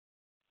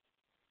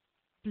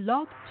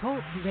Blog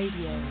Talk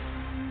Radio.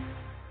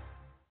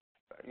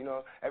 You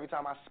know, every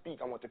time I speak,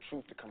 I want the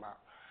truth to come out.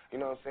 You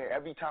know what I'm saying?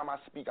 Every time I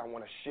speak, I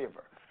want to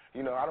shiver.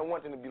 You know, I don't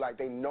want them to be like,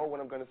 they know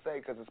what I'm going to say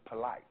because it's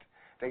polite.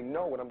 They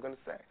know what I'm going to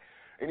say.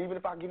 And even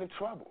if I get in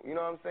trouble, you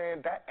know what I'm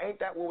saying? Ain't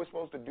that what we're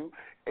supposed to do?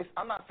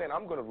 I'm not saying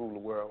I'm going to rule the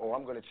world or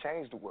I'm going to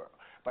change the world,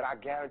 but I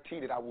guarantee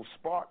that I will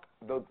spark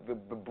the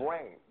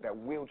brain that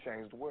will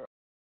change the world.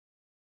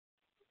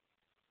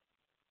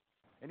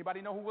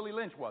 Anybody know who Willie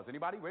Lynch was?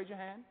 Anybody? Raise your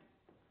hand.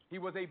 He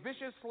was a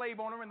vicious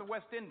slave owner in the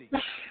West Indies.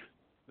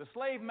 The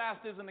slave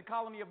masters in the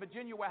colony of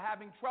Virginia were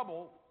having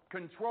trouble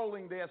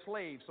controlling their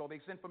slaves, so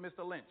they sent for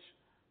Mr. Lynch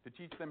to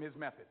teach them his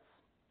methods.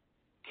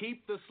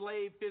 Keep the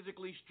slave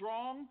physically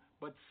strong,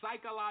 but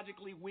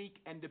psychologically weak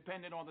and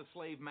dependent on the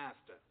slave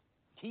master.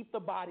 Keep the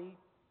body,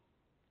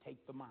 take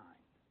the mind.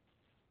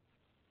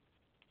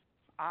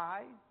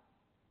 I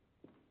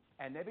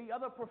and every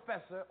other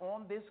professor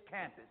on this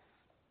campus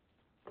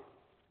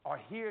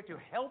are here to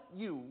help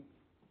you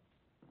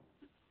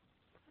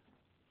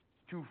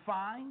to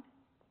find,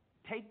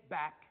 take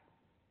back,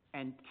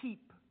 and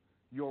keep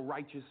your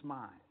righteous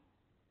mind.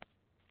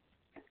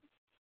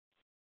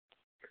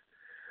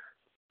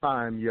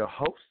 I'm your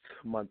host,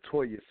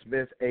 Montoya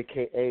Smith,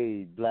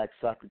 a.k.a. Black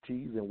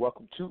Socrates, and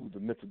welcome to the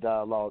Mental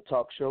Dialogue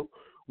Talk Show.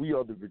 We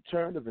are the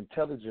return of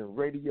intelligent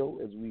radio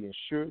as we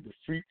ensure the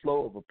free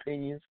flow of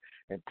opinions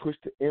and push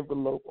the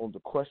envelope on the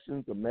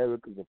questions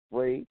America's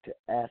afraid to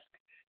ask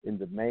in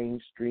the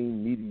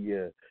mainstream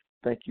media.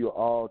 Thank you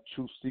all,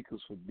 truth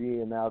seekers, for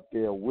being out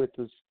there with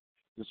us.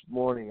 This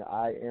morning,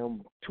 I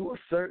am, to a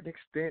certain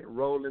extent,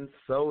 rolling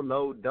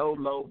solo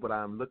dolo, but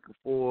I'm looking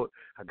forward.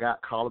 I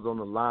got callers on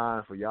the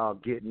line for y'all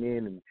getting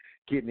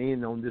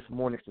in on this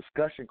morning's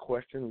discussion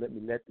question. Let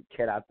me let the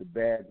cat out the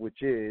bag,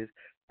 which is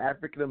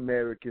African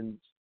Americans,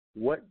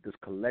 what does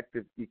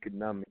collective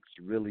economics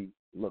really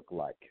look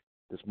like?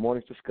 This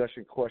morning's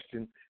discussion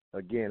question,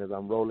 again, as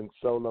I'm rolling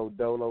solo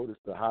dolo, it's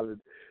the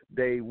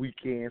holiday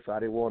weekend, so I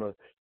didn't want to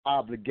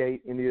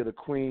obligate any of the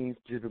queens.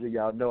 Typically,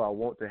 y'all know I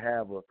want to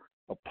have a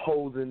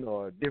opposing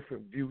or a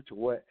different view to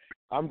what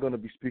I'm going to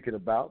be speaking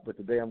about, but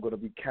today I'm going to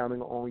be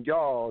counting on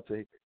y'all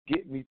to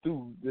get me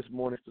through this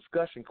morning's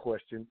discussion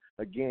question.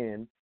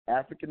 Again,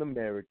 African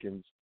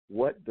Americans,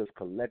 what does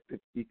collective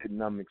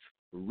economics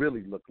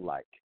really look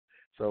like?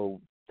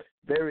 So,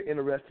 very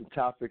interesting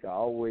topic.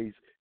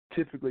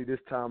 Typically this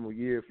time of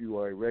year, if you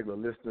are a regular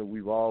listener,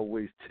 we've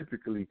always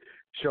typically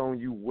shown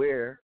you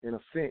where, in a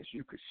sense,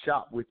 you could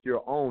shop with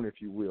your own,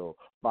 if you will.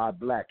 Buy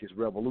Black is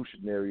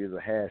revolutionary is a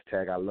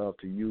hashtag I love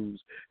to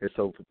use. And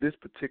so for this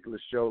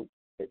particular show,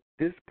 at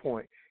this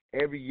point,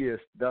 every year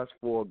thus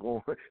far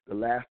going, the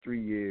last 3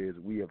 years,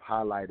 we have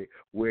highlighted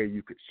where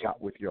you could shop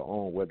with your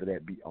own, whether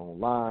that be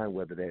online,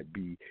 whether that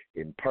be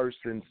in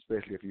person,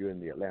 especially if you're in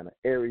the Atlanta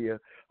area.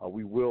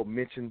 We will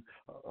mention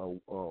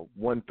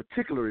one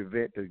particular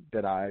event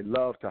that I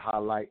love to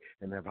highlight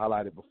and have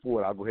highlighted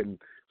before. I'll go ahead and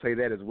say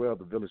that as well,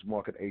 the Village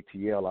Market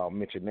ATL. I'll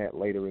mention that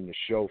later in the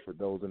show. For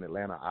those in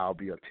Atlanta, I'll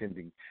be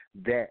attending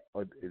that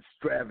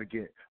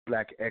extravagant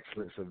Black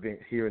Excellence event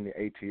here in the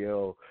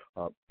ATL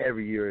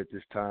every year at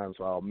this time,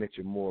 so I'll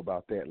mention more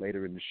about that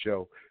later in the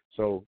show.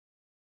 So,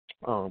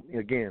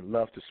 again,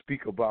 love to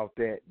speak about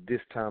that. This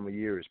time of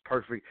year is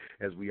perfect.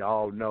 As we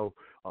all know,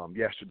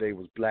 yesterday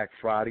was Black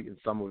Friday, and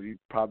some of you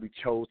probably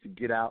chose to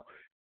get out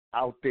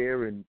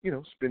there and,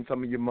 spend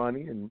some of your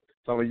money, and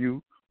some of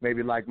you,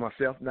 maybe like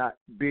myself, not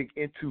big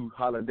into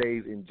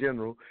holidays in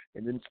general,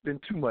 and then spend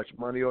too much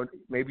money or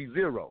maybe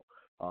zero.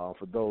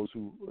 For those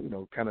who,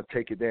 kind of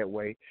take it that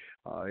way.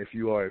 If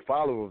you are a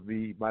follower of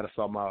me, you might have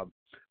saw my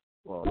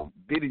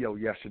video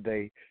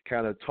yesterday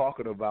kind of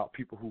talking about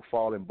people who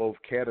fall in both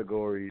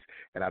categories,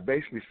 and I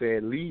basically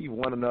said leave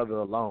one another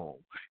alone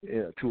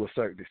to a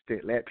certain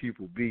extent. Let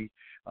people be.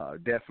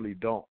 Definitely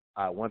don't.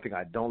 One thing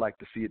I don't like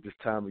to see at this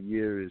time of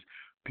year is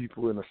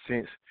people, in a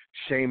sense,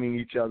 shaming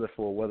each other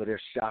for whether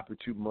they're shopping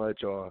too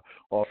much or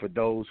for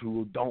those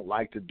who don't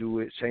like to do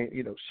it,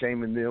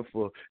 shaming them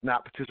for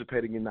not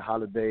participating in the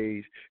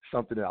holidays,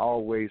 something that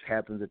always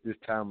happens at this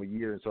time of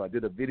year. And so I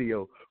did a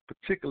video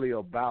particularly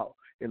about,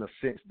 in a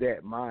sense,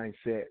 that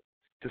mindset,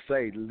 to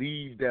say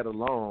leave that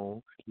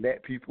alone,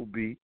 let people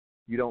be.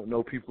 You don't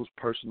know people's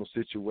personal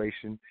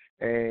situation,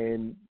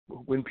 and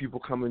when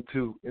people come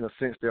into, in a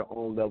sense, their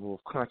own level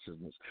of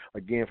consciousness.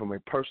 Again, from a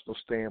personal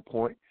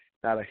standpoint,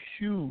 not a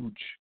huge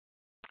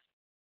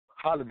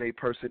holiday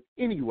person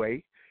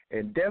anyway,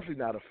 and definitely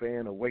not a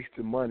fan of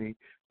wasting money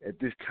at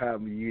this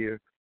time of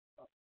year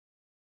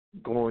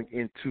going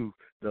into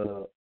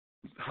the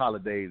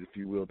holidays, if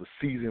you will, the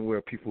season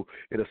where people,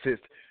 in a sense,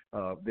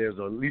 there's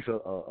at least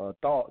a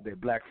thought that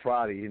Black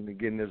Friday, and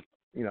again, there's,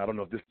 I don't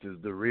know if this is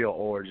the real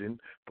origin,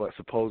 but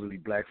supposedly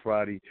Black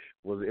Friday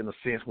was, in a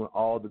sense, when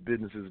all the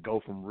businesses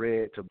go from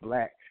red to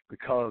black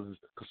because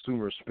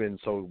consumers spend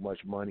so much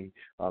money.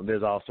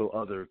 There's also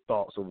other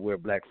thoughts of where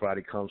Black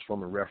Friday comes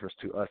from in reference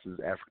to us as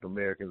African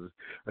Americans.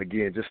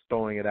 Again, just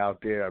throwing it out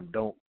there.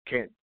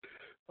 Can't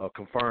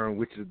confirm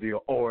which is the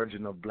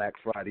origin of Black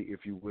Friday,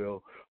 if you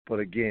will. But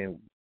again,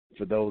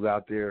 for those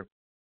out there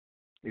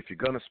if you're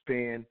going to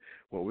spend,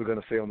 what we're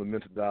going to say on the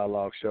Mental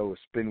Dialogue Show is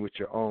spend with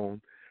your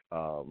own.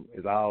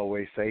 As I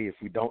always say, if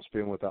we don't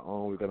spend with our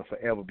own, we're going to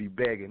forever be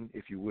begging,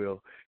 if you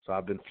will. So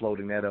I've been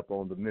floating that up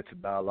on the Mental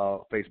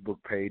Dialogue Facebook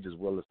page as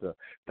well as the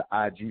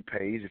IG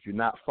page. If you're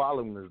not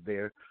following us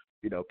there,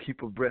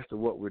 keep abreast of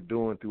what we're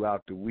doing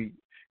throughout the week,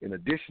 in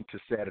addition to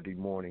Saturday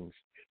mornings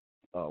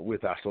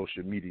with our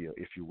social media,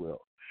 if you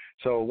will.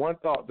 So one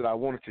thought that I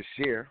wanted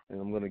to share,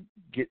 and I'm going to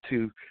get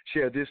to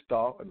share this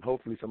thought, and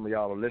hopefully some of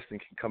y'all are listening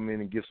can come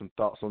in and give some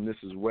thoughts on this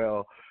as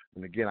well.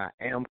 And again, I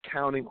am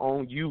counting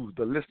on you,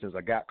 the listeners.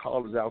 I got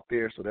callers out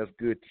there, so that's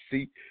good to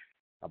see.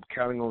 I'm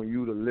counting on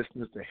you, the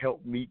listeners, to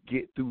help me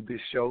get through this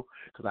show.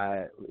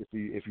 Because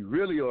if you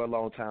really are a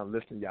long-time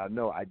listener, y'all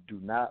know I do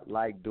not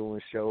like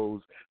doing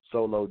shows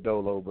solo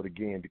dolo. But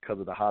again, because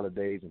of the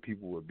holidays and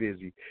people were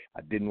busy,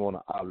 I didn't want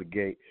to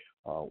obligate,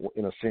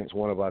 in a sense,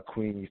 one of our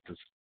queens to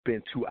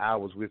spend 2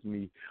 hours with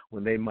me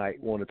when they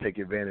might want to take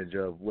advantage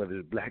of whether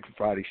it's Black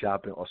Friday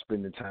shopping or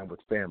spending time with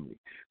family.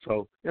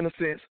 So in a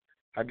sense,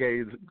 I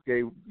gave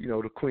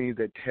the queens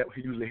that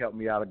usually help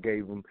me out, I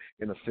gave them,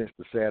 in a sense,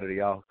 the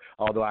Saturday off,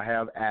 although I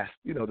have asked,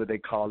 that they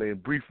call in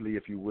briefly,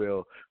 if you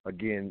will,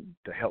 again,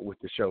 to help with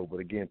the show. But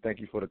again, thank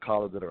you for the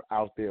callers that are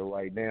out there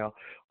right now.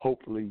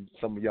 Hopefully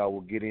some of y'all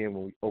will get in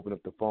when we open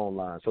up the phone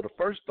line. So the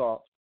first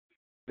thought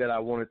that I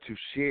wanted to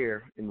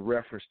share in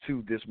reference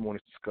to this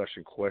morning's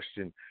discussion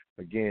question,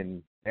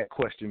 again, that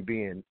question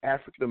being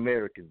African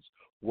Americans,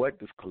 what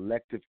does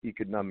collective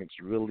economics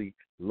really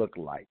look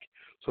like?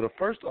 So the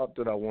first thought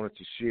that I wanted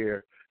to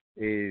share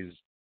is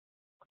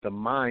the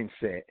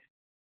mindset,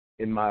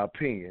 in my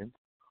opinion,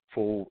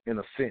 for, in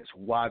a sense,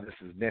 why this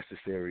is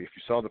necessary. If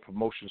you saw the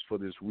promotions for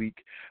this week,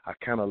 I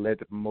kind of led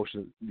the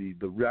promotion, the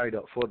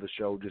write-up for the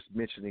show, just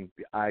mentioning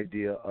the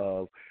idea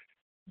of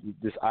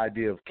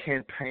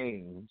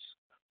campaigns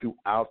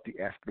throughout the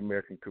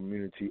African-American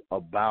community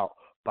about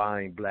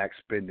buying Black,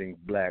 spending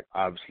Black.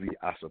 Obviously,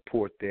 I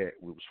support that,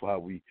 which is why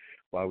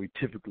we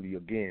typically,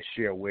 again,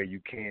 share where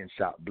you can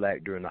shop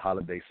Black during the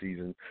holiday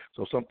season.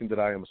 So something that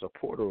I am a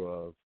supporter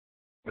of.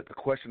 But the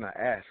question I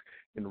asked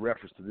in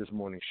reference to this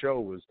morning's show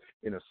was,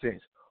 in a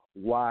sense,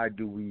 why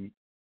do we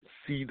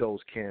see those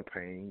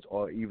campaigns,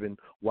 or even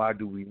why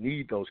do we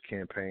need those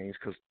campaigns?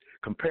 Because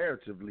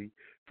comparatively,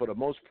 for the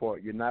most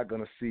part, you're not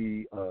going to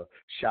see a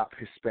Shop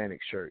Hispanic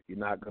shirt. You're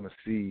not going to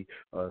see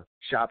a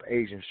Shop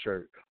Asian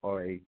shirt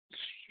or a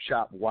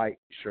Shop White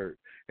shirt.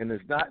 And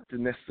it's not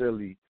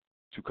necessarily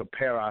to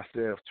compare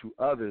ourselves to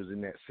others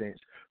in that sense,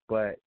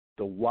 but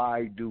the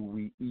why do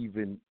we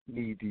even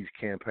need these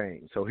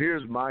campaigns. So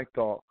here's my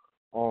thought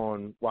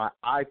on why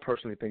I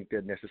personally think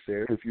they're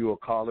necessary. If you're a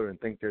caller and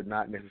think they're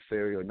not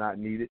necessary or not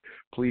needed,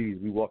 please,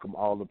 we welcome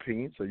all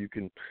opinions, so you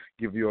can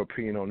give your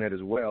opinion on that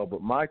as well.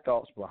 But my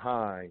thoughts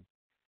behind,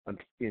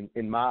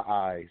 in my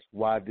eyes,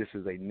 why this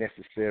is a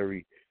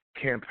necessary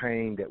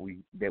campaign that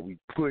we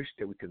push,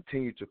 that we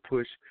continue to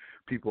push.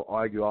 People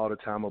argue all the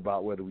time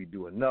about whether we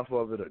do enough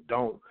of it or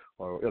don't,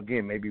 or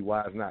again, maybe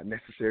why it's not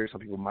necessary.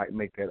 Some people might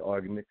make that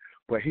argument.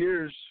 But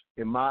here's,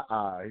 in my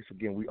eyes,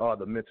 again, we are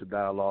the Mental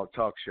Dialogue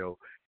Talk Show,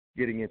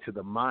 getting into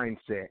the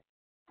mindset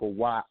for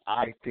why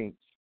I think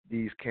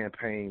these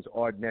campaigns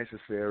are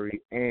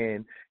necessary,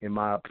 and in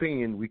my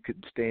opinion, we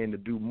could stand to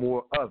do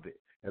more of it.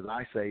 As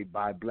I say,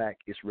 buy Black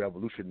is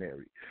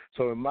revolutionary.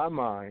 So in my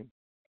mind,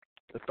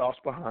 the thoughts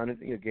behind it,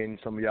 again,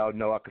 some of y'all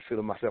know I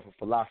consider myself a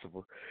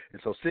philosopher,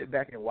 and so sit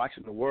back and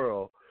watching the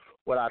world,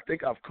 what I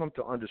think I've come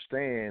to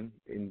understand,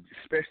 and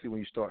especially when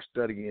you start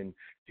studying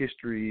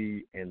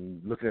history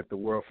and looking at the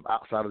world from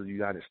outside of the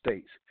United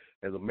States,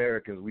 as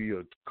Americans,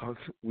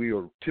 we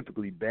are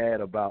typically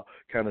bad about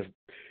kind of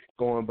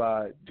going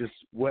by just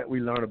what we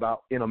learn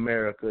about in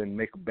America and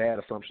make bad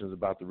assumptions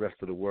about the rest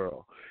of the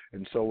world.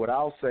 And so what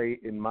I'll say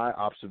in my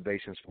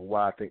observations for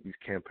why I think these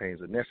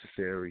campaigns are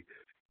necessary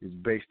is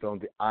based on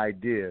the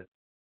idea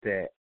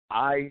that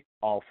I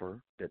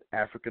offer that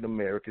African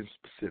Americans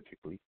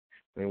specifically,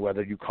 and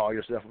whether you call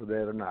yourself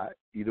that or not,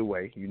 either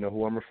way, you know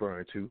who I'm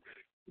referring to,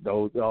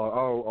 those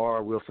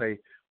or we'll say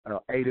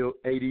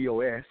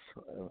ADOS,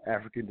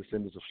 African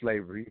Descendants of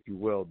Slavery, if you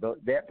will.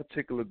 That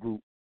particular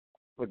group,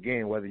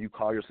 again, whether you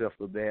call yourself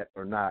that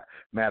or not,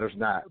 matters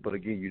not. But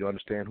again, you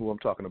understand who I'm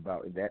talking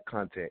about in that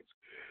context,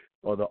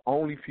 are the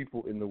only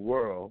people in the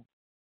world,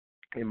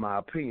 in my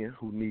opinion,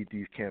 who need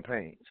these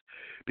campaigns.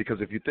 Because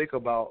if you think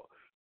about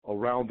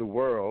around the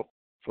world,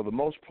 for the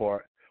most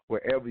part,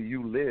 wherever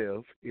you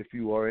live, if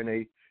you are in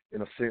a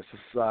sense of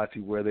society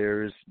where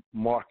there is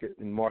markets,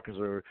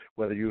 or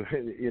whether you're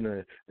in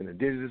an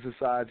indigenous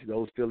society,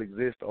 those still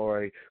exist,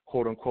 or a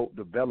quote-unquote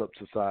developed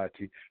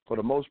society, for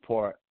the most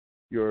part,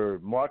 your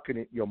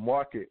market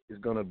is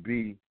going to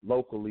be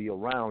locally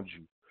around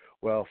you.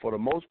 Well, for the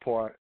most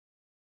part,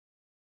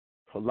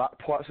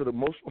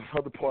 most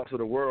other parts of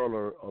the world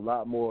are a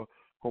lot more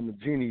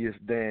homogeneous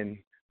than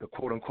the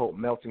quote-unquote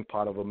melting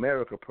pot of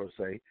America per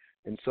se.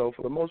 And so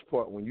for the most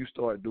part, when you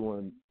start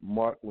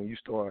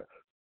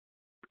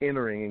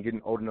entering and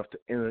getting old enough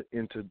to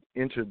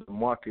enter the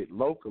market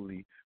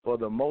locally, for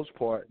the most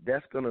part,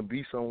 that's going to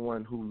be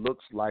someone who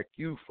looks like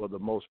you for the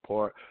most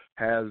part,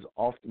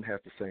 often has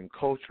the same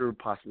culture,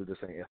 possibly the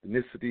same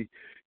ethnicity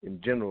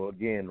in general,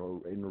 again,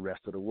 or in the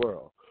rest of the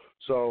world.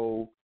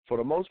 So for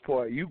the most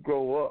part, you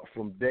grow up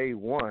from day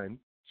one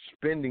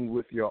spending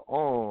with your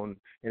own,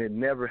 and it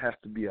never has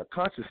to be a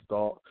conscious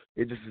thought.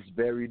 It just is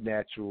very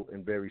natural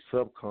and very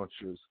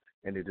subconscious,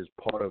 and it is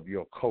part of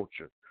your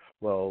culture.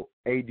 Well,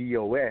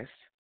 ADOS,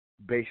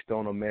 based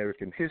on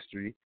American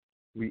history,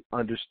 we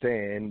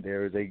understand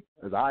there is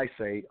as I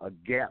say, a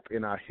gap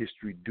in our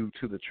history due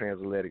to the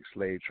transatlantic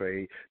slave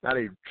trade. Not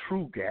a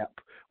true gap,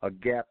 a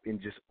gap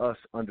in just us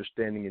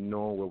understanding and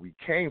knowing where we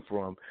came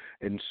from.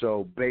 And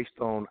so based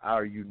on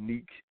our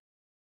unique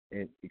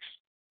and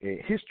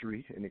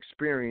history and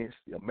experience,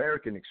 the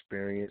American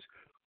experience,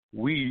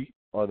 we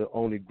are the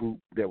only group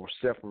that were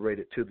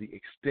separated to the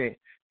extent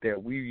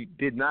that we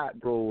did not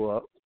grow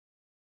up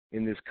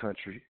in this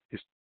country,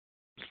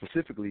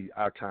 specifically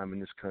our time in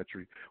this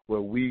country,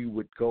 where we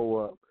would go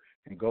up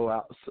and go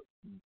out,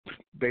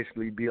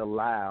 basically be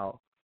allowed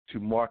to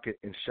market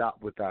and shop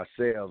with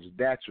ourselves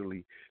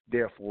naturally,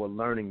 therefore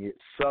learning it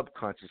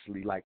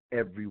subconsciously like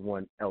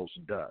everyone else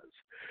does.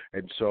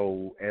 And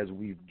so as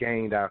we've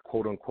gained our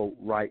quote-unquote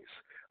rights,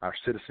 our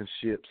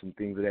citizenships and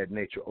things of that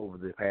nature over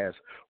the past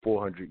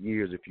 400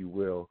 years, if you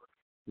will,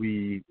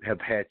 we have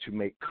had to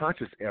make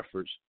conscious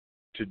efforts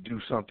to do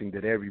something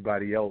that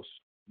everybody else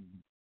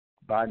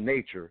by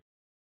nature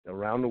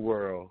around the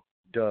world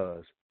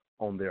does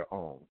on their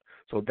own.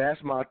 So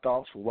that's my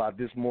thoughts for why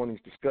this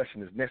morning's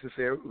discussion is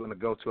necessary. We're going to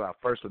go to our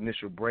first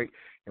initial break,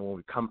 and when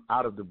we come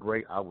out of the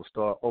break, I will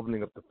start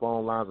opening up the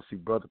phone lines. I see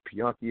Brother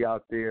Pianki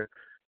out there.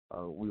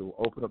 We will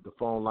open up the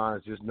phone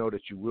lines. Just know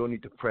that you will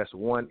need to press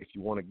 1 if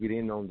you want to get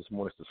in on this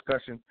morning's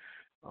discussion.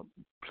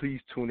 Please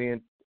tune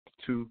in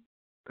to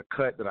the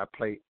cut that I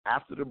play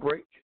after the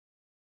break.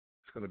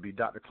 It's going to be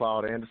Dr.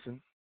 Claude Anderson,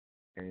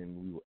 and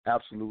we will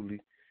absolutely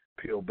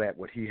peel back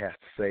what he has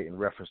to say in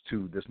reference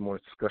to this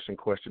morning's discussion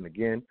question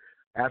again.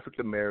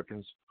 African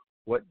Americans,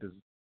 what does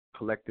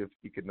collective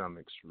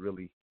economics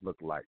really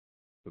look like?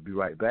 We'll be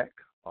right back.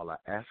 All I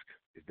ask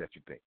is that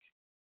you think.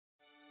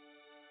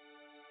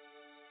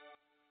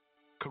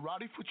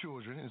 Karate for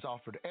Children is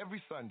offered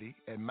every Sunday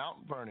at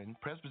Mount Vernon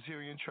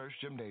Presbyterian Church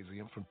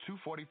Gymnasium from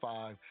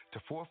 2:45 to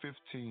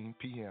 4:15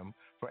 p.m.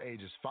 for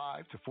ages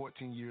 5 to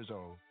 14 years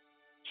old.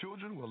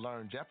 Children will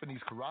learn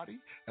Japanese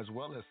karate as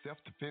well as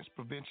self-defense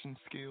prevention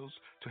skills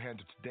to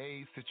handle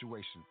today's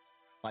situation,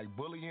 like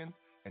bullying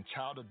and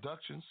child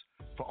abductions.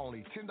 For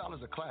only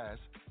 $10 a class,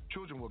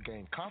 children will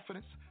gain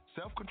confidence,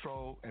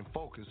 self-control, and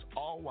focus,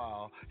 all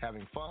while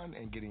having fun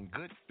and getting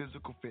good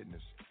physical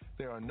fitness.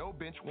 There are no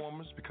bench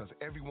warmers because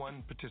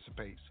everyone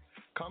participates.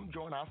 Come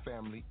join our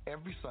family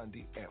every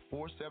Sunday at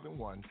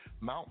 471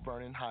 Mount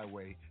Vernon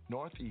Highway,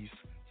 Northeast,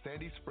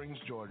 Sandy Springs,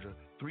 Georgia,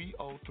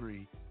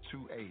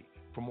 30328.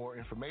 For more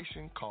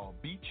information, call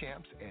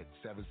B-Champs at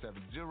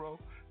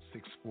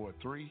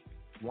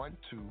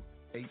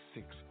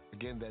 770-643-1286.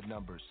 Again, that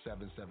number is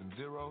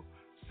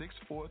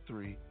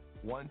 770-643-1286.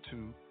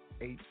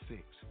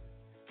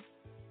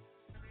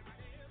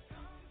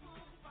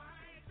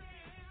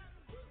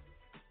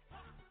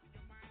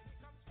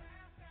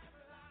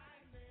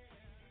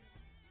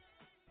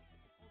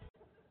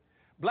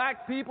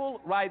 Black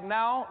people right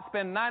now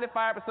spend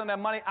 95% of their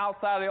money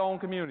outside of their own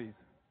communities.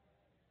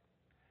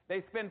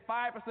 They spend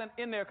 5%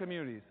 in their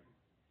communities.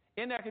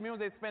 In their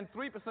communities, they spend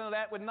 3% of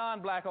that with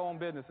non-black-owned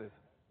businesses.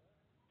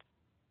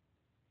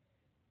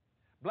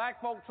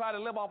 Black folks try to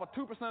live off of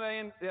 2%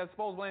 of their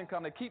disposable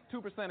income. They keep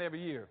 2% every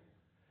year.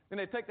 Then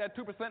they take that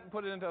 2% and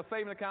put it into a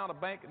savings account, a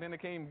bank, and then they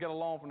can't even get a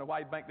loan from the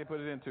white bank they put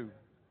it into.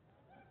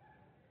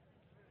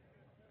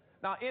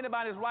 Now,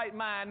 anybody's right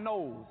mind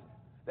knows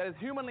that it's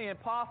humanly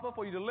impossible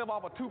for you to live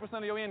off of 2%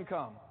 of your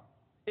income.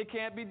 It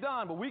can't be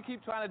done, but we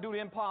keep trying to do the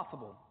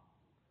impossible.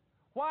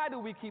 Why do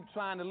we keep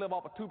trying to live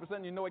off of 2%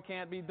 and you know it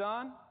can't be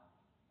done?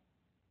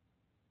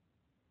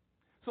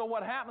 So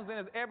what happens then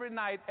is every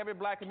night, every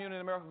black community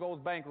in America goes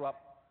bankrupt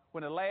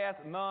when the last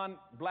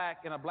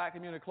non-black in a black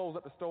community closes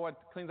up the store and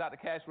cleans out the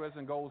cash register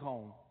and goes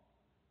home.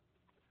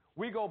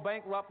 We go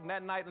bankrupt from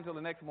that night until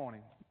the next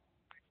morning.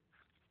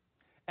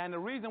 And the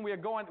reason we're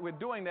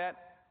doing that,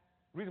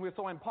 the reason we're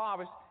so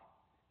impoverished,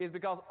 is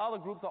because other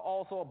groups are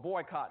also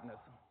boycotting us.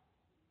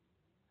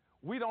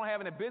 We don't have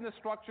any business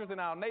structures in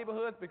our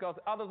neighborhoods because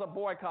others are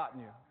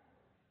boycotting you.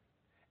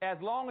 As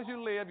long as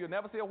you live, you'll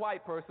never see a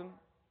white person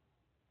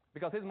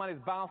because his money is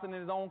bouncing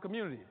in his own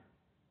community.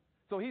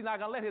 So he's not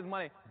going to let his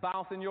money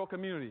bounce in your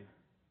community.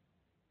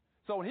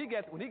 So when he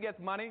gets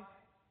money,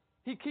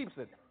 he keeps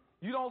it.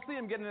 You don't see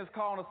him getting in his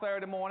car on a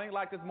Saturday morning,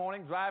 like this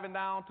morning, driving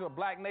down to a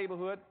black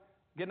neighborhood,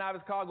 getting out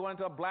of his car, going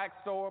into a black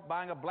store,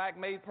 buying a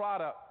black-made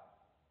product.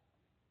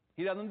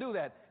 He doesn't do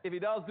that. If he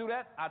does do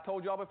that, I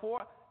told y'all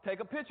before,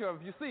 take a picture of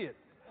it if you see it.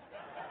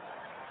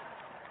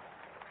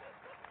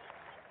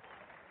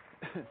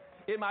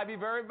 It might be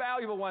very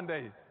valuable one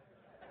day.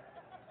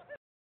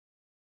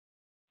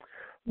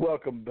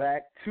 Welcome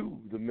back to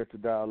the Mr.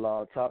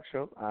 Dialogue Talk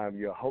Show. I'm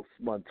your host,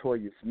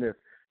 Montoya Smith.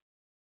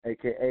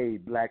 a.k.a.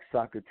 Black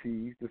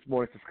Socrates. This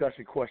morning's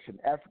discussion question,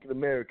 African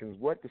Americans,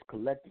 what does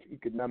collective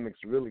economics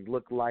really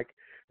look like?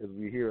 As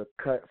we hear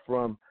a cut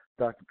from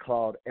Dr.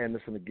 Claude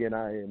Anderson. Again,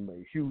 I am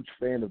a huge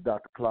fan of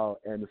Dr. Claude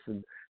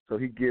Anderson. So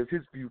he gives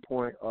his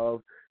viewpoint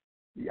of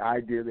the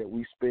idea that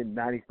we spend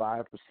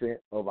 95%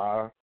 of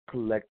our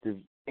collective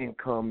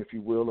income, if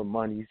you will, or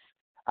monies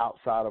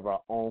outside of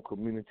our own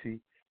community.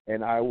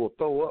 And I will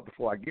throw up,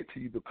 before I get to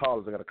you, the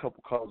callers, I got a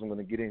couple calls I'm going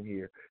to get in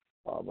here.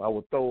 I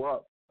will throw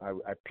up.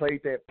 I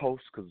played that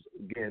post because,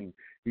 again,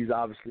 he's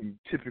obviously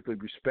typically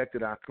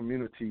respected our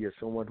community as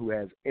someone who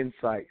has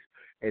insights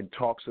and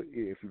talks,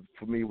 if you're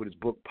familiar with his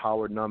book,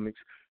 Powernomics,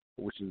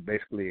 which is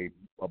basically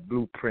a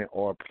blueprint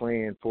or a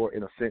plan for,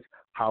 in a sense,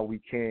 how we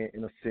can,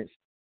 in a sense,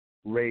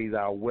 raise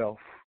our wealth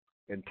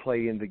and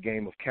play in the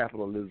game of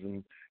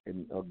capitalism.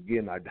 And,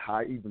 again,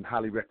 I even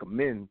highly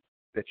recommend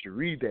that you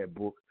read that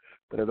book.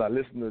 But as I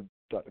listen to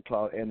Dr.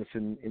 Claude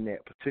Anderson in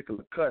that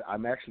particular cut,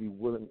 I'm actually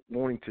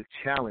wanting to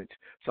challenge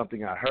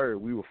something I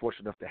heard. We were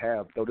fortunate enough to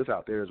have, throw this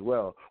out there as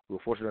well, we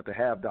were fortunate enough to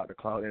have Dr.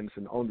 Claude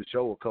Anderson on the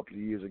show a couple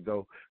of years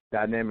ago,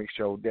 Dynamic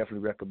Show. Definitely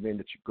recommend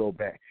that you go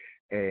back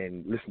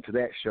and listen to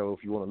that show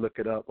if you want to look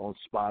it up on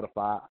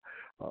Spotify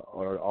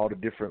or all the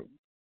different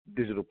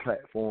digital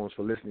platforms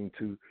for listening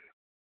to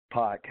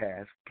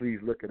podcasts. Please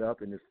look it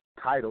up, and it's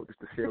titled, just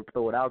to share,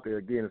 throw it out there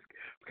again, it's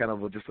kind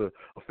of just a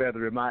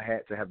feather in my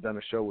hat to have done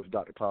a show with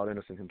Dr. Claude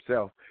Anderson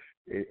himself.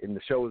 And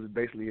the show is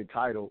basically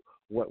entitled,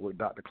 What Would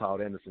Dr.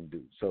 Claude Anderson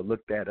Do? So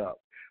look that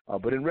up.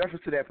 But in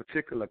reference to that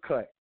particular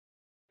cut,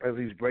 as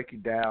he's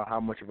breaking down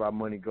how much of our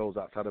money goes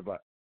outside of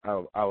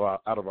out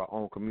of our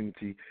own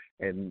community,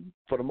 and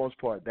for the most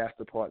part, that's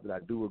the part that I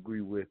do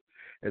agree with,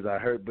 as I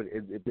heard. But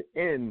at the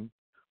end,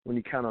 when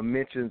he kind of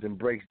mentions and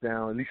breaks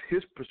down at least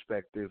his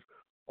perspective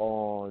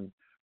on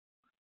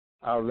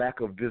our lack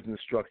of business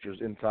structures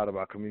inside of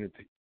our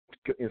community,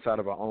 inside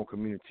of our own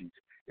communities.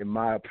 In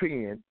my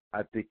opinion,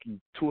 I think he,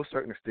 to a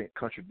certain extent,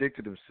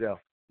 contradicted himself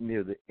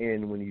near the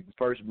end when he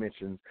first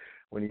mentions,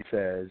 when he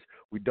says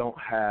we don't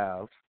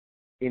have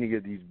any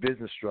of these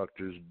business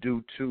structures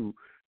due to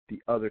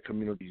the other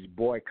communities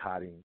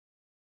boycotting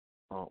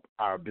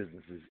our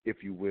businesses, if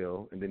you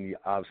will. And then he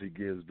obviously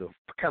gives the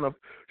kind of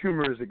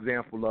humorous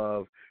example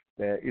of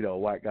that,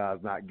 white guys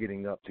not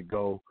getting up to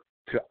go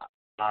to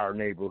our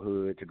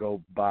neighborhood to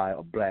go buy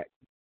a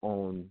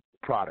black-owned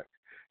product.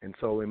 And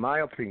so in my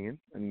opinion,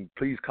 and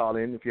please call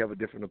in if you have a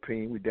different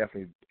opinion, we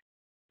definitely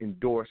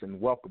endorse and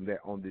welcome that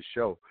on this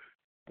show.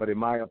 But in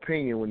my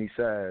opinion, when he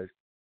says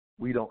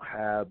we don't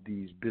have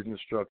these business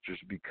structures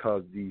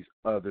because these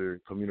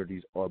other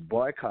communities are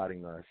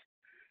boycotting us,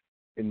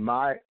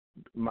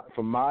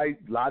 from my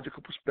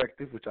logical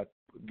perspective, which I,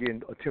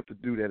 again, attempt to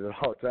do that at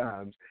all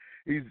times,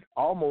 he's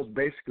almost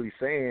basically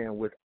saying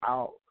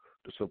without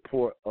the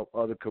support of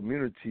other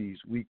communities,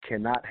 we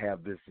cannot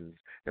have business.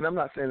 And I'm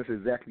not saying it's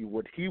exactly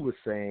what he was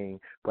saying,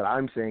 but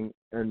I'm saying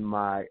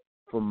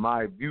from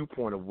my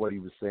viewpoint of what he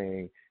was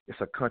saying, it's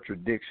a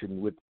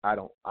contradiction with,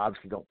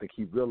 obviously don't think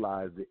he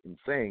realized it in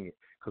saying it,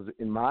 because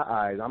in my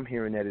eyes, I'm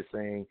hearing that as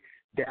saying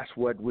that's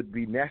what would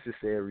be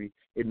necessary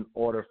in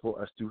order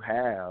for us to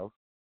have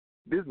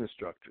business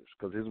structures,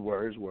 because his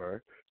words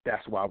were,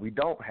 that's why we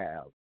don't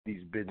have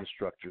these business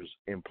structures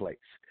in place.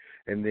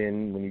 And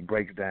then when he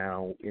breaks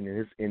down in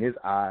his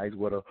eyes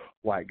what a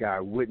white guy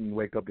wouldn't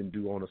wake up and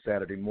do on a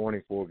Saturday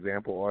morning, for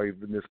example, or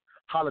even this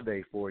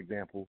holiday, for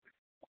example,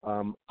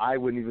 I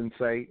wouldn't even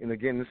say, and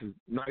again,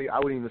 I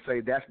wouldn't even say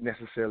that's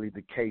necessarily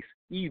the case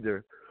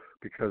either,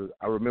 because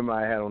I remember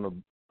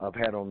I've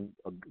had on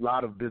a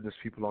lot of business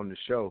people on this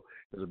show.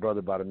 There's a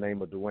brother by the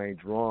name of Dwayne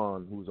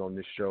Drawn who's on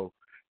this show,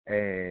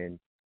 and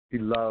he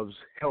loves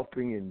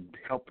helping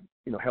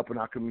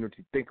our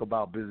community think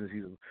about business.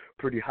 He's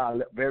a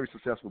very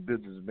successful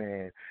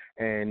businessman,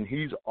 and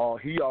he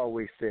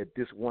always said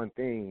this one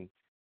thing,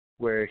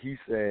 where he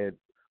said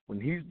when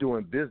he's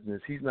doing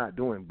business, he's not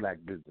doing black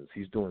business,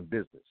 he's doing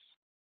business.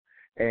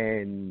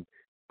 And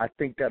I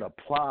think that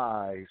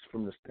applies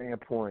from the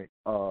standpoint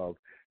of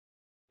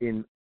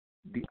in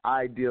the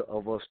idea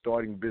of us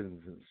starting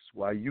businesses.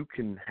 While you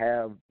can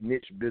have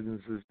niche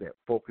businesses that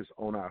focus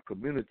on our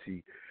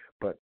community,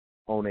 but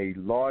on a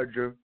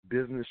larger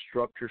business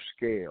structure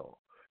scale,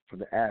 from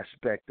the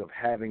aspect of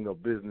having a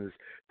business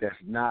that's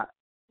not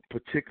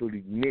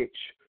particularly niche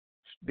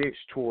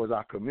towards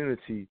our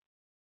community,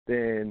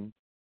 then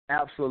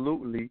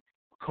absolutely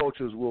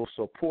cultures will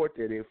support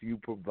that if you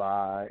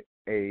provide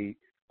a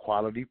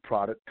quality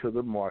product to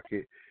the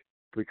market,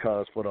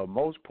 because for the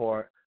most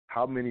part,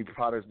 how many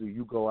products do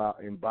you go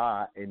out and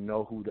buy and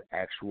know who the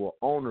actual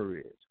owner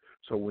is?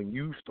 So when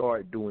you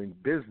start doing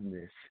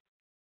business,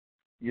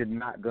 you're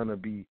not going to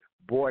be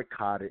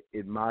boycotted,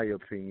 in my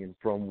opinion,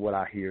 from what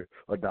I hear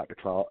Dr.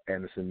 Claude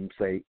Anderson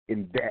say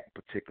in that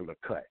particular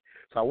cut.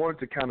 So I wanted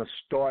to kind of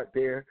start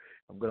there.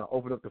 I'm going to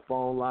open up the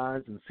phone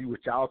lines and see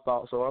what y'all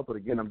thoughts are. But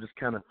again, I'm just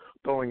kind of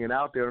throwing it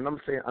out there. And I'm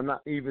saying I'm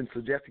not even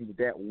suggesting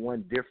that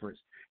one difference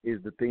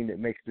is the thing that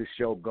makes this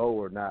show go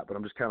or not. But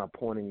I'm just kind of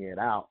pointing it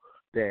out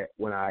that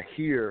when I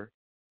hear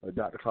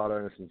Dr. Claude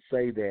Anderson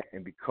say that,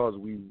 and because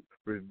we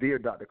revere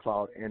Dr.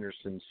 Claude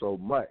Anderson so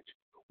much,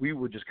 we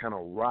would just kind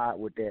of ride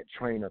with that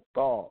train of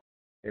thought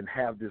and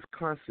have this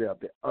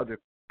concept that other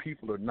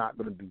people are not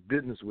going to do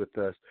business with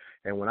us.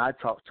 And when I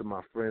talk to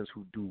my friends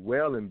who do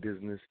well in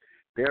business,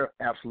 they're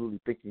absolutely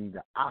thinking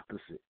the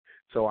opposite.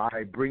 So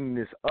I bring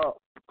this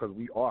up because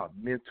we are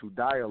meant to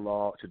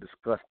dialogue to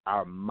discuss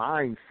our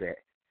mindset,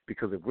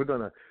 because if we're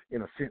going to,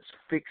 in a sense,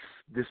 fix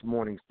this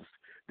morning's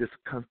this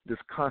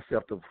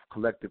concept of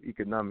collective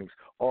economics,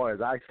 or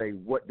as I say,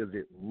 what does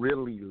it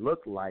really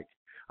look like,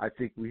 I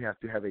think we have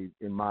to have,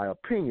 in my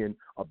opinion,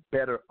 a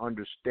better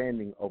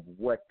understanding of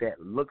what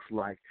that looks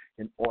like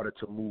in order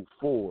to move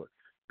forward,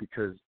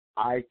 because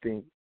I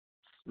think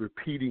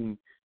repeating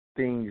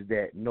things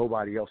that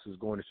nobody else is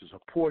going to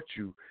support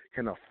you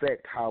can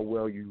affect how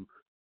well you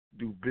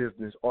do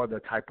business or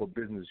the type of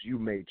business you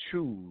may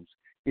choose,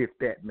 if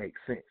that makes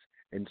sense.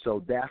 And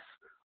so that's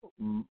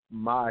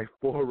my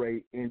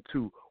foray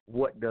into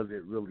what does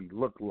it really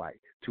look like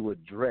to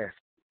address,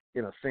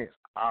 in a sense,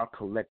 our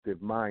collective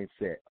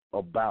mindset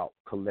about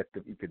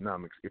collective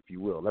economics, if you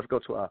will. Let's go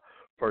to our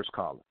first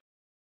caller.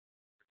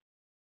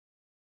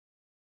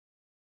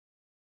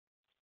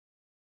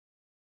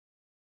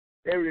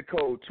 Area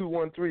code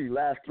 213,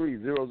 last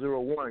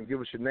 3001.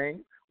 Give us your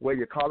name, where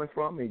you're calling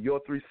from, and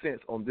your 3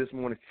 cents on this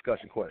morning's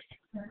discussion question.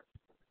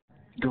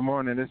 Good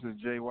morning. This is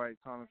Jay White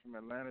calling from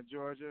Atlanta,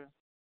 Georgia.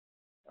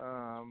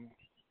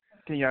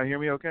 Can y'all hear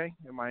me okay?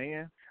 Am I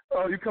in?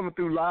 Oh, you coming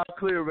through loud,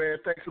 clear, man.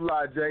 Thanks a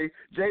lot, Jay.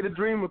 Jay the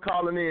Dreamer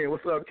calling in.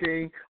 What's up,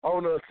 King?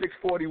 Owner of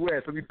 640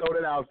 West. Let me throw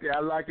that out there.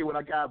 I like it when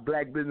I got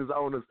black business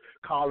owners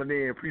calling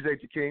in.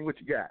 Appreciate you, King. What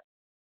you got?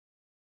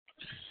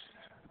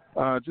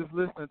 Just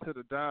listening to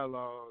the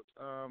dialogue.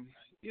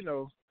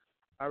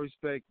 I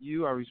respect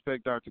you. I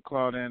respect Dr.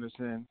 Claude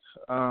Anderson.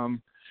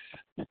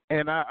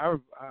 And I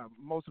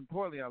most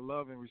importantly, I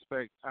love and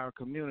respect our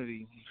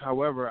community.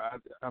 However,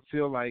 I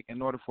feel like in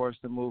order for us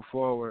to move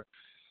forward,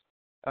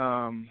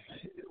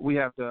 we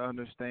have to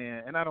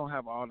understand, and I don't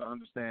have all the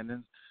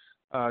understanding,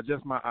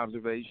 just my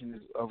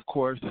observations, of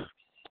course,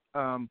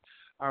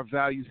 our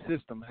value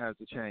system has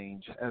to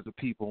change as a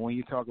people. When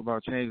you talk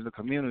about changing the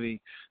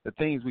community, the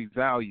things we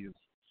value,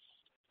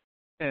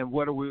 and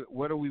what are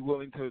we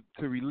willing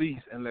to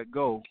release and let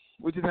go.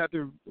 We just have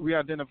to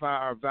re-identify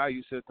our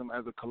value system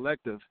as a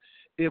collective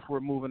if we're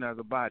moving as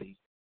a body.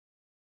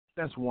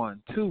 That's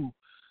one. Two,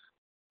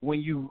 when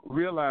you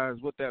realize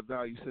what that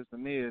value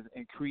system is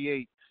and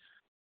create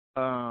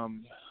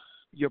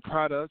your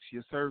products,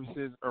 your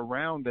services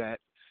around that,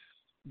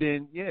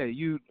 then,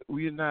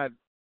 we're not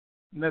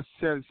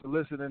necessarily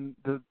soliciting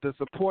the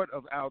support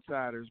of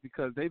outsiders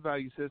because their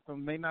value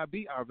system may not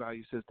be our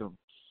value system,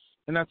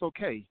 and that's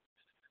okay.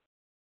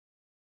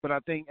 But I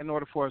think in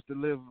order for us to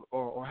live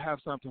or have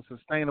something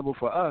sustainable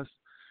for us,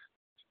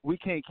 we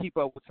can't keep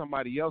up with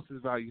somebody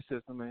else's value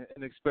system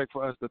and expect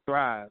for us to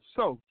thrive.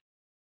 So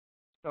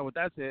with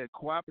that said,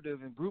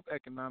 cooperative and group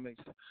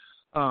economics,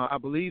 I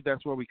believe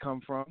that's where we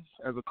come from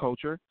as a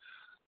culture.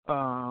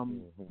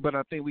 But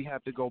I think we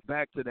have to go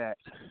back to that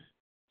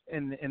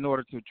in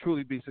order to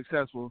truly be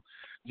successful.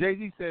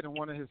 Jay-Z said in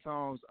one of his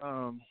songs,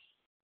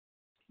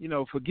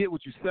 forget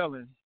what you're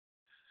selling,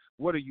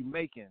 what are you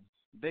making?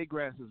 Their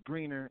grass is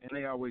greener, and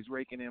they always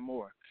raking in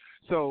more.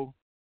 So,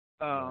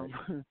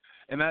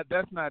 and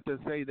that's not to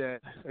say that,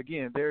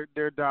 again,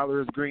 their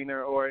dollar is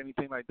greener or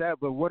anything like that,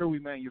 but what are we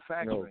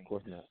manufacturing? No, of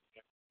course not.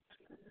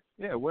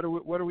 Yeah, what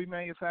are we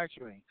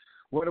manufacturing?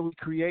 What are we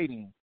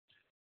creating?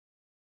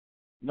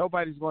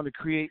 Nobody's going to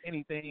create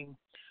anything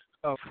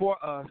for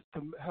us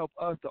to help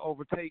us to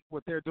overtake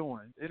what they're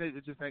doing.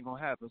 It just ain't going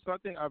to happen. So I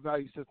think our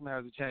value system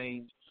has to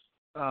change.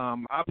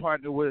 I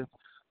partner with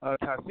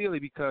Tassili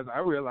because I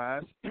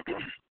realized,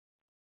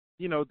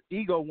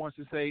 ego wants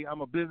to say,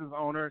 I'm a business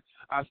owner,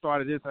 I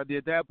started this, I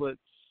did that, but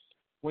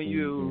when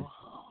you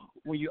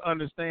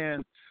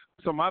understand,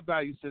 so my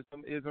value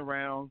system is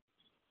around,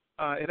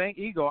 it ain't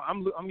ego,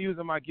 I'm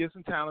using my gifts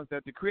and talents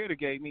that the Creator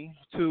gave me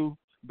to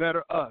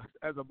better us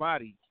as a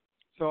body.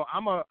 So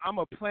I'm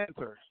a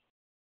planter,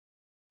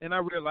 and I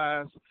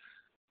realized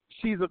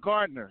she's a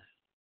gardener.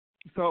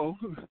 So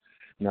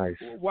nice.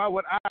 Why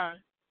would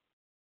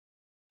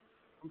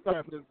I'm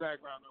sorry for this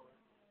background noise.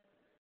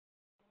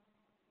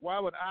 Why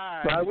would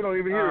I? Sorry, we don't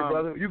even hear it,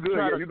 brother. You good?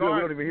 Yeah, you good? We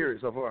don't even hear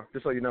it so far.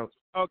 Just so you know.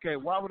 Okay.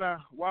 Why would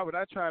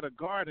I try to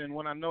garden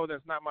when I know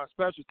that's not my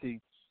specialty?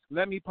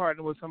 Let me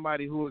partner with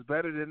somebody who is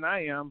better than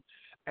I am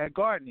at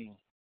gardening,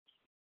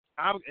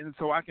 and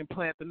so I can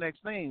plant the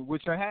next thing,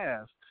 which I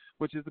have,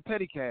 which is the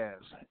petty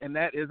calves, and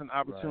that is an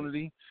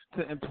opportunity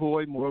to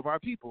employ more of our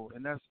people,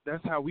 and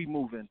that's how we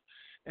moving.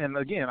 And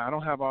again, I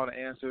don't have all the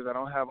answers. I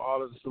don't have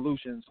all of the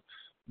solutions.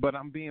 But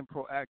I'm being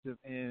proactive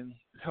in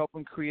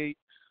helping create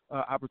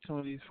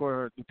opportunities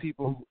for the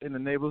people in the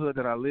neighborhood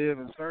that I live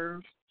and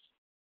serve.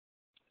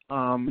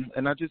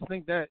 And I just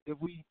think that if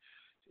we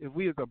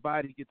as a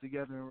body get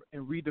together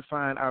and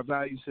redefine our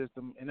value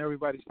system and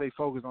everybody stay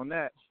focused on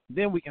that,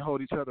 then we can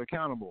hold each other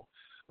accountable.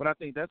 But I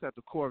think that's at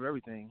the core of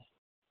everything.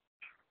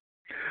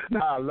 No,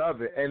 I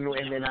love it,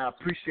 and I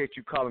appreciate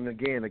you calling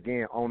again,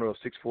 owner of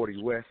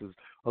 640 West, is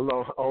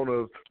owner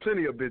of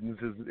plenty of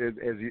businesses,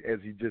 as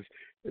you just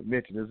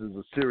mentioned. This is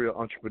a serial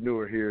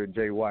entrepreneur here in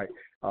Jay White.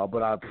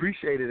 But I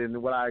appreciate it, and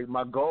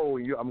my goal,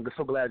 and I'm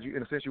so glad you,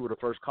 in a sense, you were the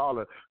first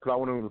caller, because I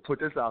wanted to put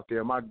this out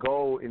there. My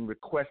goal in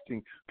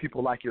requesting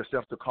people like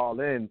yourself to call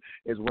in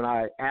is when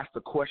I asked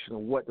the question of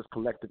what does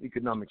collective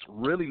economics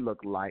really look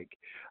like,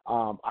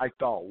 I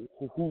thought,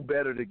 who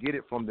better to get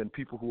it from than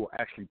people who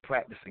are actually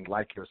practicing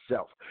like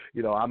yourself.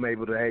 You know, I'm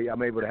able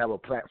to have a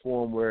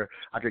platform where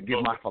I could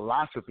give my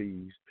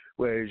philosophies,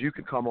 whereas you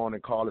can come on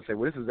and call and say,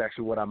 well, this is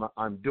actually what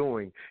I'm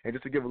doing. And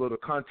just to give a little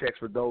context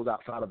for those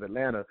outside of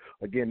Atlanta,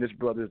 again, this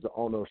brother is the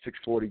owner of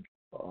 640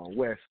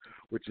 West,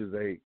 which is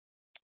a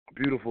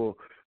beautiful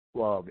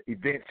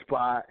event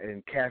spot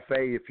and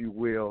cafe, if you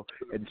will.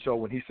 And so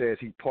when he says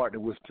he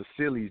partnered with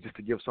Tassili's, just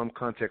to give some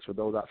context for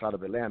those outside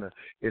of Atlanta,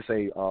 it's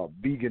a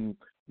vegan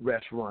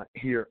restaurant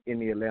here in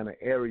the Atlanta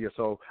area.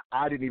 So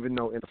I didn't even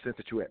know, in a sense,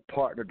 that you had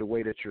partnered the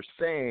way that you're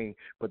saying,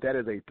 but that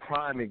is a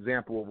prime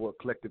example of what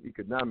collective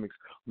economics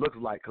looks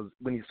like. Because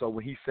when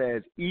he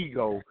says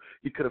ego,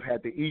 he could have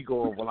had the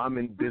ego of, well, I'm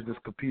in business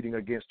competing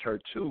against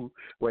her too,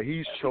 where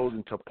he's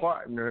chosen to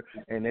partner,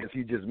 and as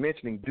he just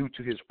mentioning, due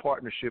to his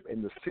partnership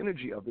and the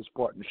synergy of his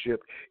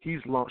partnership, he's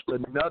launched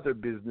another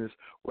business,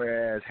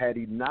 whereas had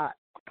he not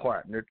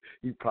partnered,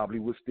 he probably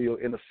would still,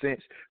 in a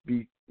sense,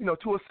 be,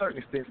 to a certain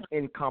extent,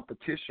 in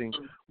competition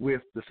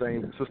with the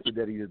same sister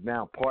that he is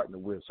now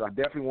partnered with. So I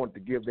definitely wanted to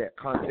give that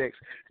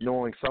context,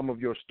 knowing some of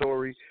your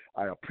story.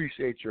 I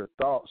appreciate your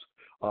thoughts.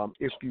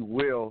 If you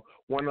will,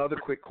 one other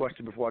quick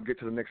question before I get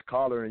to the next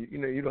caller, and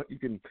you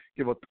can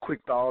give a quick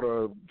thought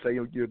or say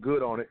you're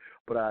good on it,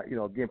 but I,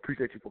 again,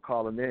 appreciate you for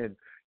calling in.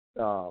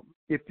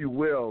 If you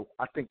will,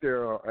 I think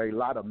there are a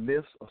lot of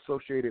myths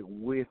associated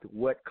with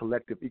what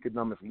collective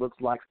economics looks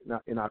like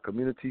in our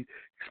community,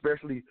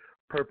 especially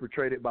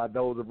perpetrated by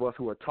those of us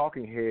who are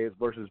talking heads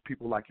versus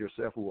people like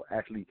yourself who are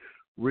actually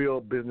real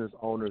business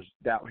owners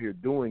out here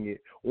doing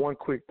it. One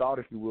quick thought,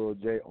 if you will,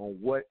 Jay, on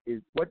what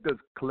does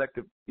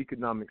collective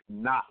economics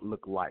not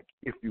look like,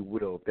 if you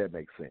will, if that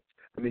makes sense.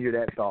 Let me hear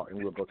that thought,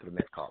 and we'll go to the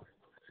next caller.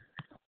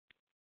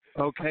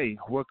 Okay,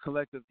 what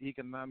collective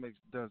economics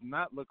does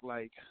not look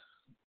like,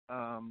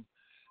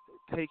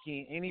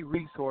 taking any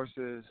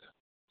resources.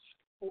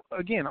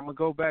 Again, I'm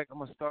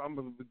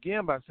gonna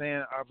begin by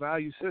saying our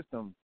value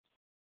system.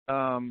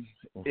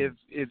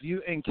 If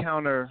you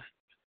encounter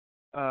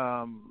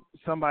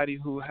somebody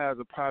who has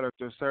a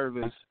product or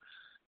service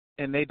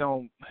and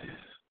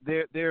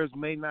theirs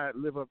may not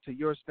live up to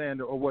your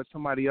standard or what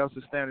somebody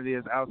else's standard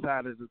is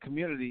outside of the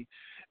community,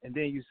 and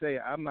then you say,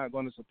 I'm not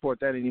going to support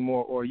that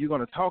anymore, or you're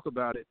going to talk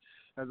about it,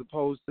 as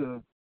opposed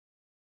to,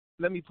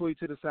 let me pull you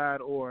to the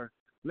side, or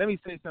let me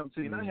say something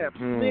to you. And I have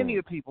plenty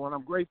of people, and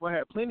I'm grateful I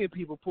had plenty of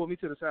people pull me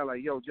to the side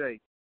like, yo, Jay,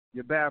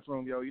 your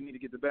bathroom, you need to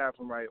get the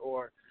bathroom right.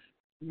 Or,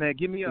 man,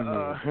 give me a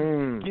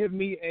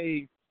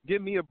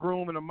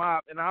broom and a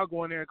mop, and I'll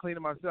go in there and clean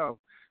it myself.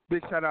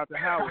 Big shout out to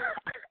Howard.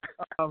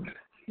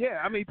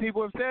 Yeah, I mean,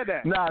 people have said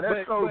that. Nah,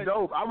 that's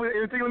dope. I'm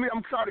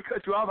sorry to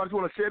cut you off. I just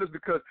want to share this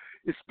because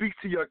it speaks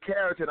to your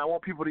character, and I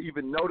want people to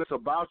even notice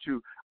about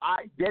you.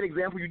 That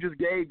example you just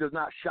gave does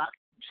not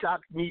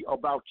shock me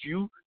about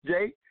you,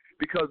 Jay,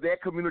 because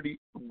that community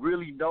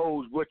really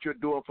knows what you're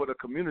doing for the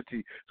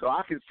community. So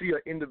I can see an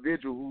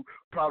individual who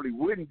probably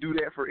wouldn't do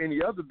that for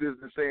any other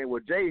business saying,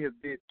 well, Jay has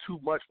did too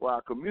much for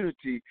our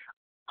community.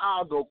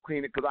 I'll go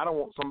clean it because I don't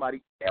want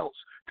somebody else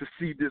to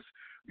see this,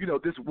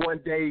 this one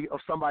day of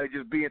somebody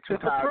just being too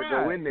tired to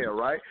go in there,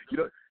 right?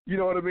 You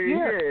know what I mean?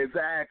 Yeah,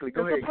 exactly.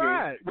 Go ahead,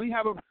 pride. King. We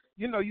have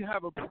you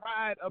have a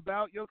pride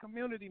about your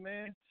community,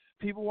 man.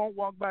 People won't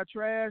walk by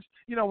trash.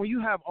 When you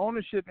have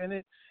ownership in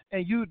it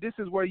and this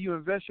is where you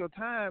invest your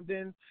time,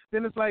 then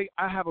it's like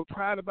I have a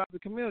pride about the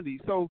community.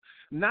 So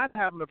not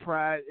having a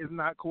pride is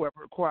not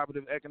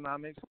cooperative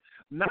economics.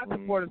 Not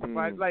supporting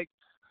somebody, like,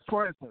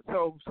 for instance,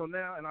 so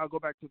now, and I'll go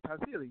back to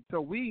Tassili.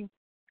 So we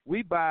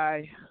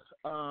buy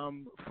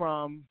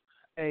from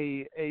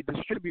a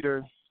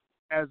distributor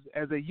as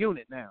a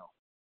unit now.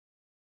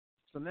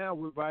 So now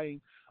we're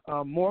buying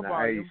more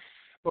volume,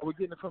 but we're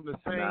getting it from the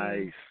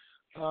same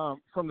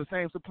from the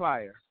same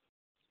supplier.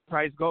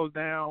 Price goes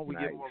down, we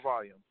get more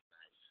volume.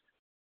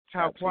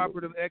 How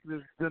cooperative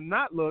economics does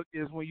not look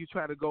is when you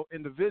try to go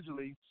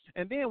individually,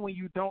 and then when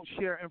you don't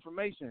share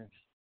information.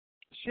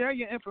 Share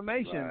your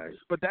information,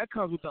 but that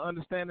comes with the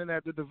understanding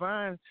that the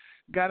divine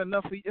got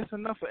enough. It's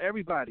enough for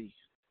everybody.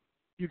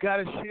 You got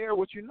to share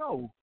what you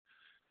know.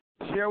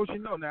 Share what you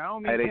know. Now, I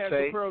don't mean to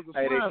the pearls of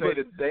swine,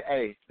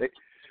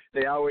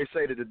 they always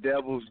say that the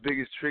devil's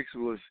biggest tricks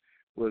was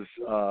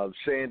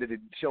showing that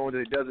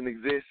it doesn't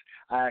exist.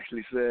 I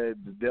actually said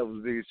the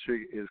devil's biggest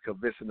trick is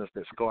convincing us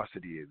that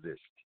scarcity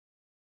exists.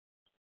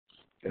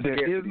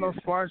 There is no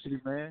sparsity,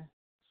 man.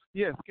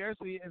 Yeah,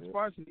 scarcity and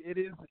sparsity.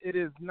 It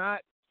is not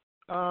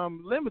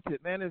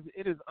limited, man.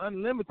 It is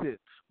unlimited.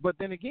 But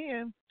then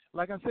again,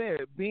 like I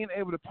said, being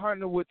able to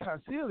partner with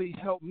Tassili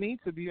helped me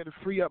to be able to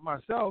free up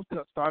myself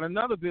to start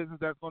another business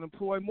that's going to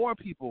employ more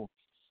people,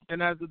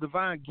 And as the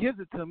divine gives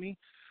it to me,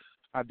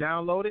 I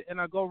download it and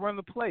I go run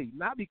the play.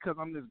 Not because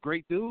I'm this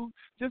great dude,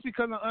 just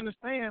because I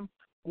understand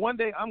one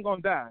day I'm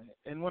going to die.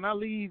 And when I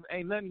leave,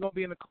 ain't nothing going to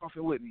be in the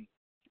coffin with me.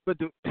 But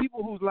the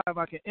people whose lives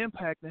I can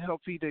impact and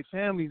help feed their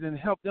families and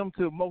help them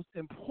to, most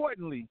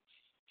importantly,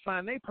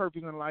 find their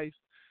purpose in life,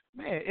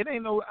 man,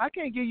 I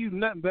can't give you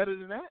nothing better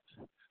than that.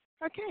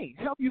 I can't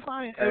help you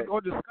find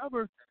or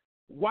discover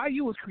why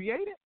you was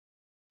created.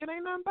 It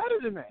ain't nothing better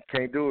than that.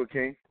 Can't do it,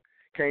 King.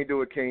 Can't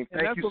do it, King.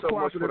 Thank you so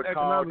much for the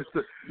call.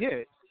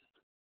 Yeah.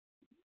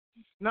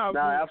 No,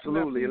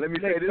 absolutely. And let me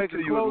say this to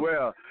you as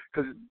well,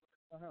 because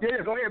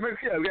yeah, go ahead.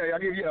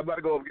 I'm about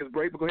to go over this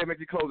break, but go ahead and make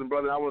your closing,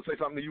 brother. I want to say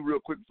something to you real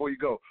quick before you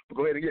go. But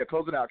go ahead and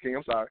close it out, King.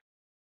 I'm sorry.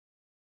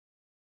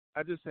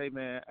 I just say,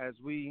 man,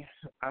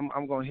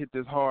 I'm going to hit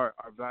this hard.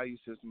 Our value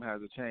system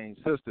has to change.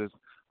 Sisters,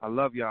 I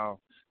love y'all.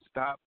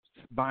 Stop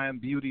buying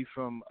beauty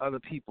from other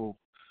people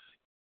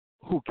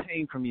who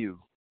came from you.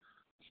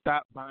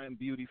 Stop buying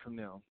beauty from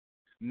them.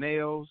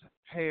 Nails,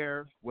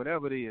 hair,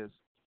 whatever it is.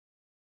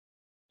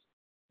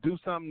 Do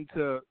something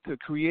to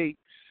create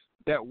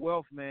that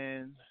wealth,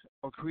 man,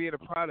 or create a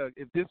product.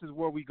 If this is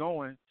where we're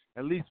going,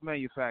 at least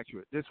manufacture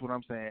it. That's what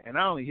I'm saying. And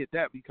I only hit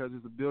that because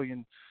it's $1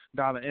 billion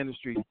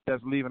industry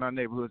that's leaving our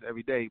neighborhoods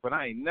every day. But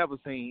I ain't never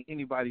seen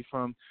anybody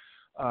from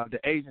the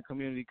Asian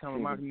community come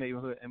in my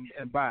neighborhood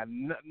and buy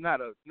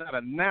not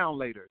a now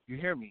later. You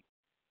hear me?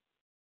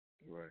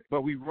 Right.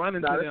 But we run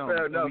into them.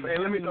 Fair enough.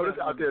 And let me throw this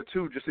out there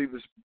too, just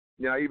even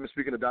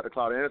speaking of Dr.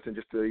 Claude Anderson,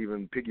 just to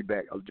even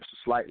piggyback just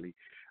slightly.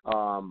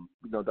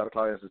 Dr.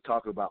 Claude Anderson is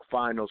talking about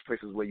find those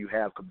places where you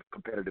have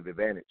competitive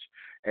advantage,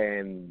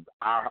 and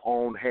our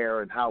own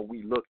hair and how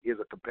we look is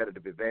a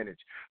competitive advantage.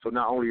 So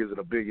not only is it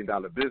 $1 billion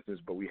business,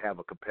 but we have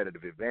a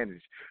competitive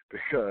advantage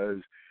because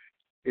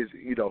is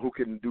who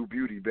can do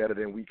beauty better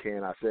than we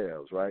can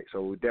ourselves, right?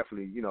 So we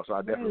definitely, so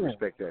I definitely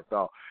respect that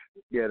thought.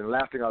 Yeah, and the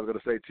last thing I was going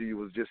to say to you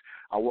was just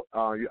I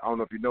don't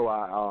know if you know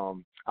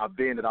I've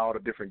been at all the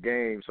different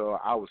games, so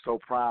I was so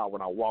proud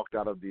when I walked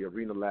out of the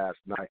arena last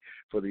night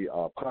for the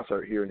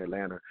concert here in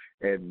Atlanta,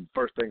 and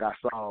first thing I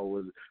saw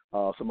was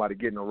somebody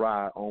getting a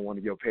ride on one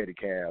of your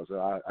pedicabs.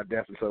 I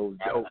definitely so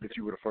dope that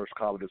you were the first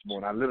caller this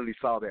morning. I literally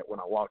saw that when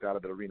I walked out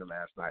of the arena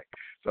last night.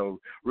 So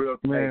real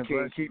man,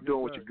 keep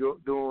doing what you're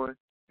doing.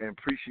 And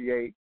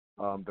appreciate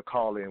the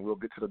call in. We'll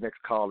get to the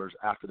next callers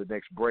after the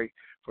next break.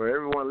 For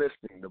everyone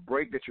listening, the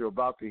break that you're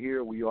about to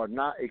hear, we are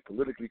not a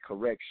politically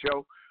correct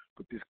show,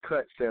 but this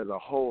cut says a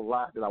whole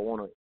lot that I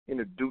want to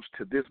introduce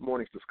to this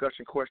morning's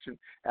discussion question.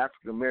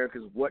 African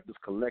Americans, what does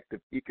collective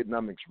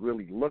economics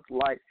really look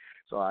like?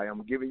 So I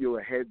am giving you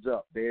a heads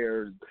up.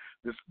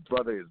 This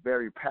brother is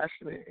very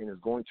passionate and is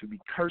going to be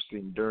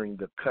cursing during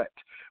the cut.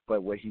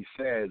 But what he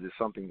says is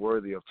something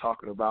worthy of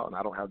talking about, and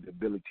I don't have the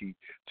ability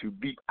to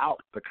beat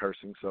out the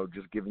cursing, so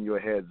just giving you a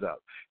heads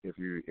up. If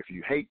you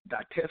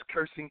detest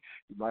cursing,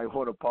 you might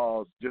want to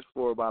pause just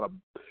for about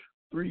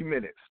 3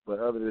 minutes. But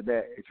other than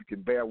that, if you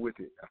can bear with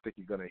it, I think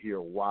you're going to hear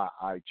why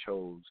I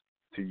chose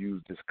to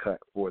use this cut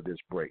for this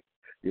break.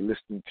 You're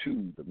listening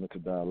to the Mental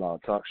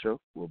Dialogue Talk Show.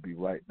 We'll be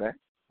right back,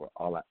 where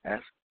all I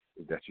ask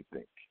is that you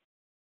think.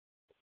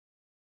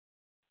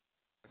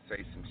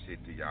 Say some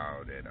shit to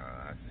y'all that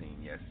I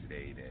seen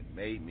yesterday that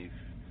made me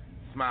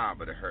smile,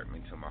 but it hurt me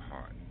to my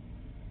heart.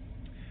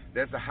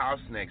 There's a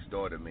house next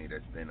door to me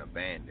that's been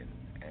abandoned,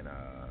 and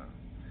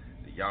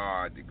the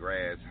yard, the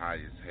grass high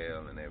as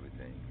hell and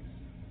everything.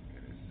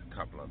 There's a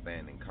couple of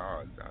abandoned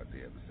cars out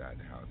there beside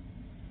the house.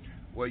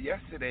 Well,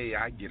 yesterday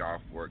I get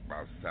off work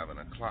about 7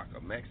 o'clock.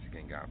 A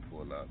Mexican guy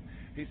pulled up.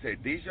 He said,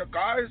 "These your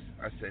cars?"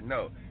 I said,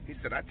 "No." He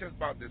said, "I just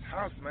bought this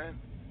house, man."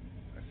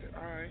 I said,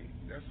 "All right,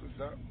 that's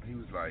what's up." He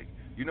was like,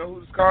 "You know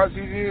whose cars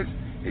these is?"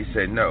 He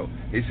said, "No."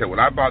 He said, "Well,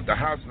 I bought the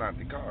house, not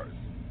the cars."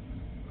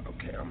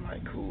 Okay, I'm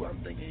like, cool.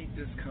 I'm thinking he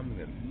just coming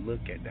to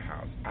look at the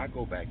house. I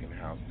go back in the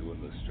house, do a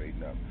little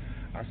straighten up.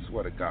 I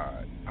swear to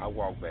God, I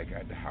walk back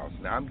at the house.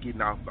 Now, I'm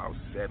getting off about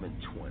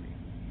 7:20.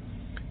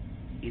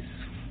 It's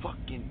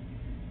fucking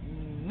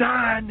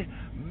 9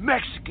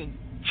 Mexican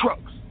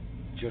trucks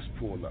just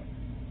pull up.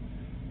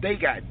 They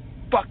got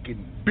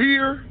fucking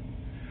beer,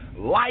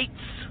 lights,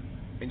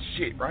 and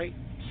shit, right?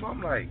 So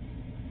I'm like,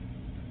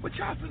 what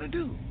y'all finna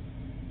do?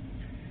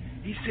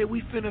 He said,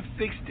 we finna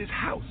fix this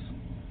house.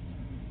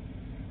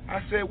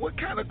 I said, what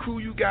kind of crew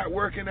you got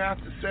working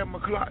after 7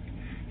 o'clock?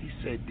 He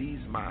said, these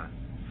my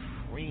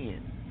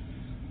friends.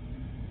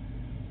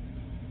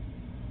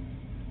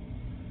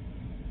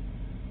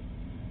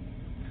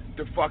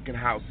 The fucking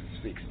house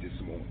is fixed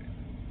this morning.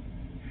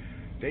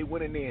 They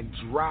went in there and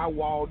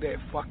drywalled that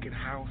fucking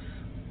house.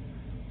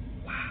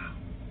 Wow.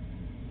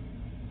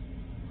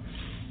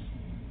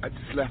 I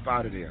just left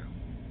out of there.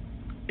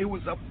 It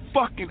was a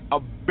fucking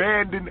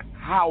abandoned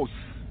house.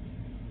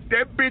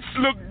 That bitch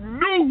looked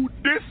new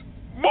this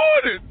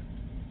morning.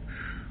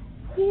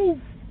 Whew.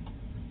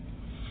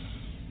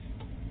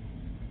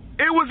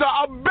 It was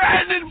an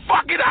abandoned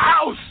fucking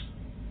house.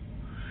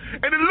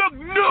 And it looked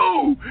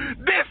new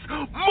this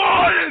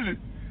morning.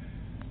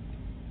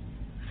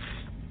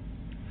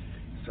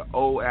 It's an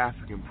old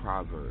African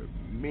proverb.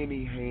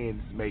 Many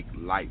hands make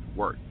light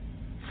work.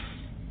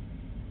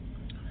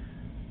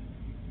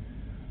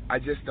 I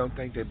just don't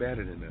think they're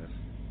better than us.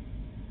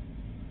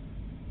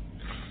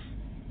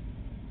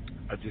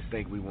 I just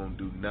think we won't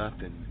do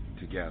nothing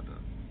together.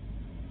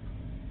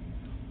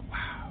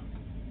 Wow.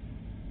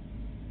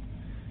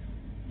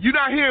 You're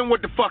not hearing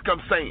what the fuck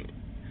I'm saying.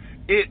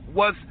 It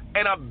was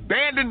an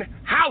abandoned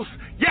house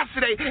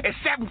yesterday at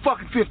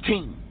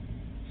 7:15.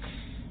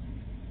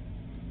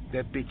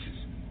 That bitches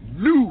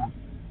knew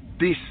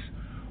this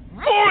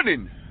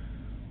morning.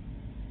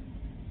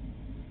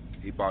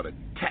 He bought a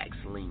tax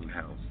lien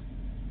house.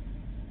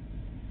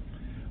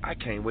 I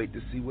can't wait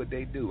to see what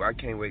they do. I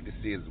can't wait to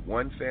see, is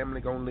one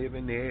family gonna live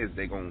in there? Is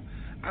they gonna?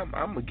 I'm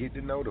gonna get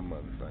to know the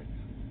motherfuckers.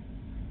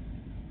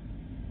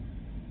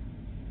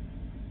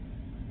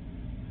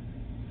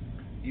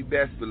 You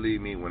best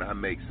believe me, when I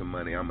make some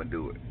money, I'm gonna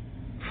do it.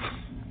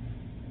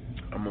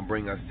 I'm gonna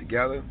bring us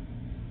together,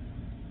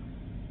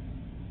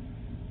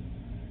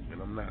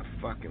 and I'm not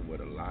fucking with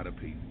a lot of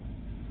people.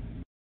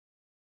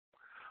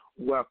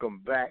 Welcome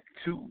back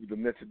to the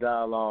Mental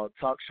Dialogue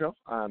Talk Show.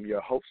 I'm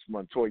your host,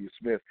 Montoya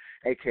Smith,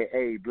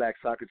 a.k.a. Black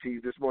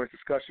Socrates. This morning's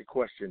discussion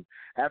question: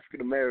 African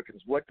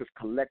Americans, what does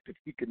collective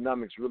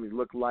economics really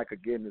look like?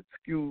 Again,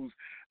 excuse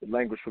the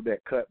language from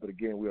that cut, but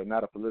again, we are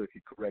not a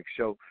politically correct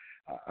show.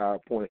 Our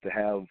point is to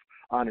have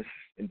honest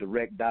and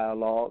direct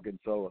dialogue, and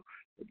so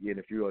again,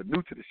 if you are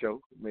new to the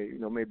show,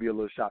 may be a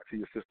little shock to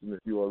your system. If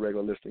you are a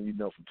regular listener,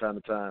 from time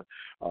to time,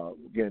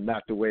 again,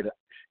 not the way that,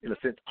 in a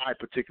sense, I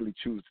particularly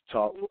choose to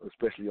talk,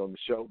 especially on the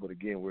show. But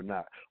again, we're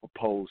not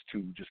opposed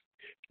to just,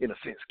 in a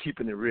sense,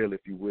 keeping it real,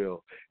 if you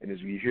will. And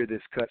as we hear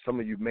this cut, some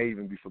of you may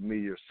even be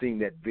familiar, seeing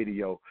that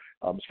video.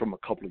 It's from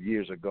a couple of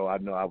years ago. I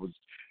know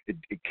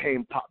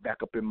it popped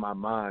back up in my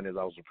mind as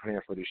I was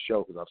preparing for this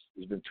show, because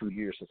it's been 2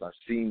 years since I've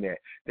seen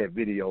that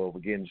video of,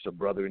 again, just a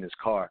brother in his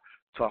car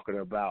talking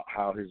about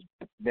how his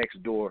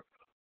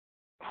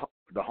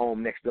the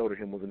home next door to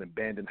him was an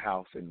abandoned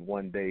house, and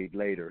one day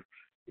later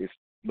it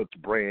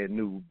looked brand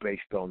new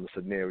based on the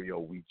scenario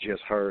we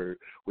just heard,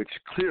 which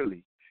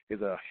clearly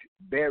is a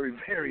very,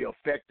 very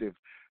effective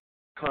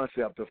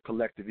concept of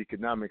collective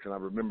economics. And I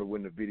remember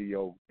when the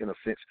video, in a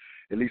sense,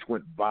 at least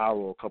went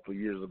viral a couple of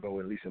years ago,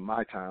 at least in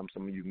my time.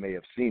 Some of you may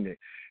have seen it.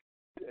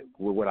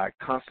 What I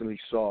constantly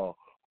saw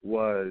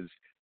was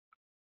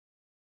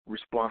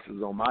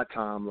responses on my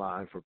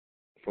timeline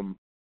from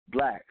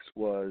blacks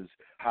was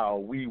how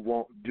we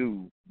won't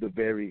do the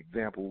very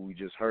example we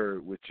just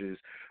heard, which is,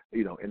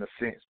 in a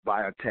sense,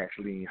 buy a tax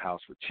lien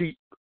house for cheap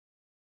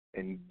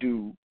and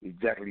do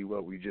exactly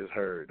what we just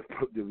heard.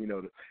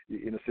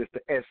 In a sense,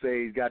 the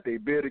essays got their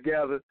bid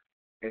together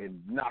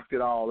and knocked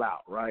it all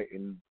out, right?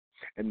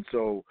 And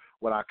so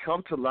what I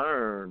come to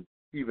learn,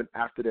 even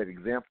after that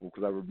example,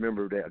 because I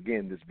remember that,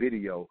 again, this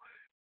video,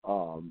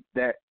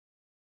 that,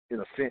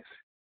 in a sense,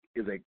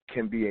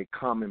 can be a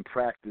common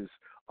practice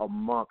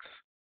amongst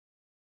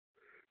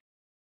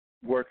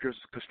workers,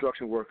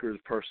 construction workers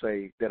per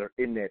se, that are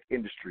in that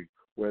industry,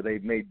 where they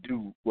may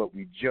do what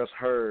we just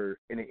heard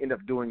and they end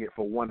up doing it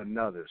for one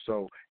another.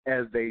 So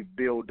as they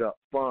build up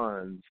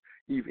funds,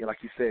 even like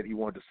he said, he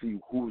wanted to see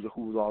who's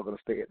all going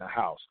to stay in the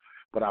house.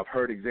 But I've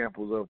heard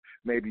examples of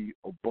maybe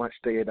a bunch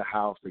stay in the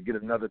house, they get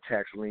another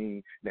tax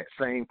lien, that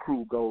same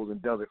crew goes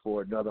and does it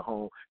for another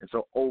home. And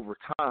so over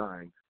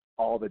time,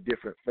 all the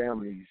different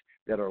families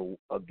that are,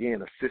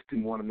 again,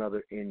 assisting one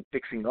another in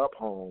fixing up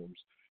homes,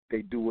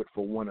 they do it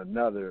for one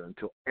another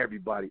until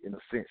everybody, in a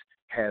sense,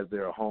 has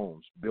their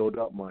homes, build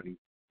up money,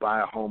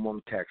 buy a home on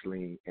the tax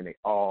lien, and they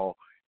all,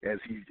 as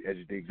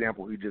the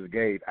example he just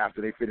gave,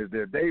 after they finish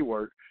their day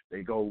work,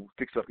 they go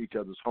fix up each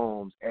other's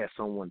homes as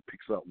someone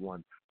picks up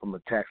one from a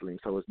tax lien.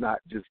 So it's not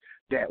just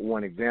that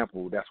one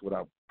example. That's what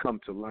I've come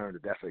to learn,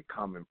 that's a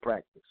common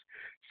practice.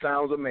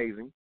 Sounds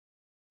amazing.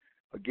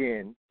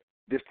 Again,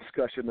 this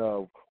discussion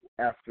of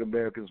African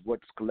Americans, what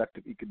does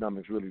collective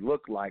economics really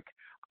look like,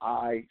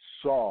 I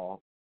saw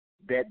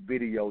that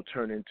video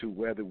turn into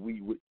whether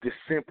we would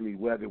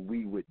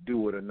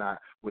do it or not,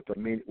 with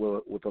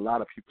a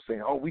lot of people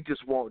saying, oh, we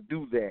just won't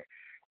do that.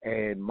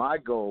 And my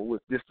goal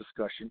with this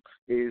discussion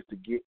is to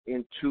get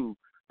into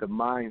the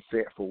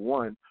mindset,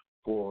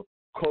 for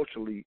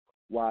culturally,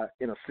 why,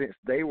 in a sense,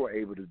 they were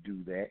able to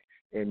do that.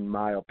 In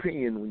my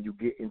opinion, when you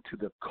get into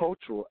the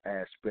cultural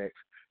aspects,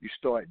 you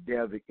start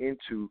delving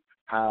into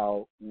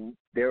how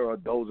there are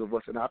those of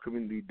us in our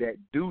community that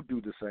do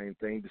the same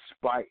thing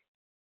despite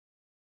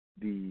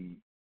the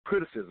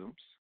criticisms,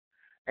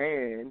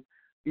 and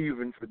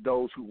even for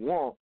those who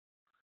won't,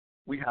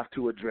 we have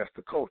to address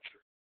the culture.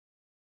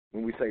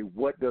 When we say,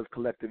 what does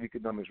collective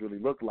economics really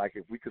look like,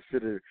 if we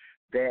consider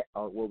that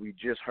what we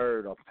just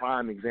heard a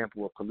prime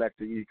example of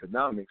collective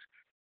economics,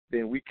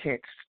 then we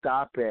can't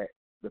stop at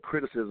the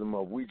criticism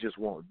of we just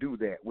won't do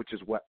that, which is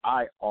what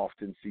I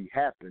often see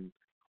happen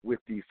with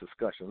these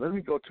discussions. Let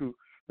me go to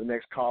the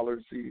next caller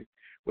and see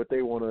what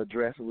they want to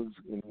address.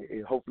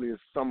 And hopefully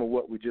it's some of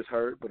what we just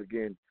heard, but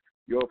again,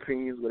 your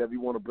opinions, whatever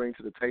you want to bring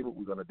to the table.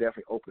 We're going to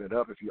definitely open it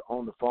up. If you're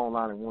on the phone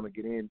line and want to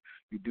get in,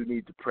 you do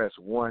need to press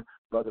 1.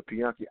 Brother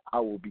Pianki, I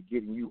will be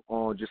getting you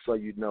on just so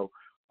you know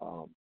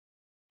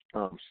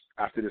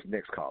after this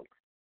next caller.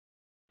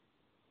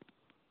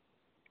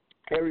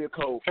 Area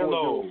code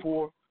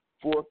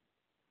 4044.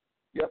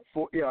 Yep.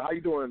 How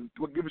you doing?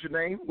 Give us your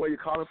name, where you're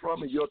calling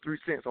from, and your 3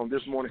 cents on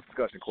this morning's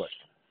discussion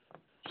question.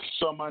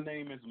 So my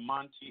name is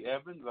Monty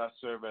Evans. I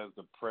serve as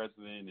the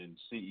president and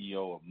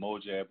CEO of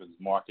Moja Evans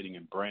Marketing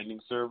and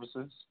Branding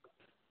Services.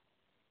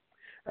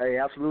 Hey,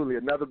 absolutely.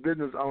 Another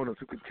business owner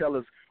who can tell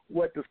us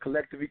what does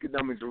collective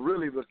economics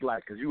really look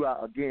like, because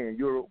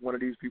you're one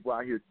of these people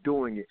out here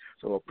doing it.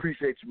 So I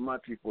appreciate you,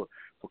 Monty, for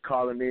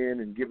calling in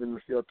and giving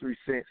us your 3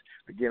 cents.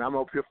 Again, I'm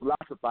up here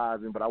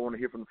philosophizing, but I want to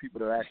hear from the people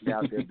that are actually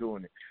out there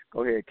doing it.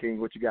 Go ahead,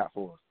 King. What you got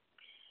for us?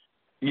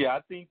 Yeah,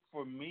 I think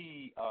for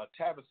me,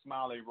 Tavis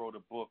Smiley wrote a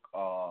book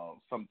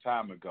some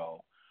time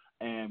ago,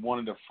 and one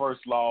of the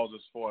first laws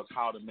as far as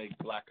how to make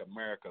Black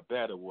America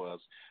better was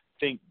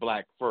think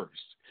Black first.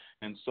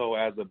 And so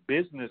as a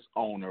business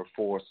owner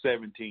for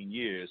 17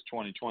 years,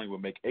 2020 will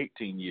make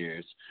 18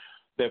 years,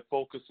 that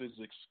focuses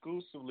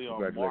exclusively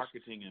on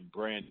marketing and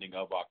branding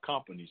of our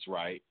companies,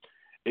 right,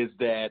 is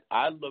that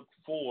I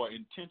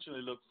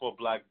intentionally look for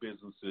Black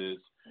businesses,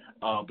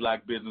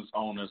 Black business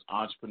owners,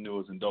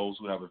 entrepreneurs, and those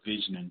who have a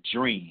vision and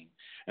dream,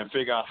 and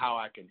figure out how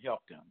I can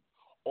help them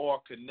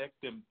or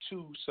connect them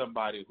to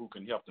somebody who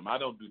can help them. I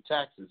don't do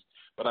taxes,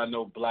 but I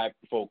know Black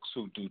folks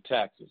who do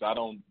taxes. I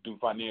don't do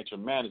financial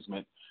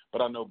management,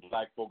 but I know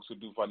Black folks who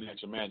do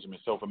financial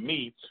management. So for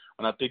me,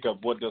 when I think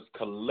of what does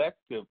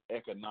collective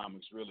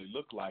economics really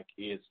look like,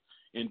 is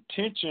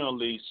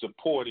intentionally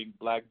supporting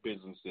Black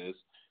businesses,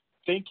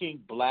 thinking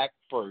Black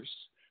first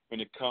when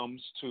it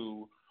comes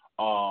to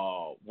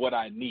what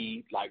I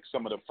need, like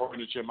some of the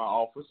furniture in my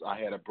office. I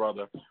had a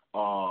brother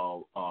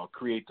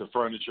create the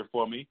furniture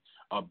for me,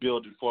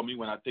 build it for me.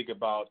 When I think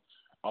about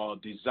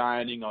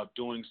designing or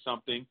doing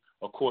something,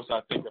 of course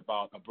I think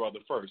about a brother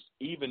first.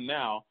 Even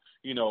now,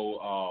 in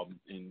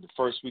the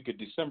first week of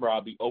December,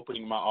 I'll be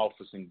opening my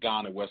office in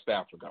Ghana, West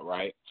Africa,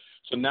 right?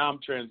 So now I'm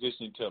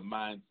transitioning to a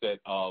mindset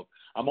of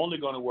I'm only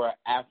going to wear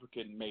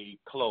African-made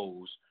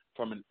clothes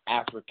from an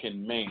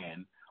African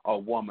man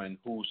or woman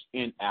who's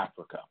in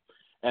Africa.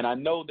 And I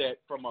know that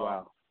from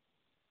a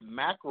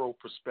macro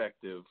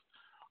perspective,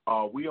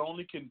 we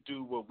only can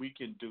do what we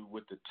can do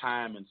with the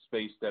time and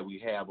space that we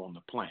have on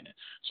the planet.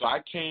 So I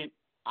can't,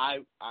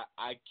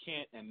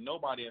 and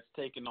nobody has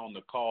taken on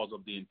the cause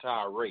of the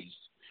entire race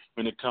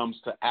when it comes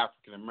to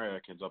African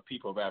Americans or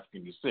people of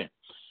African descent.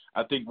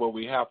 I think what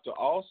we have to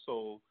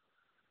also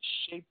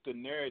shape the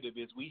narrative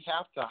is we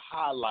have to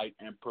highlight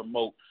and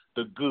promote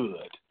the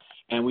good.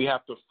 And we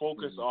have to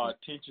focus our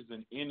attentions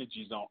and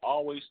energies on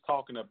always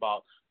talking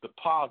about the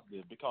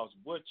positive, because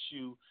what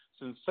you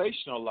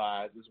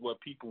sensationalize is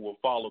what people will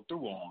follow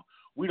through on.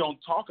 We don't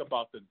talk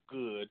about the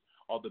good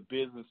or the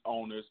business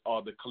owners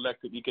or the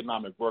collective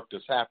economic work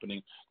that's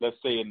happening, let's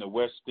say in the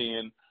West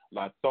End,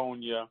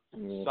 Lithonia,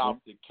 South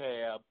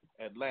DeKalb,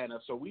 Atlanta.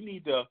 So we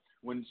need to,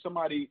 when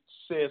somebody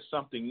says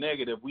something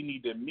negative, we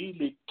need to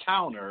immediately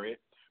counter it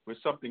with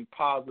something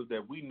positive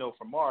that we know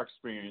from our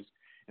experience,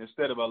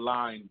 instead of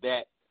allowing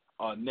that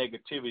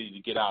negativity to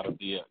get out of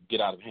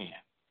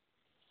hand.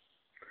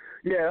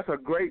 Yeah, that's a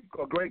great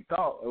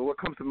thought. What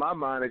comes to my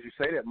mind as you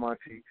say that,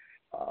 Monty,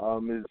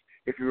 is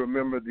if you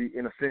remember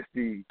in a sense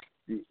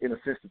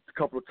a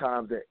couple of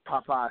times that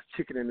Popeye's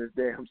chicken in his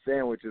damn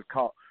sandwich has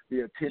caught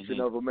the attention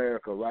of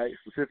America, right?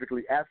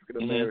 Specifically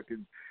African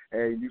Americans,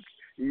 and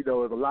there's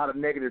a lot of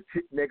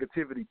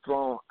negativity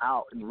thrown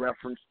out in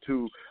reference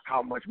to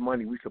how much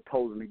money we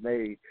supposedly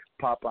made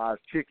Popeye's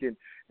chicken,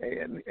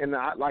 and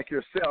I, like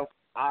yourself,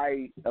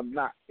 I am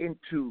not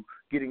into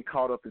getting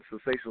caught up in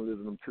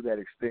sensationalism to that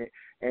extent,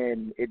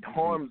 and it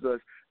harms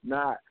us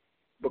not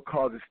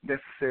because it's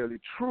necessarily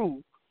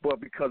true, but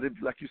because,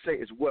 like you say,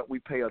 it's what we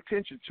pay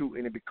attention to,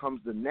 and it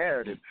becomes the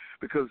narrative.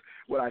 Because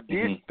what I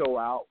did throw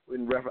out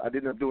in reference, I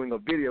ended up doing a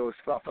video. I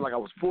felt like I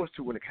was forced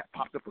to when it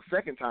popped up a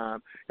second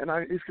time, and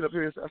I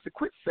said,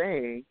 quit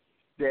saying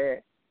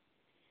that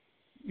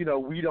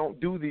we don't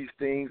do these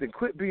things, and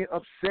quit being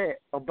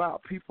upset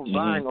about people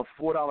buying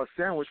a $4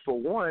 sandwich, for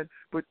one.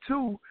 But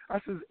two, I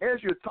said,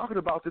 as you're talking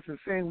about this and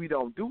saying we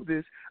don't do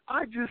this,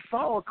 I just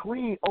saw a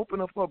queen open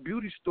up a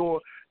beauty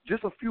store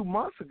just a few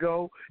months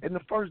ago, and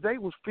the first day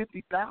was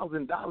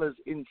 $50,000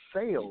 in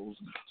sales.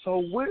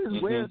 So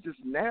where's this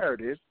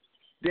narrative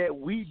that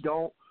we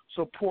don't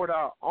support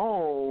our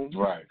own?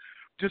 Right.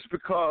 Just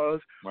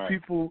because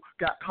people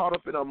got caught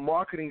up in a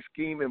marketing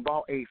scheme and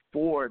bought a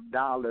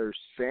 $4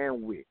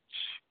 sandwich.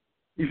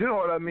 You know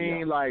what I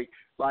mean? Yeah.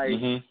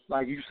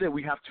 Like you said,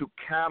 we have to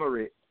counter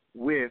it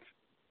with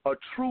a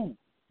true,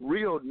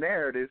 real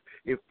narrative.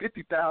 If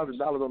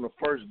 $50,000 on the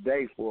first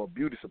day for a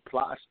beauty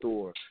supply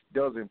store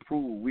doesn't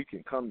prove we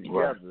can come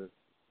together,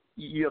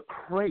 you're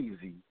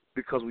crazy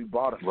because we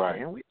bought a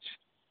sandwich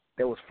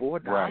that was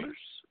 $4.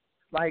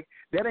 Like,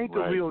 that ain't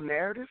the real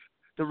narrative.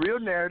 The real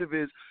narrative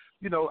is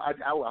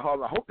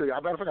I hope that,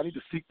 matter of fact, I need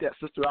to seek that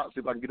sister out, see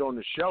if I can get on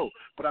the show.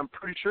 But I'm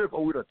pretty sure if I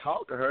were to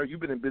talk to her, you've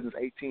been in business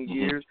 18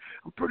 years,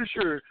 I'm pretty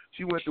sure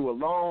she went through a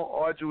long,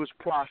 arduous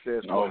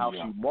process on how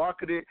she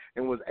marketed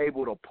and was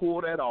able to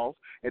pull that off.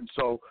 And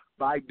so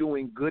by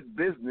doing good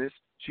business,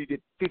 she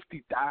did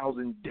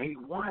 50,000 day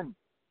one.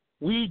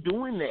 We're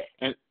doing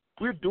that.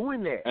 We're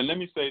doing that. And let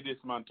me say this,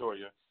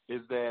 Montoya,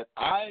 is that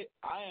I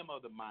am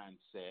of the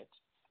mindset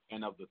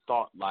and of the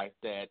thought life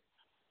that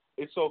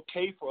it's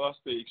okay for us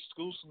to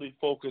exclusively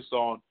focus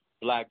on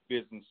black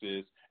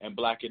businesses and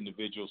black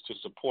individuals to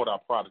support our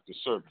product or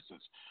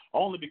services,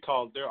 only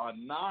because there are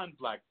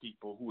non-black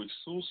people who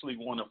exclusively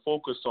want to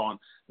focus on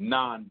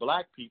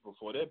non-black people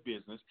for their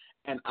business.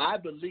 And I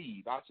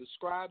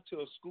subscribe to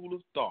a school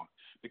of thought,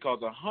 because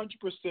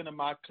 100% of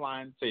my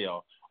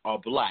clientele are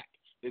black,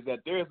 is that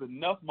there is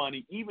enough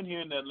money, even here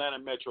in the Atlanta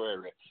metro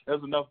area.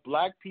 There's enough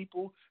black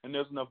people and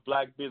there's enough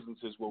black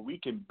businesses where we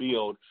can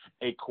build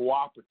a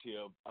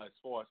cooperative as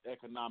far as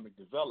economic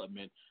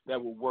development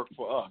that will work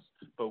for us.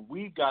 But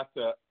we've got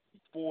to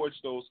forge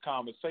those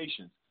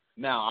conversations.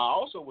 Now, I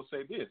also will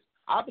say this.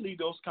 I believe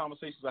those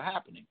conversations are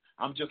happening.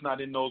 I'm just not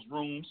in those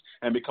rooms,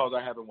 and because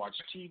I haven't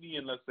watched TV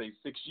in, let's say,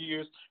 6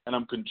 years, and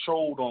I'm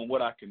controlled on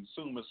what I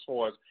consume as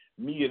far as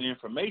media and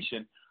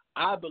information,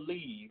 I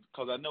believe,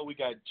 because I know we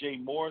got Jay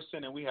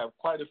Morrison and we have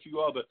quite a few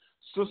other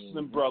sisters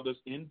and brothers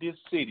in this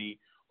city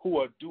who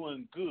are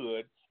doing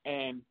good,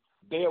 and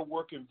they're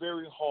working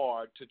very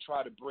hard to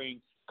try to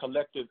bring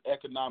collective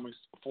economics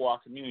for our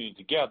community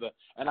together,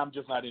 and I'm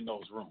just not in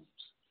those rooms.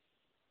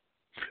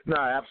 No,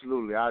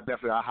 absolutely. I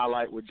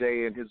highlight what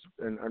Jay and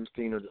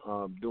Ernestine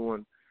are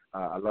doing.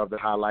 I love to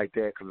highlight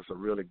that because it's a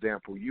real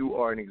example. You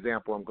are an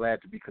example. I'm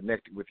glad to be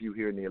connected with you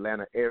here in the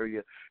Atlanta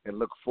area, and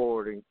look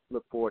forward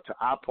to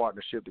our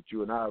partnership that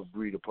you and I have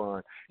agreed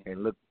upon,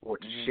 and look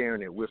forward to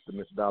sharing it with the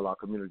Mr. Dialogue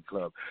Community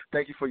Club.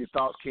 Thank you for your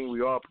thoughts, King. We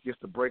are up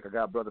against the break. I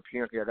got Brother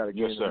Pianki. I got to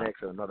get in the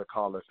next and another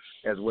caller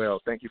as well.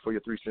 Thank you for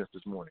your 3 cents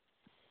this morning.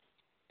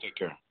 Take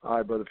care. All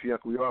right, Brother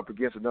Pianki, we are up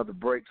against another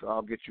break, so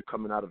I'll get you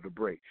coming out of the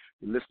break.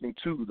 You're listening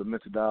to the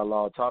Mental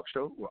Dialogue Talk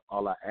Show, where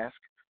all I ask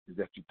is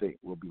that you think.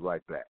 We'll be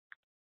right back.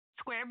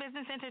 Square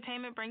Business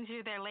Entertainment brings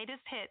you their latest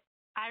hit,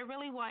 I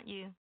Really Want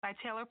You, by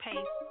Taylor Pace.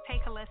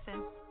 Take a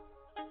listen.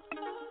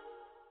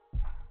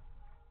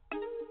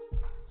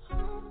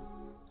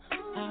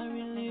 I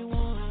really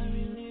want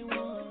you,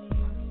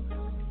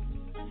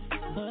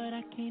 but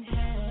I can't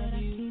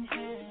have you.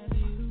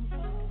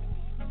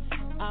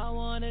 I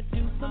wanna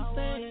do some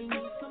things.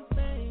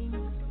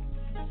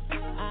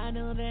 I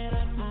know that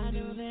I can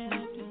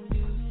do.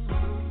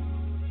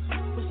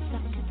 Wish I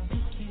could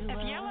pick you up.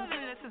 If you're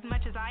loving this as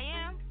much as I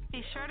am,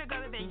 be sure to go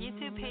to their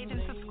YouTube page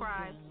and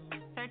subscribe.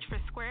 Search for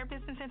Square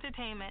Business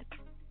Entertainment.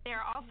 They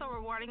are also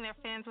rewarding their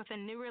fans with a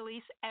new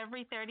release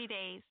every 30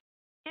 days.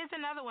 Here's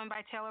another one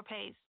by Taylor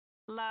Pace.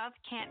 Love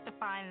Can't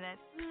Define This.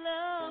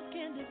 Love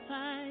can't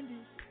define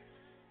this.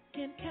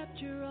 Can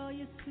capture all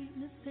your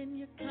sweetness and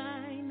your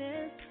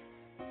kindness.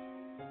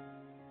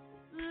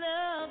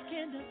 Love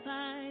can't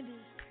define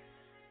this.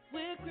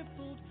 We're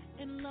crippled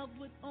and love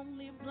would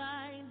only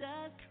blind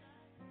us.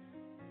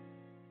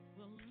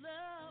 Well,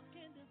 love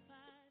can define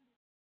this.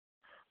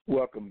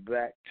 Welcome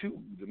back to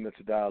the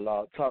Mental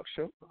Dialogue Talk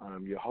Show.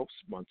 I'm your host,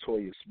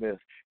 Montoya Smith,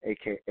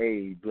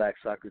 a.k.a. Black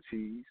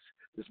Socrates.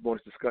 This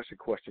morning's discussion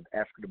question,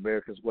 African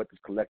Americans, what does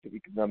collective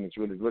economics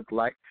really look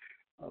like?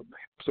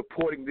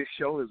 Supporting this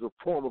show is a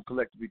form of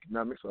collective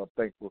economics, so I'm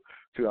thankful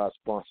to our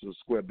sponsors,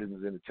 Square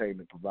Business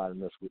Entertainment,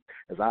 providing us with,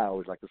 as I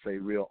always like to say,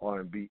 real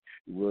R&B.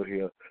 You will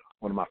hear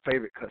one of my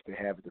favorite cuts they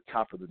have at the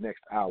top of the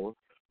next hour.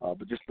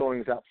 But just throwing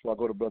this out before I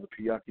go to Brother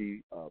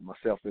Pianki,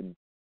 myself and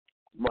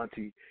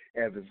Monty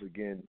Evans,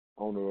 again,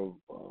 owner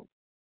of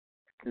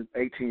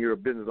 18-year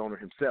business owner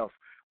himself.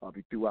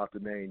 He threw out the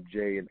name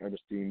Jay and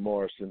Ernestine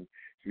Morrison.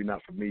 If you're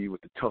not familiar with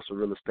the Tulsa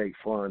Real Estate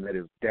Fund, that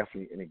is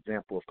definitely an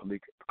example of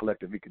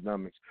collective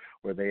economics,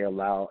 where they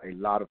allow a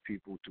lot of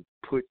people to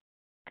put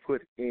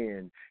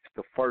in. It's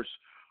the first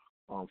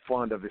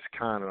fund of its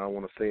kind, and I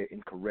want to say it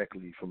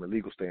incorrectly from a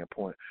legal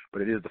standpoint,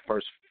 but it is the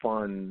first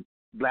fund,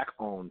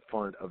 black-owned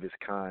fund of its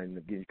kind.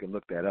 Again, you can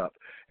look that up.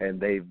 And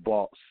they've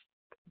bought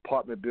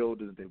apartment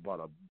buildings. They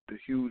bought a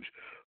huge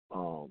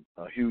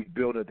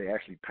building. They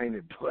actually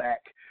painted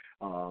black,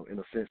 in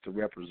a sense, to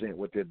represent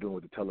what they're doing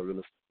with the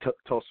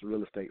Tulsa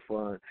Real Estate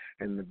Fund.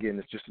 And again,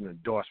 it's just an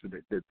endorsement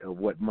of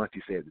what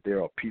Monty said, that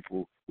there are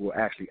people who are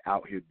actually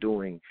out here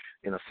doing,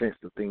 in a sense,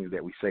 the things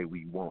that we say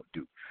we won't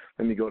do.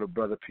 Let me go to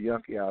Brother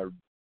Pianki, our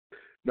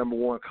number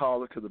one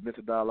caller to the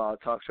Mental Dialogue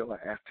Talk Show. I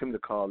asked him to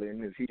call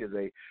in, as he is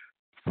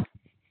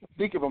I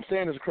think if I'm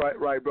saying this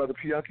right, Brother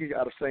Pianki,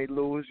 out of St.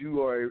 Louis,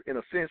 you are, in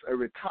a sense, a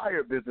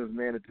retired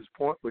businessman at this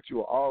point, but you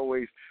are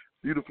always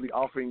beautifully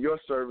offering your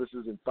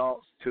services and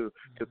thoughts to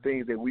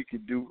things that we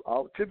could do,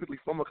 typically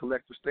from a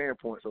collective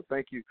standpoint. So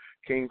thank you,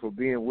 King, for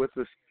being with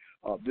us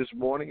this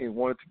morning, and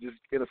wanted to just,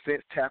 in a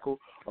sense, tackle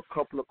a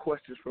couple of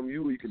questions from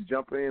you. You can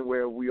jump in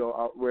wherever we've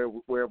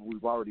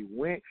already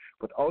went,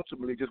 but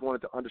ultimately just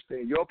wanted to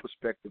understand your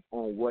perspective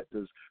on what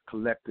does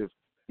collective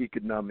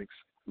economics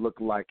look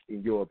like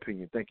in your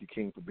opinion? Thank you,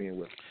 King, for being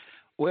with us.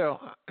 Well,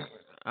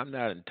 I'm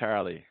not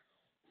entirely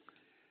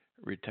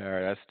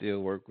retired. I still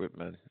work with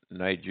my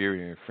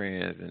Nigerian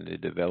friends in the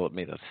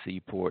development of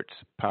seaports,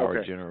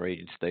 power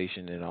generating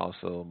station, and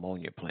also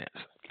ammonia plants.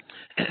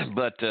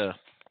 But,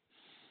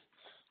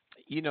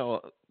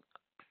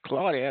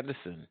 Claude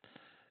Anderson's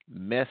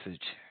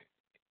message,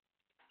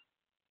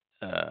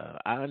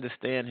 I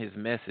understand his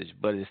message,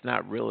 but it's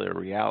not really a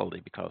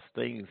reality because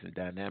things and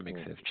dynamics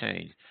have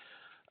changed.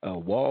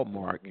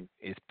 Walmart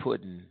is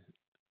putting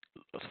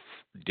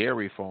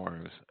dairy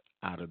farms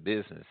out of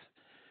business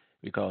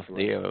because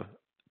they're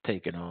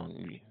taking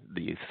on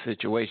the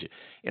situation.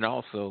 And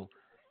also,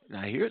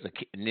 now here's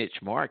a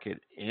niche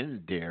market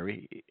in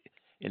dairy,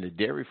 and the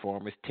dairy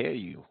farmers tell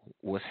you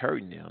what's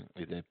hurting them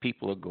is that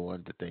people are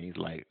going to things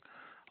like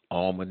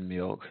almond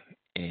milk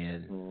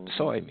and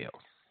soy milk.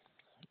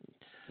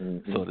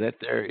 So that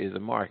there is a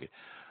market.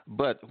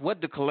 But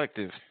what do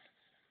collective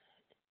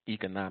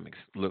economics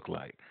look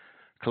like?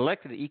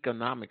 Collective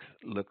economics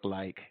look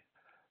like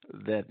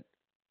that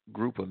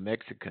group of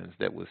Mexicans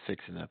that was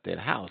fixing up that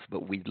house,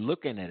 but we're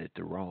looking at it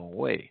the wrong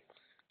way.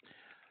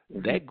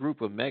 That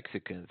group of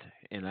Mexicans,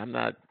 and I'm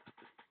not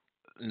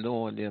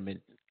knowing them in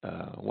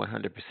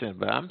 100%,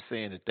 but I'm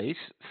saying that they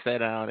sat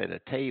down at a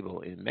table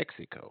in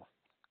Mexico,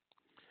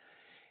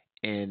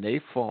 and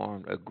they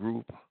formed a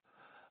group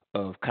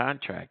of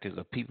contractors,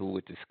 of people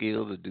with the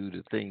skill to do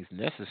the things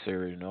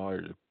necessary in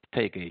order to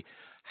take a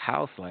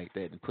house like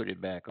that and put it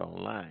back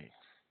online.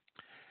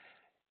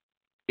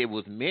 It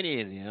was many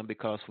of them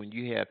because when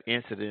you have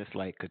incidents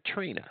like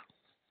Katrina,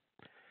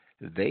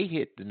 they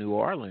hit the New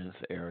Orleans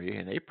area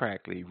and they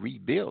practically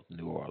rebuilt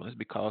New Orleans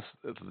because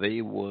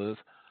they was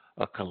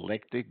a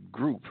collective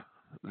group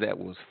that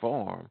was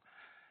formed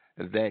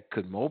that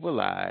could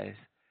mobilize,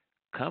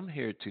 come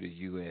here to the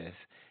U.S.,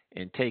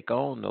 and take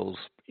on those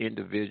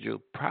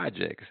individual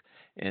projects,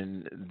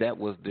 and that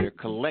was their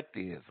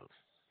collectivism.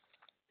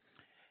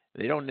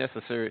 They don't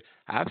necessarily.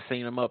 I've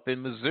seen them up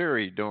in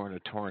Missouri during a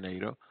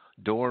tornado,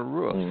 doing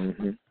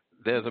roofs.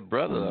 There's a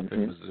brother up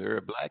in Missouri,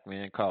 a black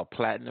man called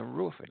Platinum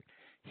Roofing.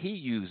 He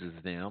uses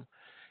them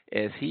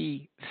as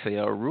he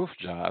sells roof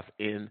jobs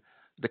in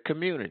the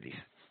communities.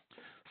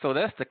 So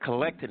that's the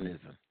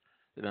collectivism.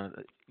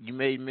 You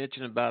made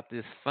mention about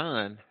this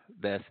fund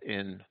that's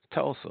in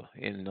Tulsa,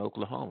 in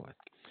Oklahoma.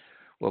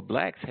 Well,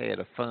 blacks had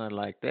a fund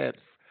like that.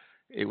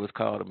 It was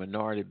called a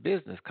Minority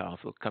Business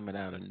Council coming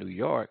out of New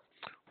York,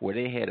 where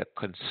they had a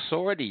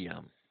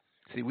consortium.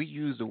 See, we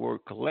use the word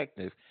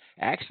collective.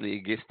 Actually,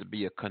 it gets to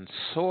be a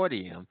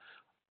consortium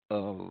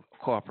of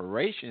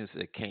corporations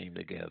that came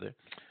together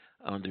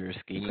under a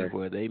scheme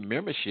where their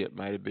membership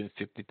might have been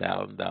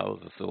 $50,000 or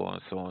so on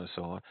and so on and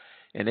so on.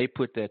 And they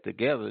put that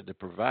together to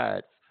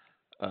provide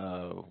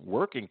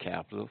working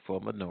capital for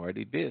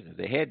minority business.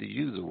 They had to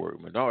use the word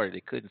minority.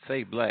 They couldn't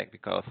say black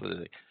because of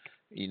the,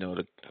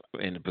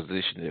 in the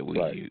position that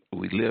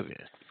we live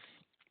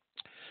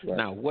in.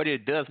 Now, what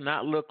it does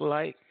not look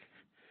like,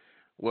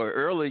 well,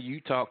 earlier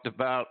you talked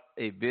about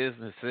a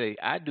business, say,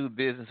 I do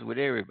business with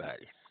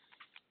everybody.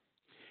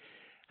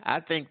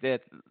 I think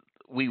that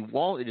we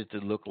wanted it to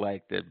look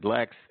like that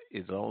blacks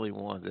is the only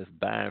one that's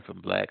buying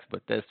from blacks,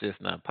 but that's just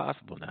not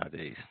possible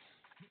nowadays.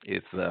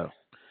 It's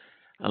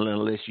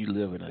unless you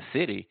live in a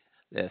city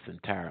that's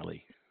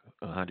entirely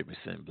 100%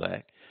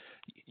 black.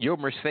 Your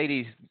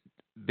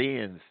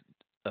Mercedes-Benz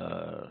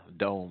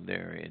dome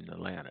there in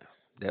Atlanta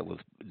that was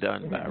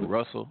done by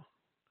Russell.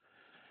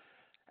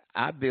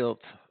 I built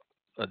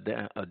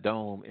a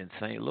dome in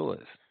St.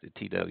 Louis, the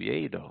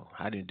TWA dome.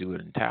 I didn't do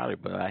it entirely,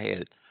 but I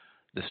had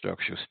the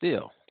structural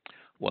steel.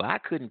 Well, I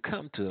couldn't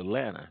come to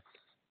Atlanta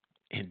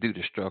and do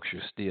the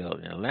structural steel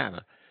in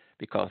Atlanta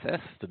because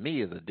that's, to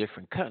me, is a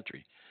different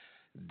country.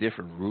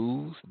 Different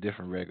rules,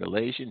 different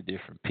regulations,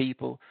 different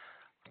people,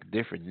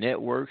 different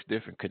networks,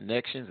 different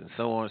connections, and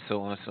so on,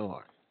 so on, so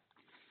on.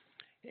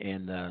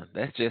 And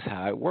that's just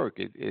how it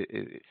works.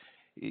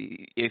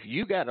 If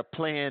you got a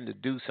plan to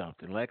do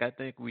something, like I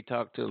think we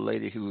talked to a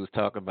lady who was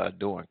talking about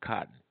doing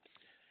cotton.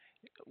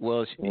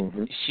 Well,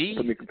 she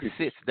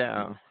sits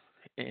down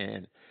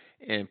and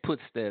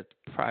puts that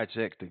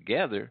project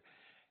together,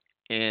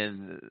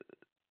 and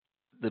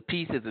the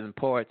pieces and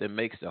part that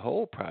makes the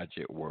whole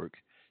project work,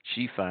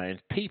 she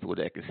finds people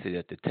that can sit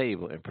at the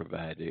table and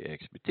provide their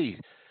expertise.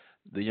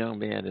 The young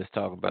man that's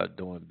talking about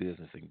doing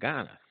business in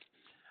Ghana.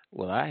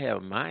 Well, I have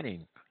a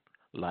mining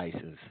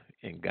license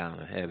in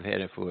Ghana. Have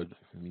had it for,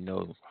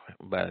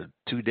 about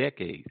 2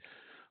 decades.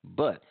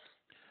 But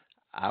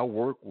I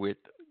work with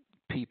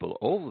people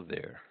over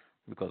there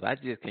because I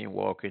just can't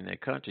walk in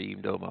that country,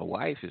 even though my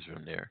wife is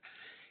from there,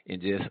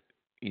 and just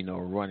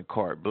run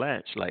carte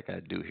blanche like I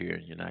do here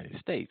in the United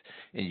States.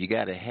 And you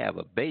got to have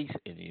a base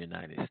in the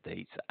United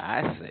States,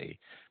 I say,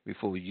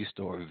 before you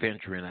start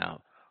venturing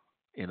out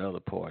in other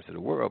parts of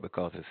the world,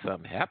 because if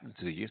something happens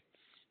to you,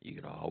 you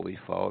can always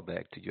fall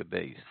back to your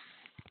base.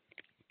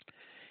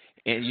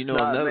 And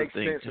another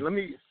thing. Sense. Let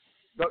me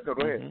go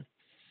ahead.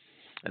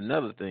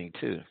 Another thing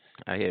too,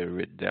 I had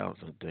written down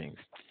some things.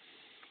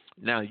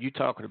 Now you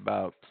talking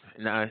about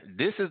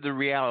this is the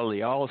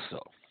reality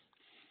also.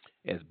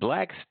 As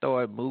blacks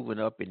start moving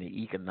up in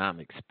the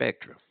economic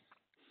spectrum,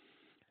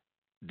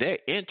 their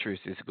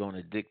interest is going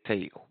to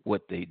dictate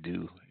what they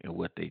do and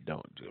what they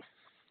don't do.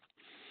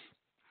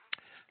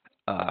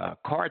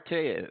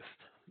 Cortez,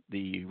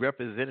 the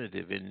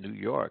representative in New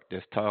York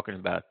that's talking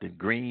about the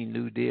Green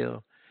New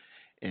Deal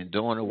and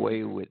doing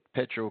away with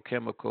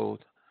petrochemical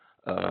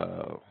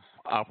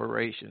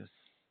operations.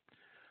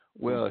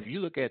 Well, if you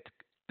look at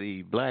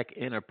the Black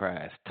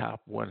Enterprise,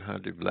 top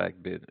 100 black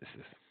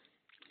businesses,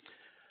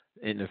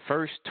 in the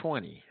first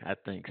 20, I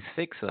think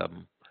 6 of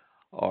them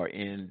are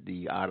in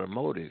the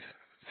automotive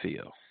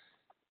field.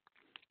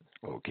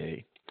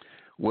 Okay.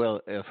 Well,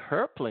 if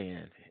her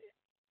plan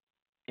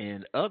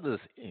and others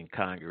in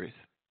Congress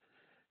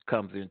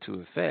comes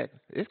into effect,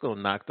 it's going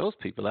to knock those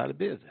people out of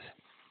business.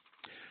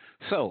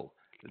 So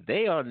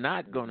they are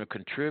not going to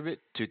contribute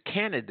to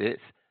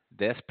candidates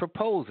that's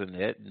proposing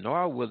that,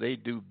 nor will they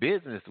do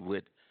business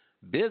with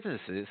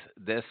businesses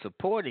that's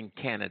supporting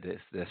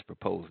candidates that's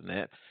proposing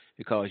that,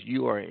 because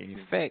you are in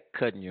effect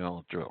cutting your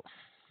own throat.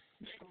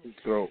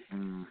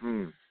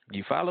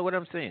 You follow what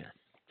I'm saying?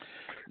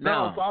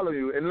 No, I follow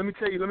you. And let me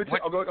tell you.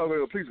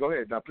 Please go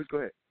ahead. Please go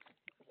ahead.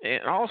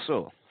 And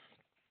also,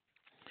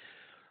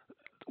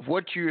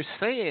 what you're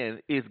saying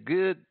is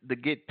good to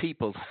get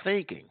people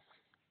thinking,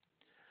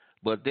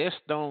 but just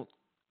don't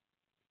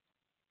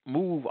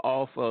move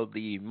off of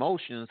the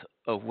emotions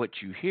of what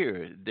you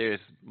hear. There's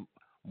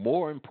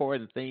more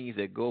important things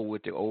that go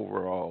with the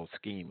overall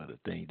scheme of the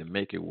thing to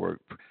make it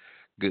work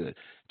good.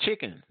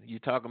 Chicken, you're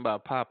talking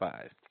about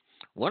Popeyes.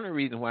 One of the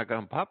reasons why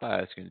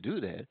Popeyes can do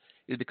that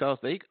is because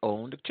they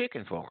own the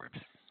chicken farms.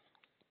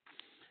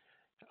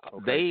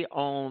 Okay. They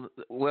own,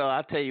 well,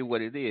 I'll tell you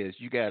what it is.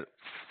 You got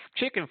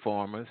chicken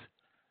farmers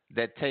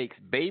that takes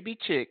baby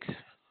chicks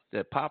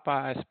that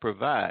Popeyes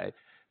provide.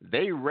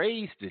 They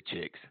raise the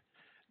chicks.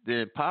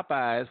 Then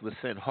Popeyes would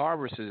send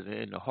harvesters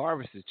in to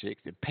harvest the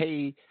chicks and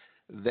pay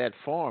that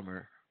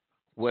farmer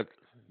what,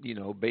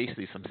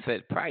 basically some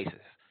set prices,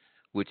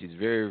 which is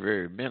very,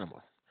 very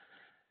minimal.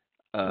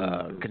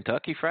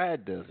 Kentucky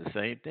Fried does the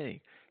same thing.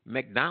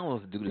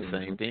 McDonald's do the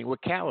same thing with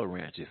cattle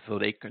ranches, so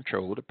they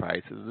control the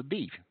prices of the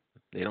beef.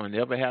 They don't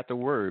ever have to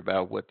worry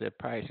about what their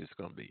price is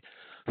going to be.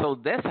 So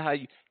that's how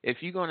if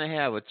you're going to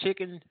have a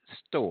chicken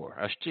store,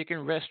 a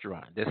chicken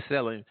restaurant that's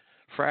selling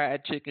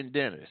fried chicken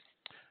dinners,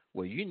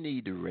 well, you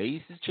need to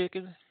raise the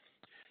chickens,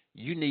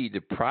 you need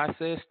to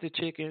process the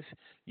chickens,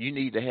 you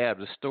need to have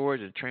the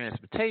storage and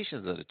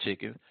transportations of the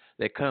chickens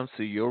that comes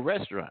to your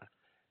restaurant.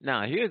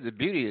 Now, here's the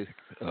beauty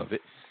of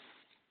it.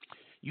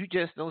 You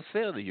just don't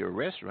sell to your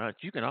restaurant.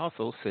 You can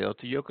also sell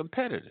to your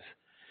competitors.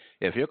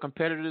 If your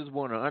competitors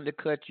want to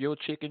undercut your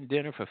chicken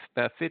dinner for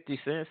about 50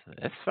 cents,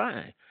 that's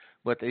fine.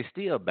 But they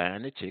still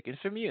buying the chickens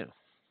from you.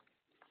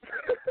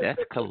 That's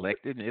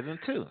collectivism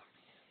too.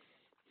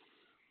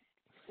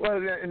 Well,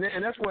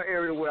 and that's one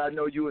area where I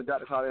know you and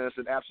Dr. Carl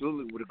Anderson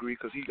absolutely would agree,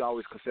 because he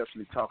always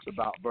conceptually talks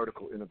about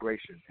vertical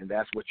integration, and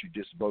that's what you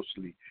just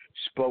mostly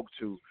spoke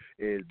to,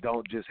 is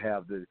don't just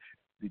have the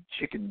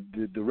chicken,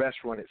 the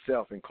restaurant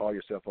itself, and call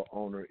yourself an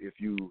owner if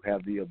you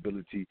have the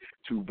ability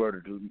to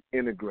vertically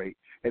integrate.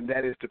 And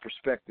that is the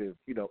perspective,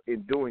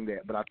 in doing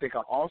that. But I think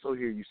I also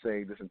hear you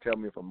saying this, and tell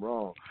me if I'm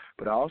wrong,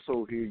 but I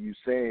also hear you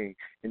saying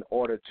in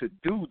order to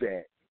do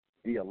that,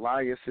 the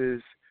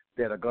alliances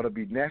that are going to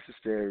be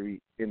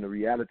necessary in the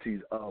realities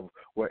of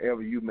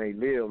wherever you may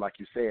live, like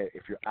you said,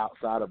 if you're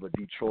outside of a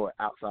Detroit,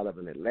 outside of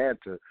an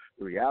Atlanta,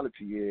 the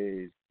reality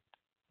is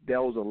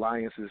those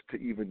alliances to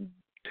even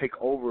take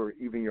over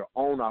even your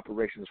own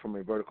operations from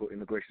a vertical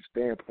integration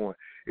standpoint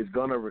is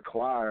going to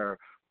require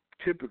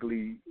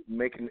typically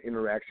making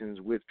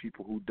interactions with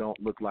people who don't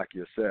look like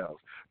yourselves.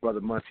 Brother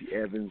Monty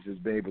Evans has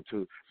been able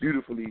to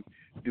beautifully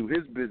do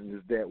his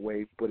business that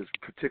way, but it's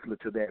particular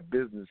to that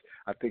business.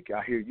 I think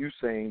I hear you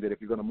saying that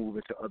if you're going to move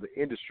into other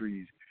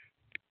industries,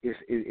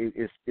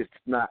 it's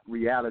not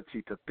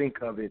reality to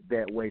think of it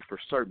that way for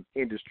certain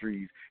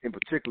industries, in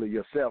particular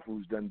yourself,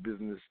 who's done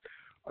business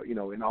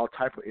in all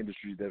type of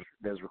industries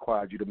that's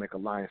required you to make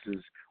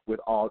alliances with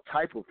all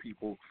type of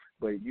people,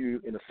 but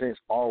you, in a sense,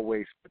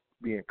 always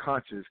being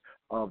conscious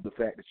of the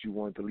fact that you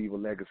want to leave a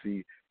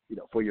legacy,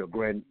 for your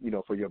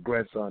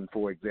grandson,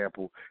 for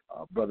example.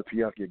 Brother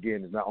Pianki,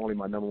 again, is not only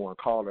my number one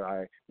caller.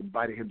 I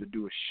invited him to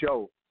do a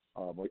show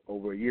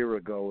over a year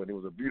ago, and it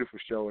was a beautiful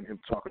show, and him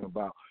talking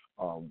about,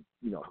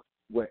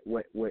 what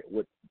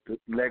the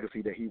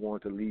legacy that he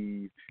wanted to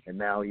leave, and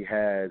now he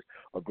has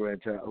a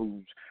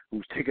grandchild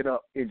who's taken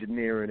up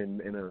engineering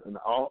and an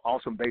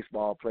awesome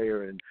baseball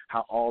player, and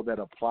how all that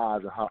applies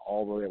and how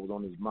all of that was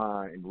on his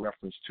mind in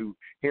reference to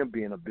him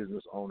being a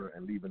business owner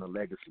and leaving a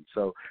legacy.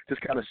 So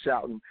just kind of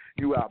shouting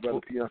you out,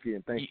 Brother Pianki,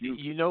 and thank you,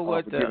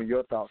 for giving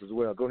your thoughts as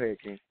well. Go ahead,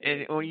 King.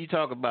 And when you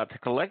talk about the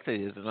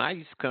collectivism, I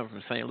used to come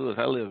from St. Louis.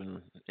 I live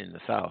in the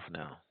South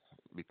now.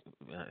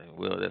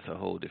 Well, that's a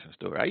whole different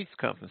story. I used to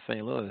come from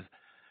St. Louis,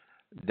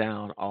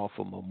 down off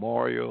of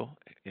Memorial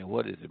and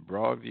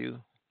Broadview,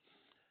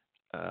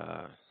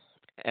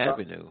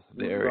 Avenue,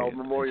 the area.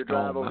 Memorial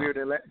Drive over here in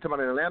Atlanta. Talking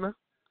about in Atlanta?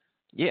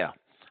 Yeah.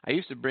 I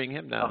used to bring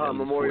him down there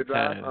Memorial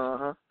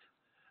Drive.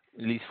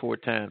 At least 4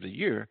 times a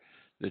year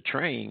to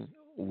train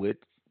with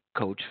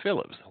Coach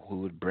Phillips,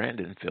 who is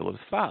Brandon Phillips'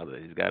 father.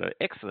 He's got an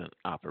excellent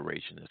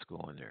operation that's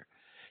going there.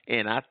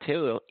 And I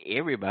tell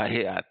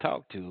everybody I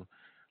talk to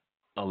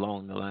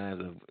along the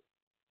lines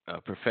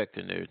of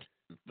perfecting their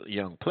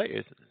young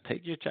players,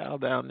 take your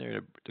child down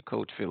there to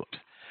Coach Phillips.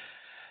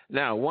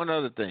 Now, one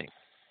other thing.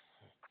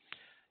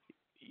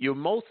 Your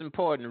most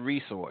important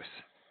resource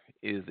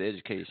is the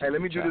education. Hey,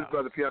 let me of do child. this,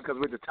 Brother Pierre, because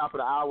we're at the top of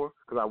the hour,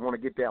 because I want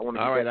to get that. I want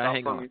to All get right, that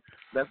hang from on. you.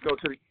 Let's go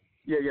to the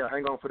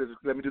hang on for this.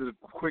 Let me do this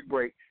quick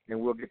break, and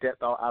we'll get that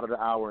thought out of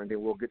the hour, and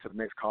then we'll get to the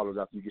next callers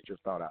after you get your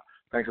thought out.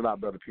 Thanks a lot,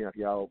 Brother Pierre.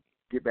 Y'all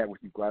get back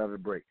with you right after the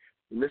break.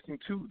 You're listening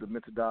to the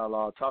Mental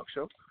Dialogue Talk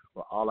Show,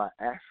 where all I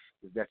ask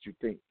is that you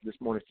think. This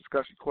morning's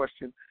discussion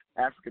question,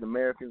 African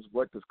Americans,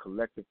 what does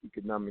collective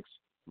economics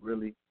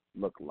really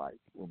look like?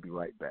 We'll be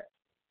right back.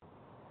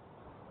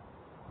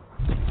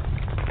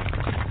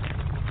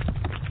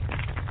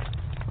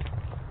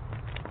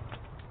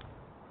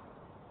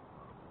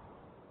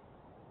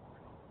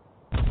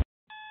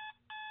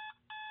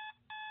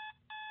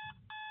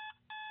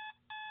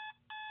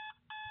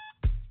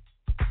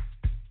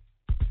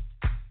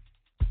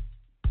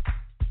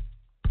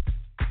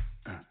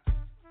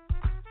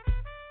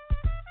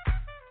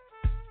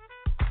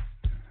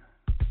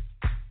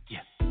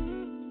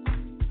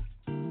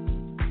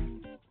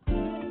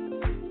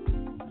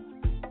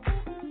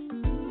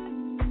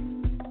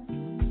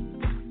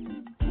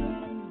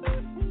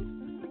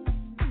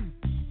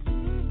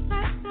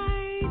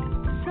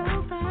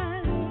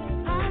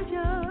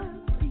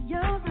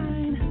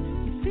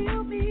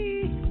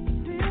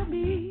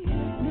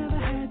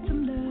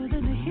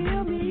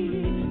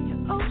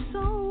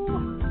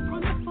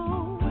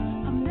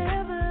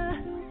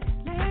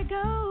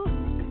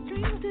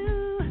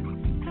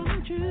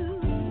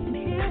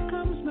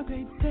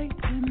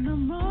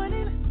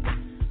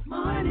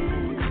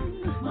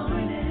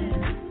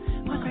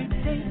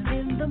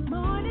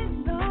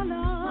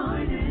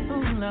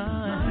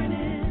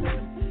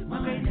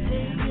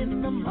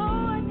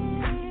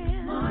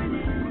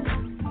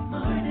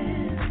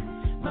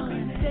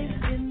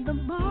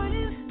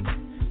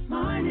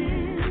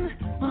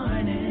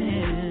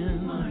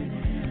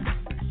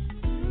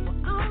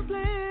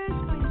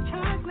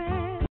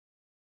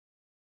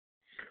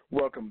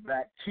 Welcome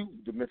back to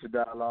the Mental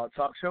Dialogue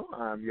Talk Show.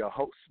 I'm your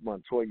host,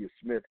 Montoya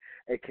Smith,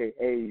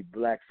 a.k.a.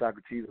 Black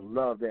Socrates. I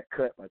love that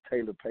cut by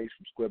Taylor Pace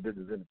from Square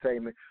Business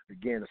Entertainment.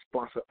 Again, a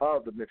sponsor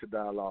of the Mental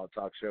Dialogue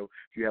Talk Show.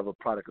 If you have a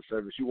product or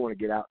service you want to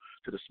get out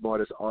to the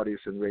smartest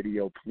audience in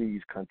radio,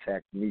 please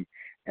contact me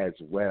as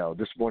well.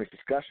 This morning's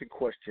discussion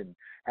question,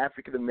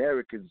 African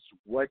Americans,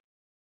 what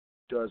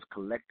does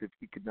collective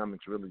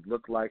economics really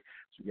look like?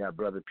 So we got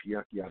Brother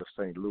Pianki out of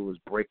St. Louis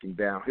breaking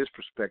down his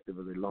perspective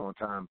as a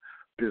long-time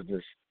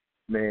business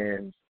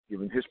man,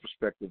 giving his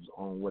perspectives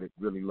on what it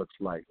really looks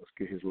like. Let's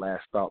get his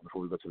last thought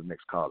before we go to the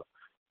next caller.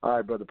 All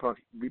right, Brother Pianki,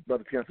 we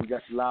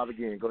got you live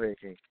again. Go ahead,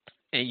 King.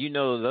 And you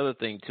know, the other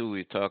thing, too,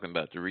 we're talking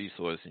about the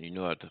resource, and you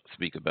know I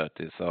speak about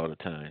this all the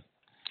time,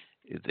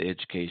 is the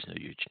education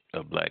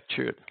of black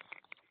children.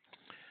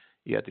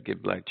 You have to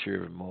get black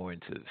children more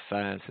into the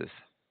sciences,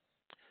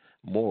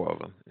 more of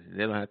them.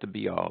 They don't have to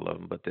be all of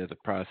them, but there's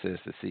a process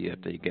to see if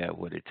they got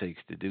what it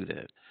takes to do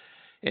that.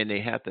 And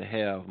they have to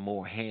have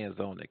more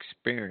hands-on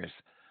experience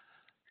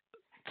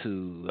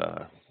to,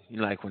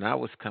 like when I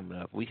was coming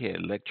up, we had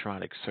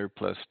electronic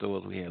surplus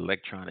stores, we had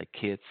electronic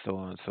kits, so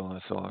on and so on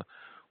and so on,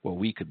 where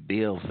we could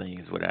build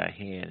things with our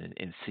hand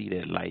and see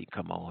that light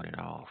come on and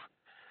off,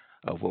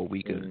 of where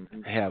we could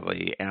have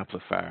a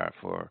amplifier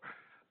for,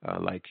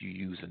 like you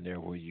using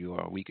there where you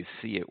are. We could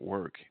see it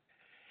work.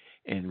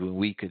 And when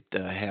we could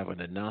have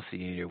an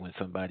annunciator when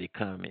somebody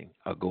coming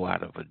or go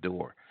out of a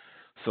door.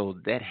 So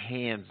that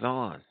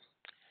hands-on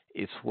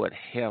is what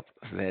helps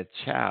that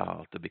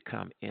child to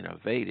become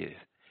innovative,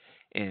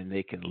 and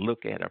they can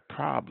look at a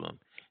problem,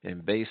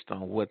 and based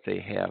on what they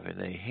have in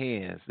their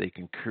hands, they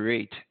can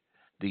create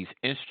these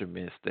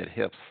instruments that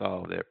help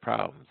solve their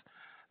problems.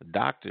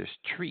 Doctors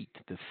treat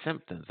the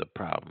symptoms of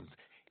problems.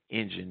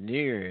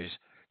 Engineers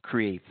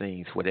create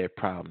things where their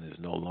problem is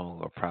no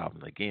longer a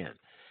problem again,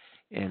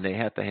 and they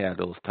have to have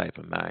those type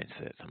of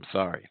mindsets. I'm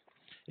sorry.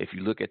 If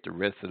you look at the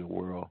rest of the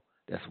world,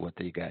 that's what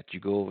they got. You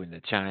go over into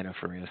China,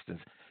 for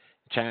instance.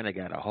 China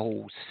got a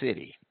whole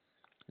city.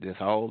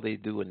 That's all they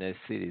do in that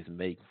city is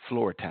make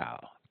floor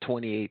tile.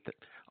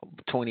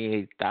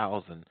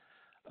 28,000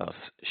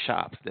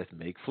 shops that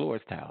make floor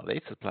tile.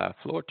 They supply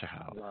floor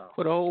tile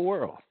for the whole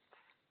world.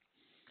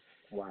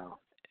 Wow.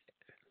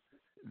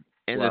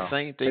 And the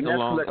same thing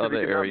along other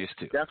areas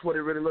too. That's what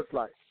it really looks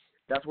like.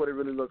 That's what it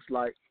really looks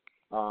like.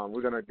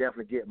 We're going to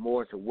definitely get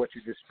more into what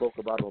you just spoke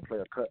about. I'm going to play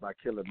a cut by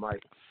Killer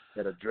Mike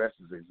that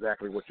addresses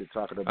exactly what you're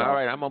talking about. All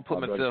right, I'm going to put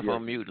myself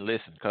on mute and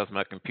listen because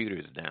my computer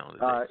is down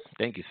today. All right.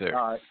 Thank you, sir.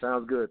 All right,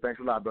 sounds good. Thanks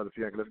a lot, Brother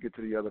Pianki. Let's get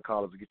to the other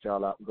callers and get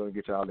y'all out. We're going to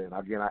get y'all in.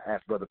 Again, I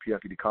asked Brother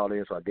Pianki to call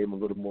in, so I gave him a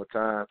little more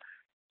time.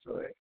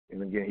 So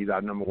And again, he's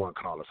our number one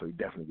caller, so he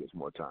definitely gets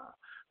more time.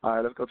 All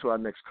right, let's go to our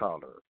next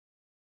caller.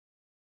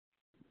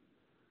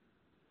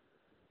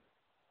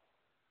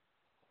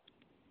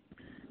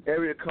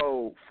 Area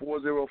code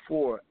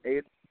 404-8,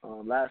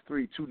 last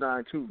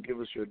 3292. Give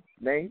us your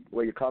name,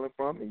 where you're calling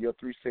from, and your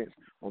 3 cents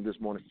on this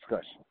morning's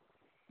discussion.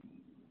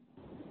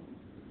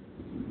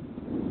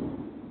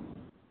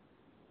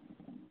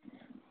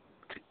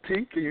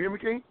 T, can you hear me,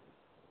 King?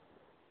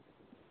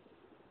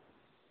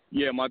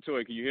 Yeah,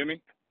 Montoya, can you hear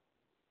me?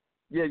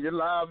 Yeah, you're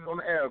live on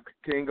the air,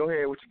 King. Go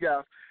ahead. What you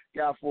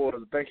got for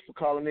us? Thanks for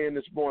calling in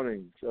this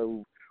morning.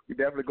 So we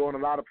definitely going a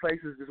lot of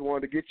places. Just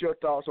wanted to get your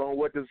thoughts on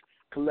what does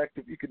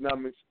collective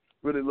economics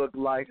really look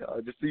like.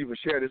 Just to even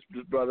share this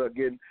brother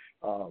again,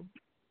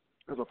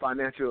 as a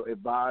financial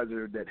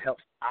advisor that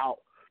helps out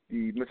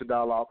the Mental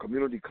Dialogue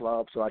Community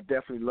Club. So I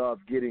definitely love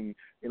getting,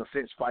 in a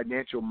sense,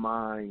 financial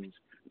minds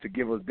to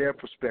give us their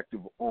perspective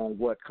on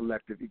what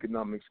collective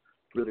economics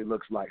really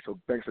looks like. So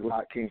thanks a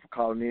lot, King, for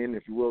calling in.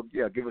 If you will,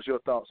 give us your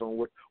thoughts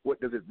on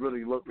what does it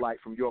really look like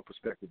from your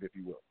perspective, if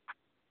you will.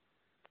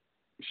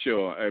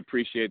 Sure, I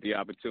appreciate the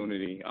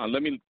opportunity.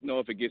 Let me know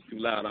if it gets too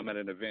loud. I'm at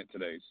an event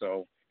today,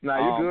 so. No,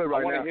 you're good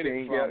right now,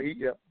 King.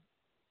 Yeah.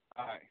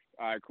 All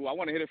right, cool. I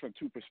want to hit it from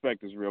two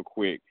perspectives real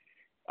quick.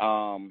 I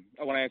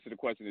want to answer the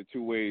question in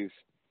two ways.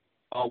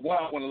 One,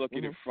 I want to look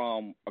at it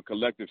from a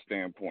collective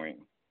standpoint.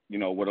 You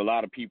know, what a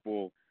lot of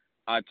people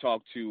I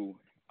talk to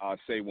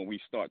say when we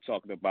start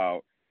talking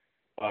about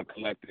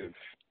collective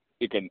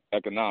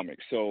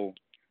economics. So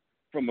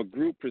from a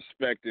group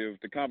perspective,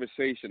 the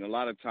conversation a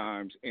lot of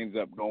times ends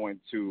up going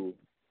to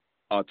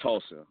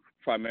Tulsa,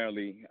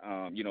 primarily,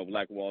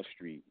 Black Wall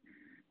Street.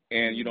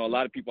 And, a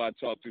lot of people I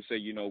talk to say,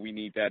 we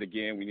need that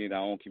again. We need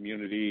our own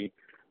community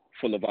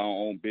full of our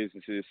own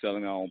businesses,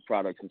 selling our own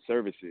products and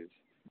services,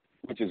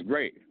 which is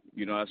great.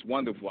 That's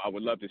wonderful. I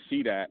would love to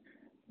see that.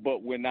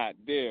 But we're not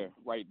there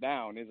right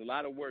now. And there's a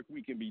lot of work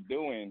we can be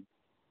doing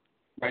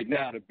right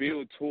now to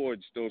build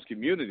towards those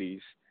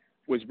communities,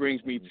 which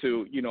brings me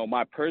to,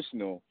 my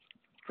personal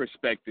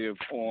perspective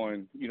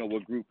on,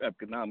 what group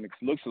economics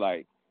looks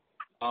like.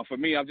 For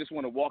me, I just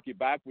want to walk you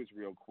backwards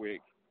real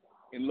quick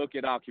and look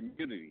at our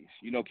communities.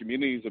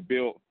 Communities are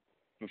built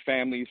from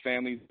families.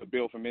 Families are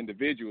built from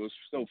individuals.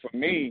 So for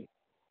me,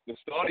 the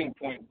starting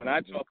point when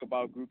I talk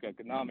about group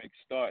economics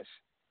starts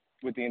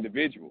with the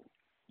individual.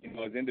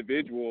 As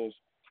individuals,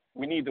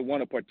 we need to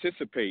want to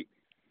participate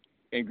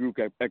in group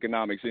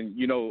economics. And,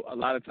 a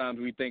lot of times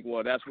we think,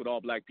 well, that's what all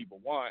Black people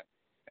want.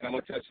 And I'm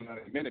going to touch on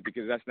that in a minute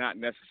because that's not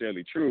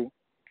necessarily true.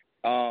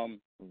 And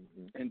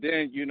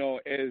then,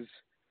 as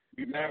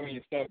we marry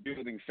and start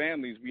building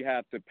families, we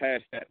have to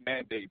pass that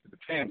mandate to the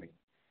family.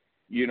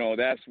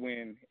 That's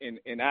when,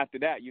 and after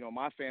that,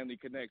 my family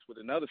connects with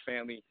another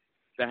family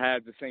that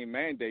has the same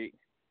mandate,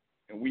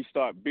 and we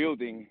start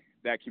building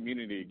that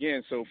community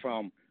again. So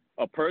from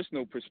a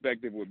personal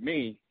perspective with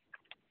me,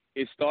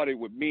 it started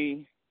with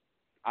me.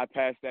 I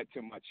passed that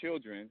to my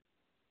children,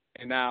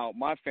 and now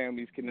my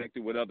family's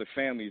connected with other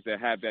families that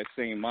have that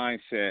same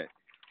mindset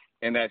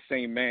and that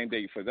same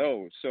mandate for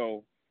those.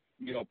 So,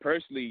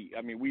 personally,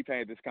 I mean, we've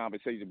had this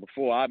conversation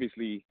before.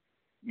 Obviously,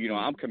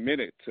 I'm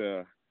committed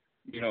to,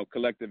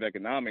 collective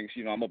economics.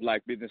 I'm a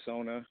Black business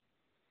owner.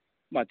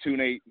 My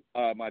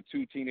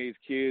two teenage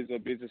kids are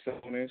business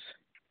owners.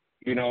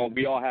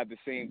 We all have the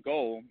same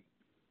goal,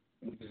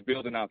 which is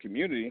building our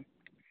community.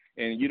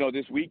 And,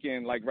 this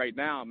weekend, like right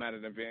now, I'm at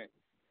an event.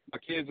 My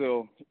kids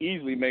will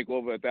easily make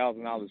over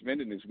 $1,000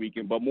 vending this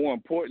weekend. But more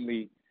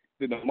importantly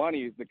than the money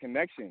is the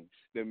connections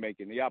they're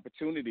making, the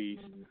opportunities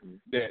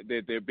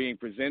that they're being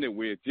presented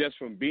with just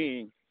from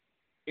being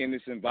in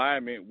this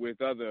environment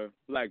with other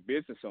Black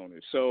business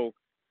owners. So,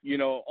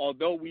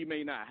 although we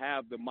may not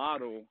have the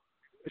model.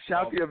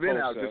 Shout the event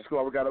out. Just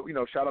we got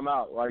to, shout them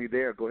out while you're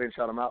there. Go ahead and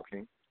shout them out,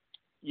 King.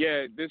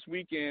 Yeah, this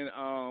weekend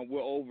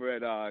we're over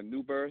at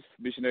New Birth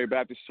Missionary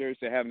Baptist Church.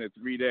 They're having a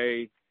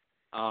 3-day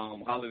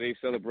holiday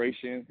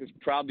celebration. It's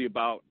probably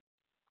about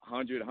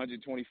 100,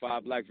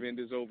 125 Black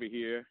vendors over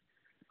here.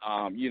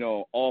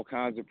 All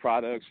kinds of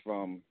products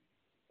from,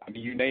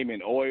 you name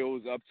it,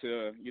 oils up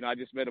to, I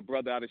just met a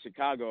brother out of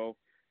Chicago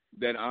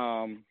that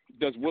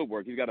does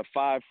woodwork. He's got a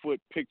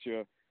 5-foot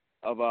picture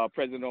of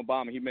President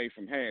Obama he made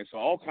from hand. So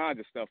all kinds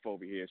of stuff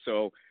over here.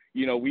 So,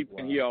 we've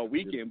been here all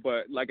weekend.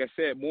 But like I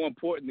said, more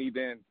importantly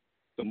than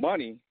the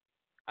money,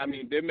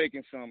 they're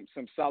making some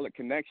solid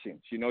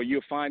connections.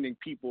 You're finding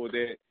people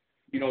that,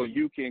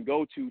 you can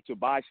go to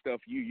buy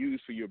stuff you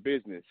use for your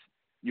business.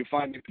 You're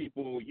finding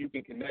people you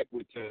can connect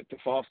with to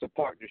foster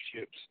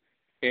partnerships.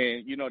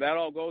 And, that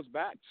all goes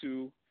back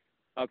to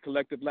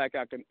collective Black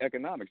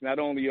economics. Not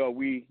only are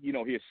we,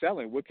 here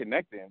selling, we're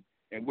connecting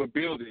and we're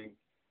building,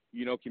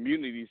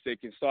 communities that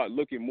can start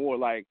looking more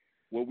like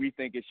what we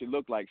think it should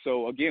look like.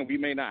 So, again, we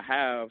may not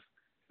have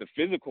the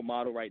physical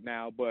model right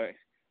now, but,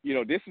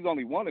 this is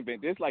only one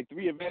event. There's like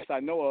 3 events I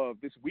know of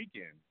this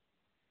weekend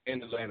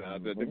in Atlanta.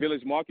 The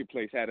Village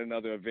Marketplace had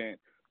another event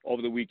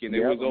over the weekend.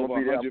 There was over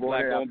 100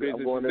 Black-owned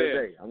businesses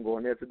there. I'm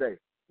going there today.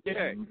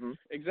 Yeah,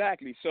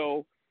 exactly.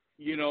 So,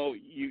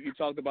 you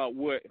talked about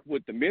what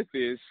the myth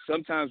is.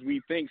 Sometimes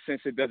we think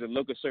since it doesn't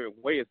look a certain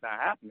way, it's not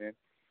happening.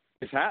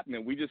 It's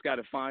happening. We just got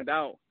to find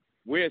out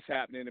where it's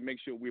happening and make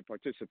sure we're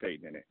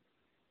participating in it.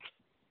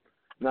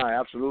 No,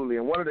 absolutely.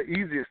 And one of the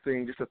easiest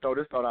things, just to throw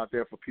this thought out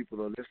there for people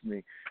that are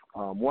listening,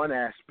 one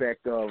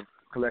aspect of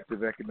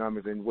collective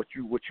economics and what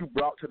you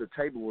brought to the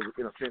table was,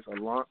 in a sense,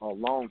 a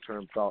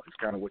long-term thought is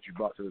kind of what you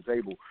brought to the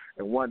table.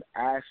 And one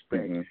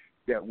aspect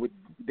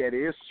that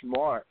is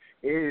smart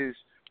is,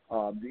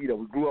 we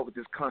grew up with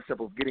this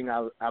concept of getting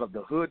out of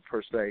the hood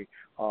per se,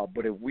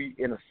 but if we,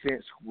 in a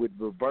sense, would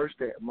reverse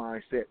that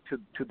mindset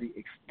to the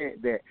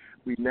extent that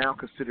we now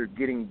consider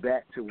getting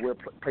back to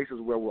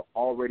places where we're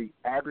already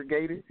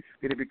aggregated,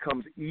 then it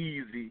becomes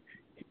easy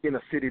in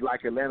a city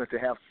like Atlanta to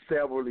have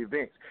several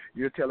events.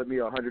 You're telling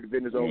me 100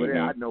 vendors over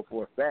there. I know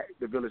for a fact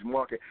the Village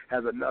Market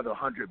has another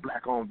 100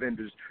 black-owned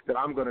vendors that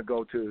I'm going to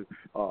go to,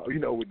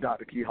 with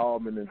Dr. Key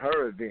Hallman and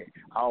her event.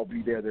 I'll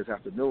be there this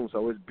afternoon.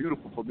 So it's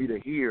beautiful for me to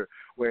hear,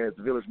 whereas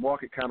the Village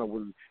Market kind of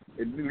was,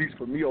 at least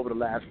for me over the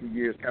last few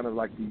years, kind of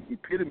like the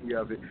epitome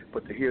of it,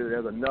 but to hear that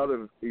there's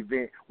another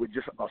event with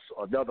just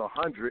another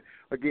 100,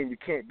 again, you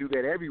can't do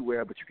that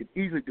everywhere, but you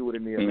can easily do it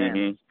in the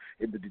Atlanta,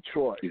 in the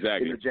Detroit, in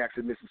the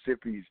Jackson,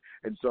 Mississippi's.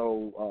 And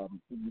so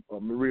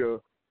Maria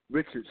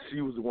Richards, she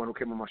was the one who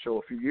came on my show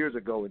a few years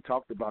ago and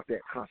talked about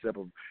that concept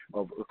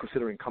of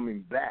considering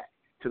coming back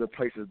to the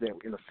places that,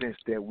 in a sense,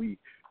 that we,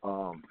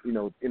 in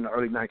the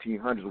early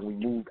 1900s when we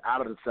moved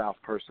out of the South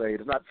per se.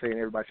 It's not saying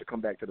everybody should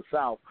come back to the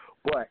South,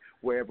 but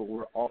wherever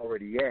we're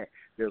already at,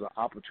 there's an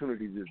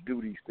opportunity to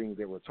do these things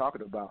that we're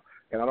talking about.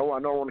 And I don't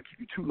want to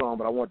keep you too long,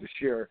 but I want to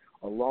share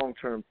a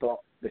long-term thought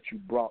that you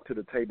brought to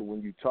the table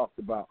when you talked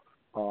about,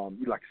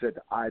 like I said,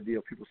 the idea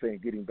of people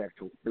saying getting back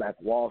to Black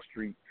Wall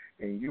Street,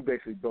 and you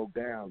basically broke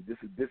down this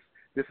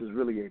is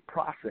really a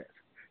process.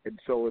 And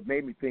so it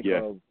made me think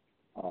of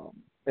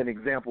an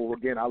example.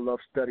 Again, I love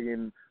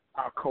studying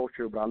our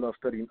culture, but I love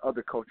studying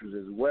other cultures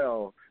as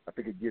well. I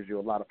think it gives you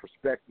a lot of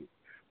perspective.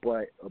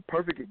 But a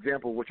perfect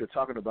example of what you're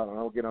talking about, and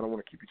again, I don't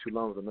want to keep you too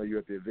long because I know you're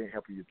at the event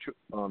helping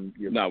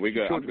your No, we're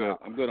good.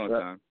 I'm good on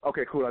time.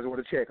 Okay, cool. I just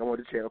want to check.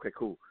 Okay,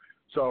 cool.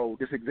 So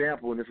this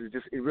example, and this is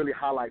it really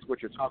highlights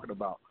what you're talking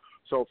about.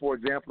 So, for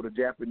example, the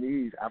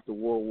Japanese after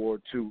World War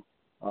II,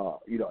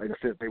 in a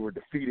sense, they were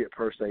defeated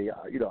per se,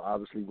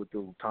 obviously with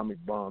the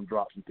atomic bomb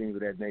drops and things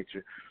of that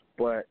nature.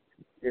 But,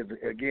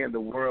 again, the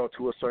world,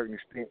 to a certain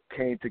extent,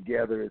 came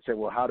together and said,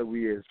 well, how do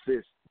we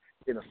assist,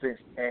 in a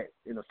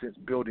sense,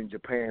 building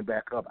Japan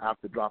back up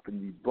after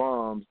dropping these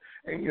bombs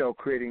and,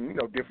 creating,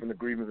 different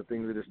agreements and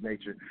things of this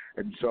nature.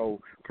 And so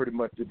pretty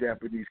much the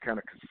Japanese kind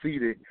of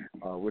conceded,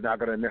 we're not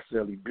going to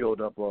necessarily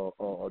build up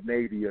a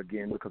navy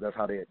again because that's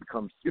how they had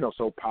become,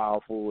 so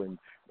powerful and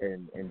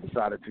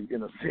decided to,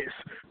 in a sense,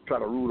 try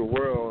to rule the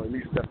world. At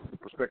least that's the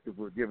perspective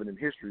we're given in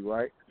history,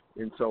 right?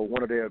 And so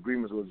one of their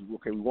agreements was,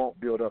 okay, we won't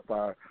build up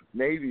our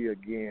navy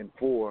again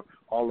for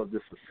all of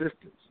this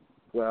assistance.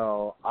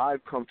 Well,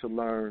 I've come to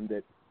learn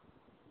that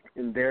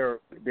in their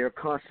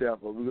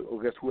concept, or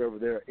I guess whoever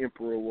their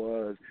emperor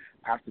was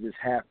after this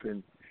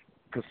happened,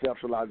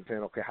 conceptualizing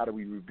saying, okay, how do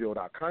we rebuild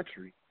our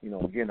country?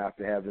 Again,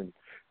 after having,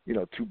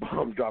 2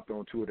 bombs dropped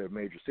on 2 of their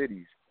major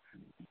cities.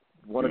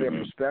 One of their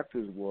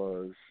perspectives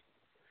was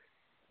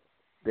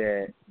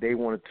that they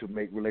wanted to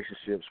make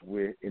relationships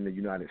in the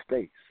United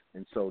States.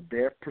 And so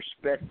their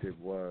perspective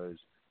was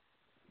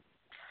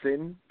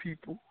send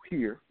people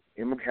here,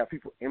 have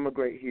people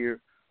immigrate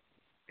here,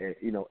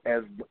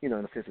 as in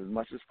a sense, as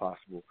much as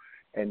possible.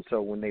 And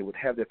so when they would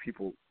have their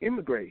people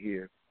immigrate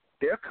here,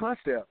 their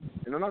concept,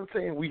 and I'm not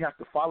saying we have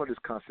to follow this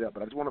concept,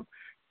 but I just want to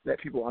let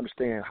people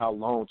understand how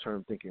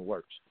long-term thinking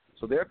works.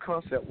 So their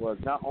concept was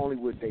not only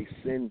would they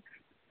send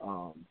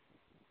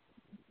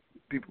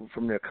people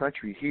from their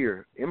country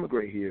here,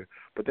 immigrate here,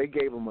 but they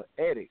gave them an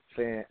edict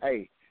saying,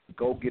 hey,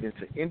 go get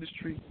into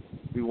industry.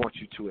 We want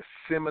you to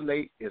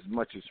assimilate as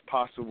much as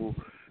possible.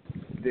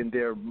 Then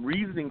their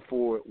reasoning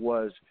for it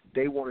was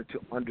they wanted to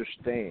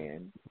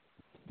understand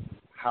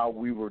how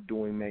we were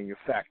doing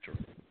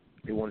manufacturing.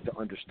 They wanted to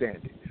understand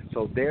it.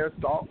 So their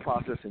thought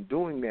process in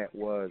doing that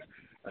was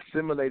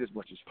assimilate as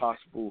much as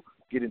possible,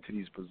 get into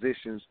these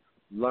positions,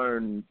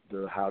 learn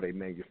how they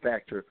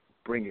manufacture,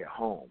 bring it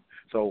home.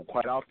 So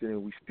quite often,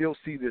 and we still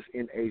see this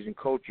in Asian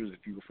cultures, if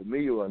you're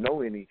familiar or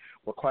know any,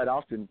 but quite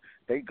often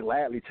they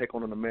gladly take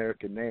on an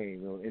American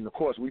name. And of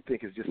course, we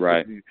think it's just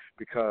simply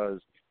because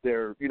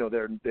their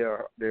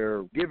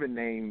given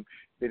name,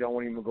 they don't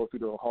want to even go through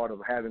the heart of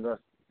having us,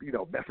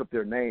 mess up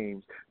their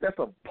names. That's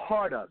a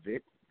part of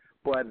it,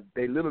 but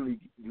they literally,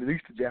 at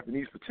least the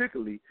Japanese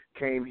particularly,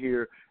 came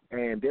here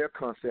and their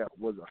concept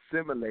was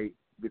assimilate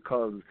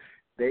because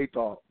they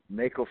thought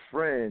make a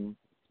friend,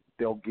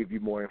 they'll give you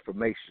more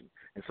information.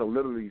 And so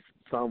literally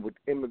some would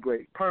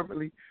immigrate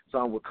permanently,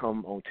 some would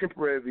come on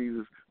temporary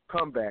visas,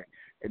 come back.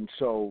 And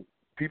so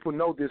people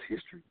know this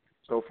history.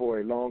 So for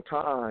a long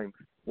time,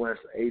 once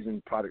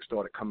Asian products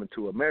started coming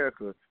to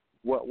America,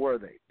 what were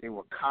they? They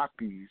were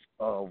copies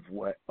of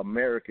what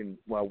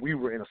we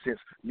were, in a sense,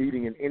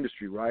 leading an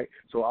industry, right?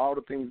 So all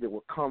the things that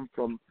would come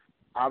from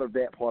out of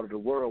that part of the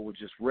world were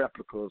just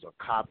replicas or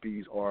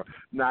copies, or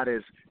not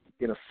as,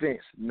 in a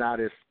sense, not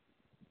as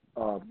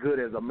good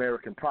as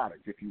American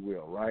products, if you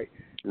will, right?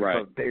 Right.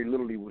 Because they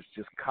literally was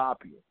just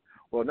copying.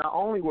 Well, not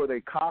only were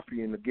they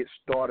copying to get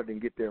started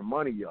and get their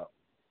money up,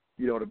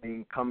 you know what I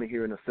mean, coming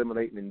here and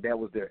assimilating, and that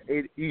was their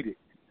edict.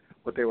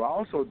 What they were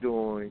also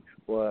doing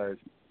was,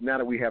 now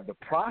that we have the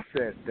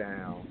process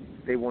down,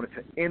 they wanted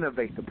to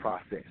innovate the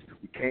process.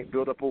 We can't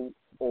build up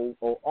an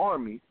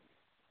army,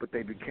 but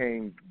they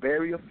became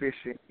very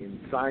efficient in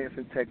science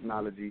and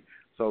technology.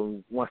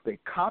 So once they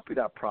copied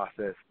our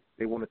process,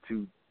 they wanted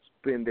to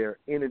spend their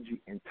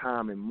energy and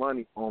time and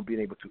money on being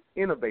able to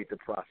innovate the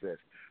process.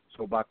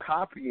 So by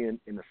copying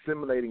and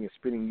assimilating and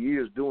spending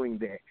years doing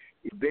that,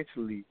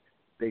 eventually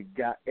they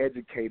got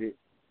educated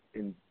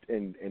and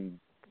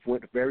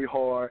went very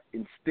hard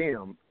in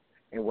STEM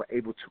and were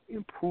able to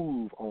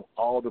improve on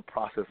all the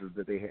processes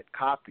that they had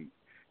copied.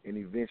 And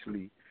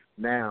eventually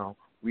now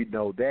we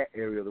know that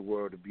area of the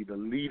world to be the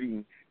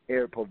leading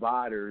air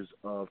providers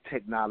of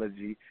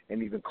technology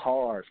and even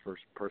cars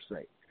per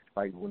se.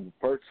 Like when the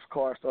first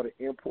cars started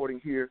importing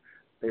here,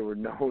 they were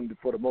known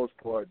for the most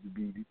part to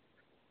be,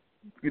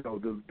 you know,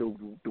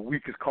 the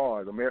weakest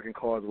cars. American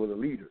cars were the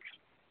leaders.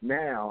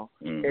 Now,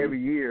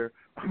 every year,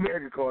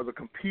 American cars are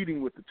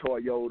competing with the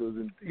Toyotas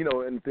and, you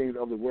know, and things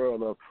of the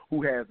world of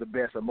who has the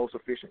best or most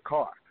efficient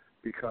car,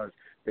 because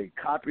they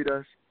copied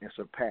us and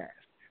surpassed.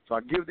 So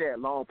I give that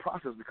long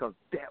process because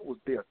that was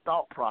their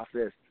thought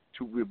process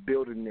to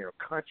rebuilding their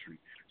country.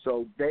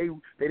 So they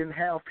didn't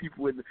have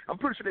people in I'm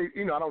pretty sure they,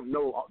 you know, I don't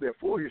know their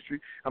full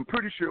history. I'm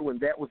pretty sure when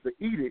that was the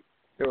edict,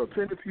 there were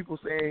plenty of people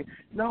saying,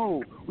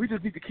 no, we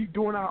just need to keep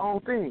doing our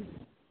own thing.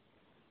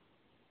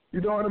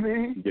 You know what I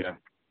mean? Yeah.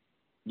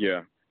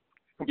 Yeah.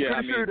 I'm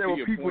pretty sure there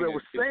were people that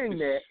were saying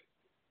that.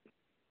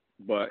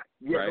 But,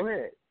 yeah, right? Go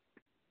ahead.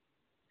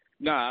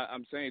 No,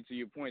 I'm saying to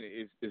your point,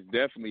 it's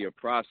definitely a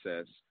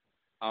process.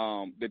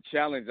 The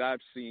challenge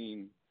I've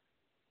seen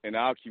in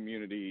our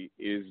community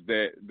is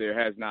that there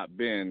has not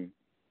been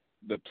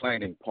the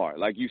planning part.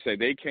 Like you say,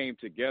 they came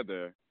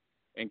together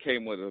and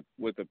came with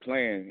a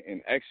plan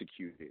and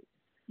executed.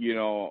 You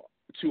know,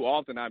 too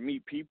often I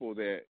meet people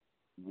that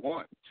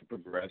want to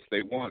progress.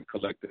 They want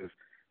collective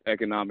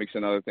economics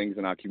and other things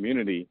in our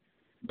community,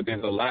 but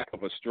there's a lack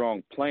of a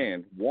strong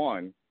plan,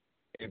 one.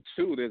 And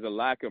two, there's a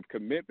lack of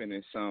commitment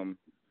in some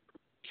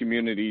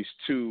communities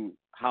to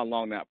how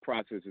long that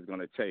process is going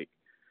to take.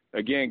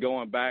 Again,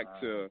 going back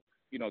to,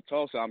 you know,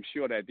 Tulsa, I'm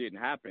sure that didn't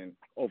happen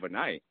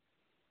overnight.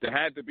 There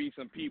had to be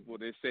some people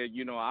that said,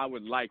 you know, I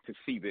would like to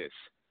see this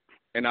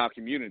in our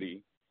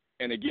community.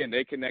 And again,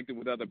 they connected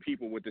with other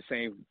people with the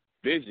same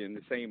vision,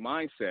 the same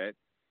mindset,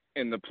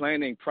 and the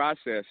planning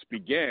process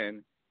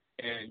began.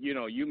 And, you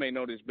know, you may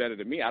know this better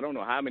than me. I don't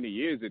know how many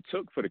years it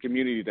took for the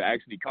community to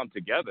actually come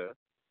together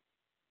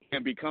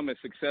and become as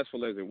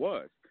successful as it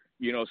was.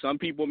 You know, some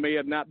people may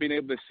have not been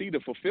able to see the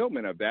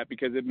fulfillment of that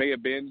because it may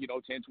have been, you know,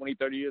 10, 20,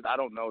 30 years. I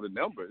don't know the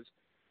numbers.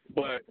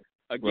 But,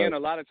 again, A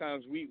lot of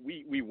times we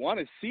want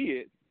to see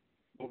it,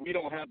 but we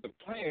don't have the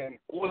plan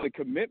or the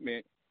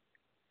commitment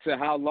to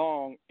how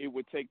long it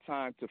would take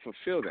time to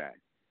fulfill that.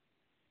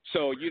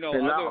 So, you know,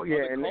 other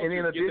and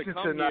in addition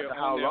to not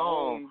how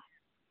long.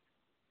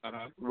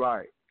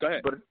 Right. Go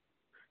ahead. But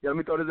let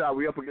me throw this out.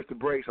 We're up against the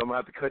break, so I'm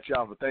going to have to cut you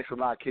off. But thanks a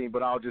lot, King.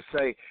 But I'll just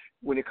say,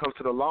 when it comes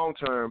to the long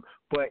term,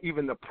 but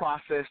even the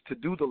process to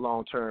do the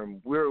long term,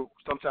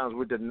 sometimes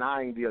we're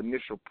denying the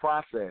initial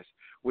process,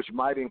 which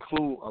might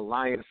include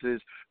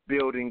alliances,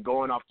 building,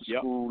 going off to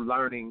school,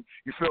 learning.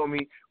 You feel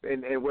me?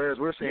 And whereas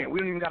we're saying we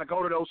don't even got to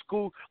go to those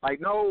schools.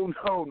 Like, no.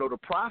 The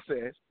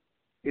process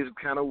is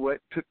kind of what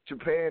took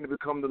Japan to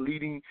become the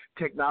leading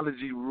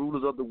technology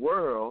rulers of the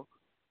world.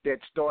 That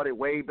started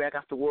way back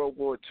after World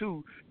War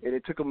II, and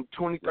it took them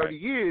 20, 30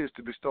 years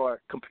to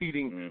start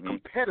competing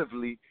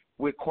competitively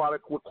with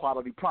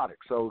quality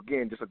products. So,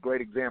 again, just a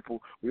great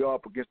example. We are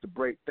up against the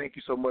break. Thank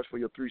you so much for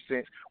your 3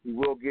 cents. We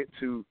will get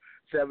to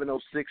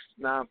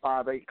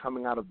 706-958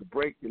 coming out of the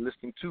break. You're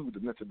listening to the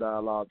Mental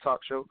Dialogue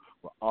Talk Show,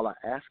 where all I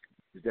ask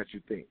is that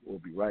you think. We'll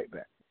be right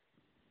back.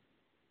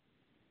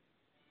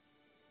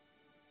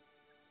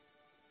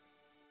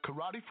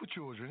 Karate for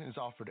Children is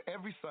offered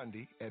every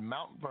Sunday at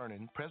Mount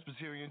Vernon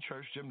Presbyterian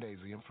Church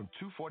Gymnasium from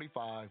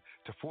 2:45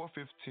 to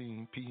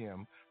 4:15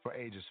 p.m. for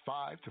ages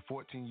 5 to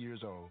 14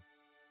 years old.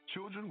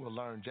 Children will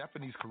learn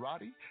Japanese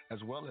karate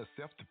as well as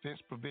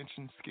self-defense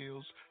prevention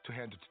skills to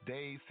handle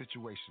today's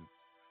situations,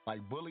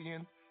 like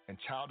bullying and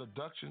child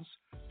abductions.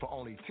 For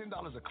only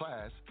 $10 a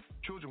class,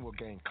 children will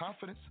gain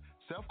confidence,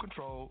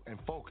 self-control, and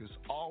focus,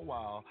 all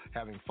while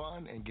having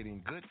fun and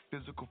getting good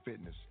physical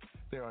fitness.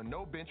 There are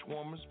no bench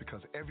warmers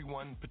because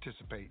everyone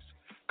participates.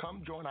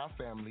 Come join our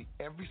family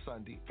every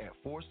Sunday at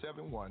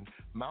 471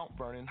 Mount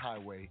Vernon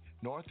Highway,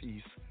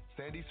 Northeast,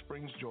 Sandy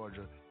Springs,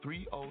 Georgia,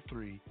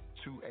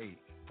 30328.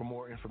 For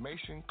more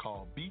information,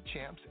 call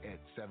B-Champs at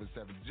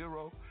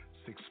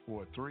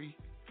 770-643-1286.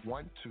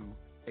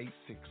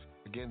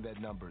 Again, that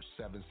number is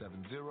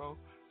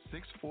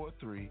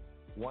 770-643-1286.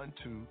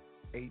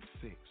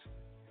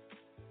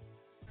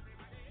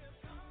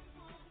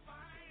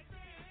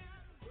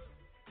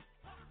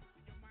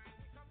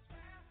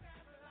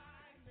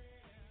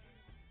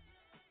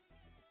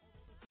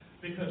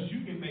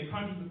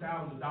 hundreds of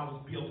thousands of dollars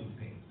building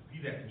things,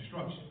 be that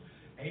construction,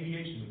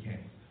 aviation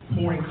mechanics,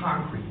 pouring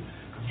concrete.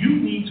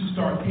 You need to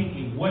start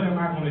thinking, what am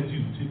I going to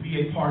do to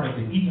be a part of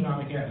the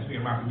economic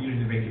atmosphere in my community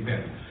to make it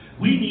better?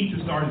 We need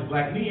to start as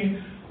black men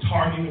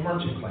targeting the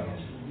merchant class.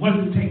 What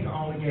does it take to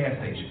own a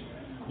gas station?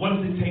 What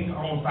does it take to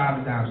own a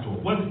 5 and dime store?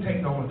 What does it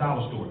take to own a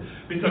dollar store?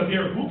 Because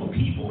there are a group of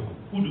people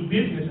who do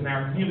business in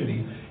our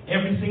community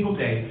every single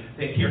day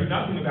that care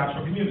nothing about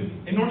your community.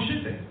 And nor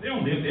should they. They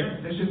don't live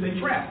there. That's just their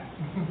trap.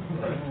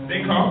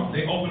 They come,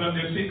 they open up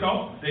their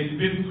sitco, they do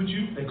business with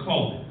you, they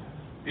close it.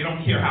 They don't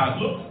care how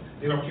it looks.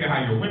 They don't care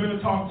how your women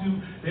are talked to.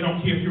 They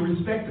don't care if you're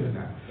respected or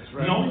not.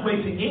 Right. The only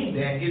way to end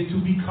that is to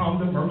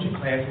become the merchant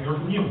class in your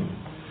community.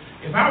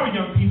 If I were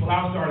young people,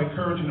 I would start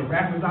encouraging the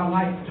rappers I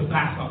like to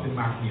buy something in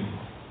my community.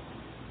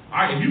 All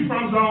right, if you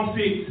from Zone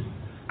 6,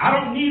 I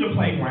don't need a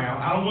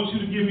playground. I don't want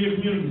you to give me a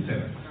community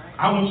center.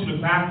 I want you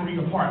to buy 3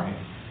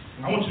 apartments.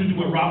 I want you to do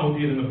what Rollo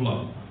did in the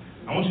Bluff.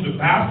 I want you to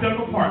buy a set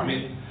of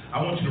apartments. I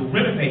want you to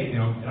renovate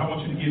them, and I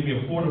want you to give me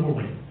affordable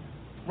rent.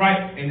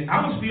 Right? And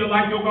I'm going to still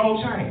like your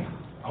gold chain.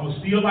 I'm going to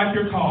still like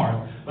your car,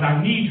 but I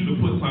need you to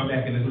put something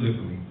back in the hood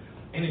for me.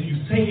 And if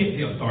you say it,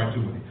 they'll start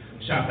doing it.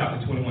 Shouts out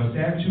to 21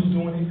 Savage who's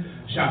doing it.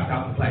 Shouts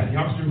out to Black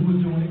Youngster who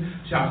is doing it.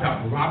 Shouts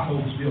out to Rocco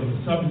who's building a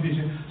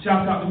subdivision.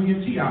 Shouts out to me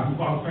and T.I. who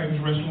bought a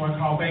famous restaurant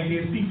called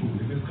Bankhead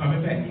Seafood, and it's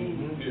coming back.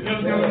 You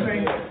understand what I'm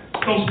saying?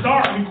 So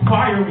start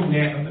requiring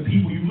that of the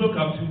people you look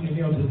up to, and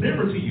they'll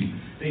deliver to you.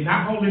 They're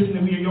not going to listen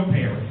to me and your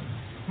parents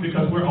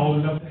because we're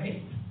old enough to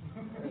hate.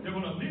 They're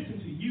going to listen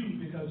to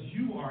you because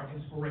you are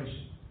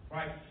inspiration,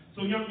 right?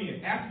 So young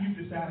men, after you've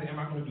decided,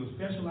 am I going to do a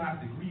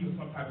specialized degree or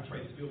some type of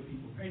trade skill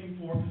people pay me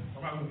for, or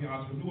am I going to be an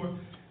entrepreneur?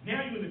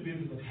 Now you're in the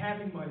business of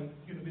having money,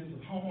 you're in the business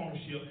of home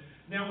ownership.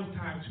 Now it's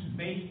time to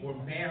make or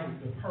marry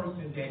the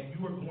person that you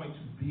are going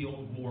to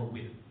build more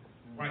with.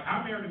 Right?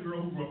 I married a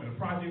girl who grew up in a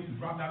project, who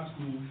dropped out of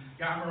school,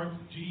 got her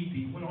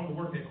GED, went on to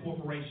work at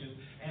corporations,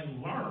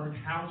 and learned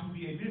how to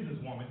be a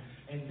businesswoman.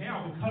 And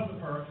now, because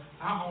of her,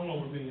 I own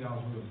over $1 million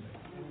in real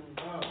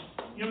estate.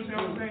 You understand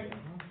what I'm saying?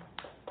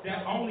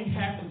 That only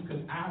happens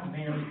because I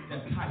married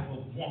that type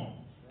of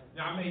woman.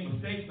 Now, I made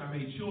mistakes, and I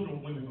made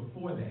children with women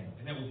before that,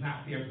 and that was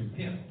not fair to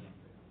them.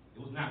 It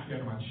was not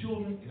fair to my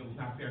children, and it was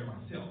not fair to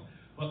myself.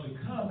 But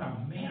because I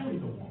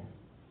married a woman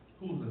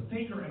who is a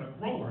thinker and a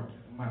grower,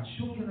 my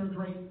children are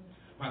great.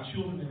 My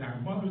children and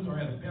our mothers are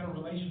at a better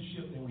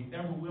relationship than we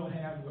ever will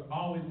have. We're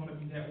always going to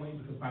be that way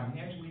because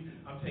financially,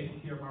 I'm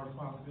taking care of my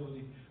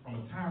responsibilities. From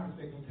a time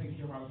perspective, I'm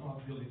taking care of my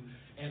responsibilities.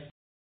 And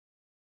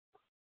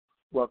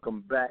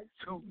welcome back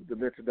to the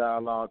Mental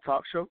Dialogue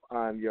Talk Show.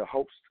 I'm your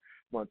host,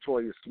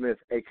 Montoya Smith,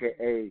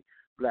 a.k.a.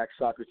 Black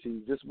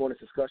Socrates. This morning's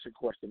discussion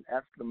question,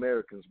 African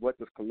Americans, what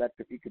does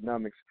collective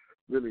economics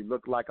really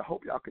look like? I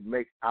hope y'all could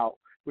make out,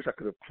 wish I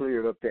could have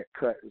cleared up that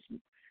cut.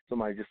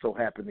 Somebody just so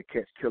happened to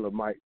catch Killer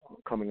Mike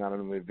coming out of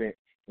an event,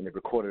 and they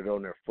recorded it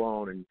on their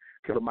phone, and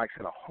Killer Mike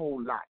said a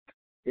whole lot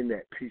in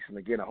that piece. And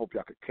again, I hope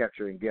y'all could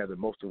capture and gather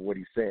most of what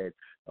he said.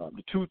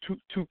 The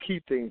two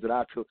key things that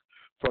I took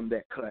from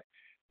that cut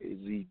is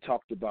he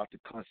talked about the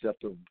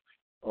concept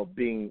of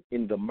being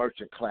in the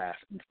merchant class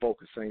and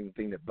focusing the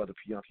thing that Brother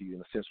Pianki, in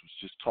a sense, was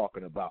just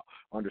talking about,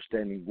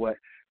 understanding what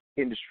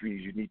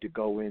industries you need to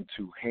go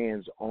into,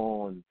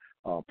 hands-on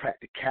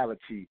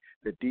practicality,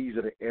 that these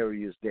are the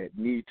areas that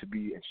need to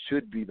be and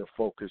should be the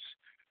focus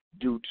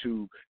due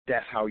to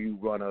that's how you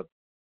run a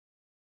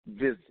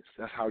business.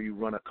 That's how you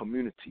run a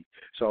community.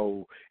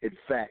 So, in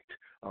fact,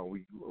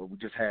 we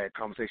just had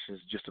conversations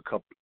just a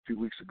few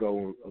weeks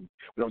ago.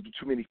 We don't do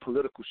too many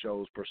political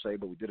shows per se,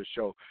 but we did a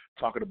show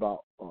talking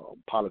about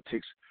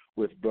politics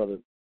with Brother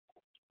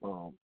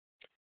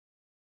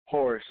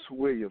Horace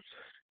Williams,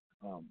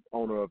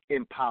 owner of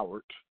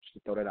Empowered, just to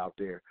throw that out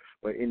there.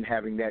 But in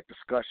having that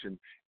discussion,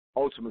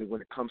 ultimately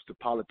when it comes to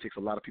politics,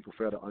 a lot of people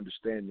fail to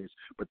understand this,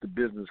 but the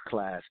business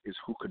class is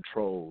who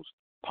controls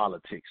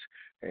politics.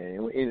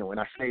 And when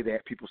I say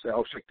that, people say,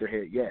 "Oh, shake their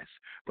head, yes."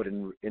 But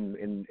in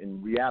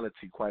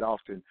reality, quite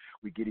often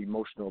we get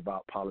emotional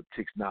about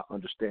politics, not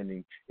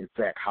understanding, in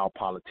fact, how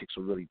politics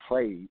are really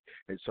played.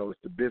 And so,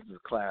 if the business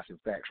class, in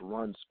fact,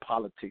 runs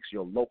politics,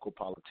 your local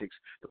politics,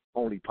 the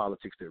only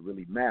politics that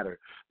really matter,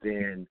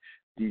 then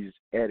these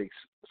edicts,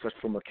 such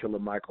from a Killer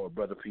Mike or a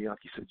Brother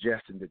Pianki,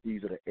 suggesting that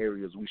these are the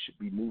areas we should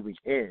be moving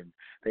in.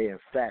 They, in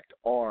fact,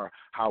 are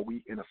how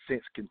we, in a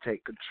sense, can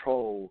take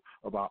control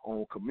of our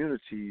own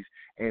communities,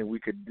 and we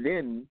could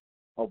then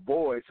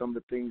avoid some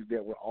of the things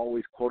that we're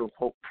always,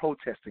 quote-unquote,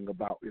 protesting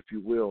about, if you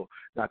will,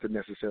 not to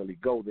necessarily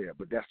go there.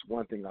 But that's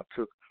one thing I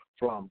took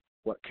from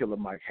what Killer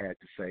Mike had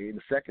to say. And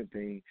the second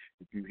thing,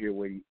 if you hear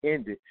where he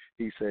ended,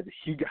 he said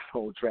he got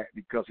on track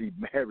because he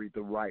married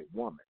the right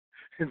woman.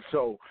 And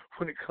so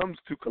when it comes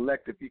to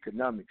collective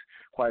economics,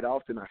 quite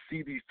often I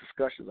see these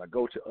discussions, I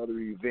go to other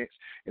events,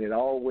 and it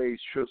always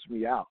trips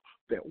me out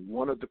that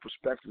one of the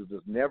perspectives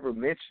that's never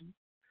mentioned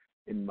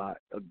in my,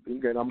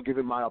 again, I'm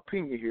giving my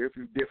opinion here. If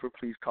you differ,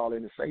 please call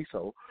in and say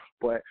so.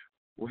 But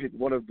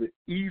one of the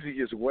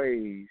easiest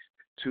ways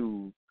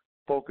to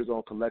focus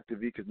on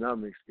collective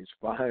economics is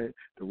find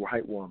the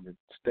right woman,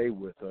 stay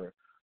with her,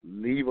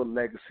 leave a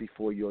legacy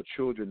for your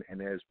children,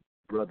 and as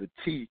Brother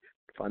T,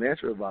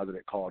 financial advisor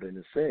that called in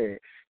and said,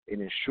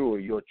 and ensure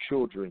your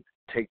children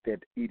take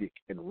that edict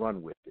and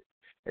run with it.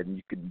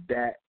 And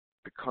that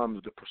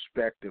becomes the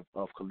perspective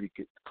of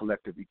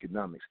collective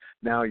economics.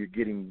 Now you're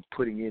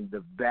putting in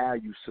the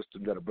value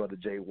system that a Brother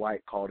Jay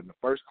White called in the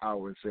first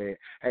hour and said,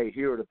 hey,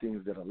 here are the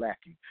things that are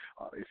lacking.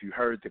 If you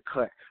heard the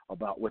cut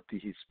about what the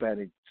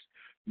Hispanic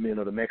men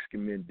or the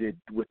Mexican men did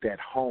with that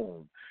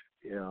home,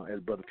 as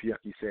Brother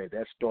Piucchi said,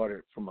 that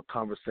started from a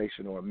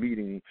conversation or a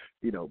meeting,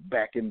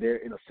 back in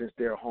a sense,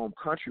 their home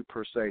country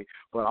per se,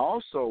 but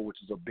also, which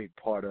is a big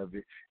part of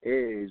it,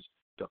 is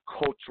the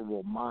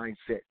cultural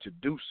mindset to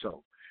do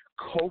so.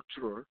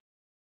 Culture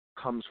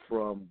comes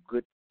from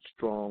good,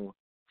 strong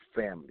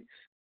families.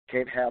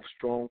 Can't have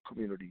strong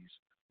communities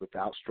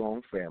without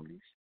strong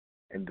families,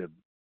 and the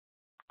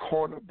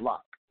corner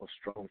block of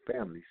strong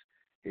families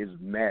is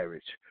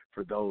marriage,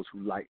 for those who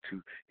like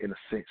to, in a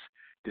sense,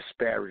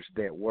 disparage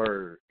that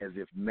word as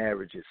if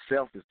marriage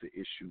itself is the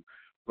issue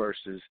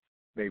versus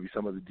maybe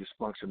some of the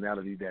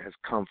dysfunctionality that has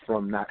come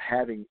from not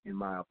having, in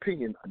my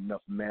opinion,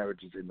 enough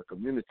marriages in the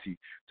community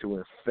to,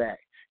 in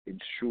fact,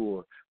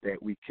 ensure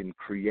that we can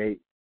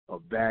create a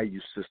value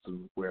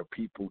system where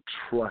people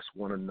trust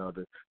one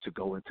another to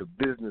go into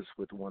business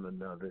with one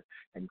another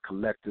and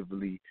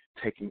collectively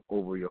taking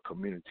over your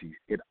community.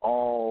 It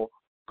all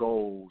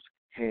goes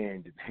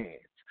hand in hand.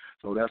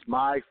 So that's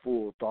my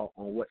full thought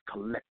on what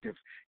collective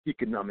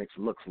economics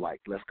looks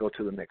like. Let's go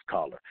to the next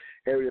caller.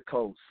 Area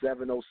code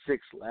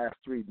 706, last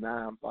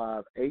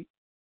 3958.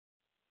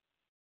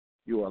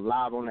 You are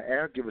live on the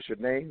air. Give us your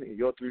name and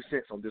your 3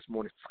 cents on this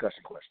morning's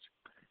discussion question.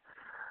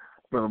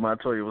 Brother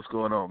Montoya, what's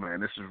going on, man?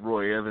 This is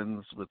Roy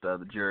Evans with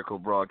the Jericho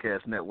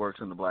Broadcast Networks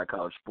and the Black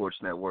College Sports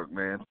Network,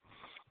 man.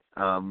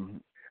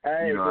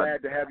 Hey,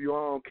 glad to have you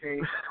on,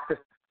 King.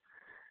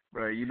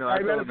 Right, hey,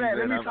 matter of fact,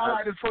 let me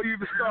highlight this before you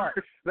even start.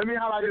 Let me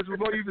highlight this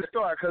before you even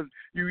start, because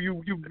you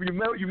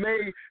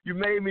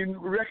made me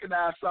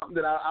recognize something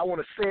that I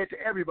want to say it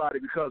to everybody,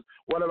 because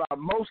one of our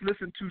most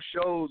listened to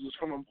shows was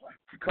from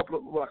a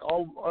couple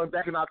of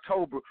back in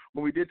October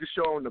when we did the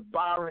show on the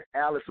Byron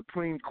Allen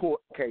Supreme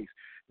Court case.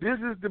 This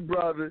is the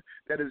brother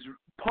that is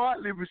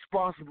partly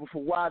responsible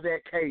for why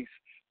that case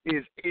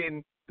is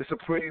in the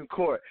Supreme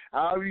Court.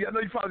 I know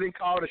you probably didn't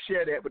call to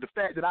share that, but the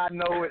fact that I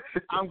know it,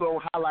 I'm going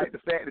to highlight the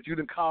fact that you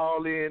didn't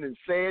call in and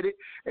said it,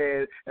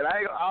 and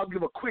I'll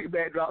give a quick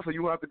backdrop so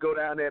you won't have to go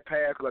down that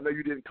path, because I know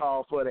you didn't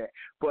call for that.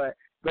 But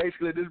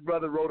basically, this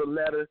brother wrote a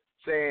letter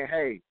saying,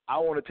 hey, I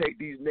want to take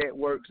these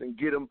networks and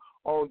get them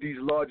on these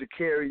larger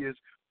carriers.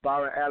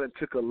 Byron Allen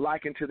took a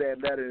liking to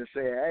that letter and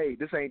said, hey,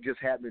 this ain't just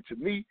happening to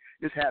me.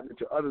 It's happening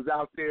to others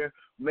out there.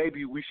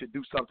 Maybe we should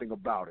do something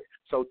about it.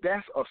 So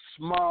that's a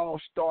small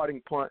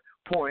starting point,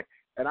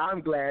 and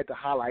I'm glad to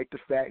highlight the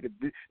fact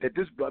that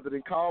this brother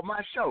didn't call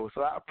my show.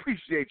 So I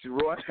appreciate you,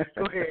 Roy.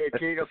 Go ahead,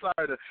 King. I'm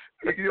sorry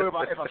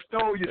if I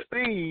stole your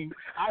steam,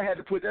 I had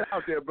to put that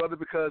out there, brother,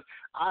 because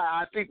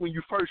I think when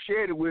you first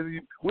shared it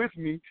with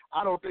me,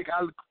 I don't think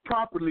I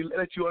properly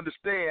let you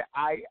understand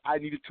I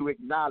needed to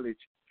acknowledge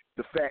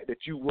the fact that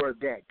you were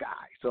that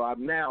guy. So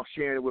I'm now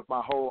sharing it with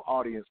my whole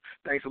audience.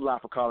 Thanks a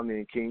lot for calling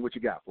in, King. What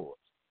you got for us?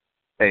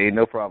 Hey,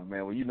 no problem,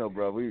 man. Well,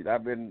 bro,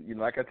 I've been,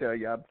 like I tell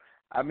you,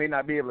 I may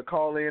not be able to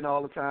call in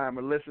all the time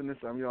or listen to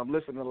some. I'm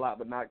listening a lot,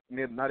 but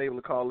not able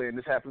to call in.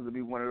 This happens to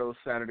be one of those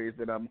Saturdays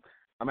that I'm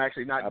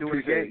actually not doing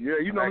the game. Yeah,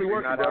 you know me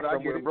working, brother.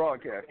 I get it.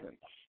 Broadcasting.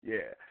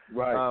 Yeah.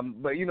 Right.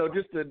 But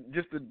just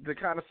to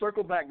kind of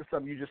circle back to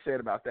something you just said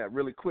about that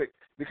really quick,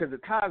 because it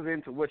ties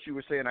into what you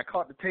were saying. I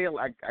caught the tail.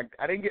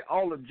 I didn't get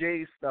all of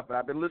Jay's stuff, but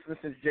I've been listening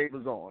since Jay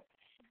was on.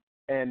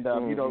 And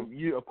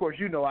you of course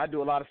I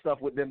do a lot of stuff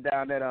with them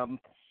down at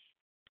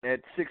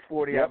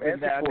 640. Yep, I've been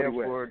down there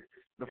West. for.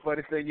 The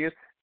funny thing is,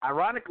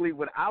 ironically,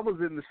 when I was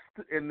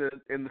in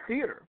the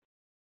theater,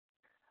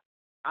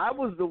 I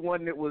was the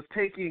one that was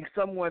taking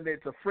someone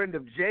that's a friend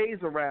of Jay's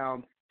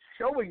around,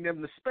 showing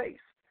them the space.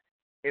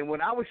 And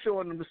when I was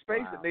showing them the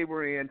space that they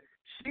were in,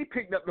 she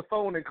picked up the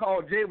phone and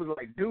called Jay. Was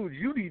like, "Dude,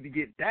 you need to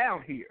get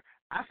down here.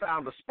 I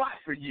found a spot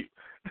for you."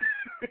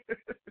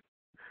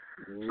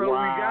 So we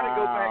got to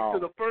go back to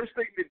the first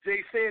thing that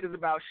Jay said is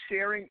about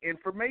sharing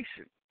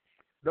information.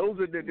 Those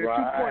are the 2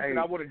 points that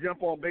I want to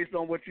jump on based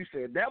on what you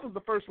said. That was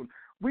the first one.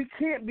 We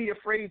can't be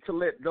afraid to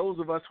let those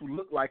of us who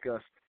look like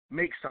us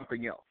make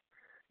something else.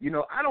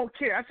 I don't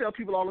care. I tell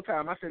people all the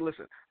time, I say,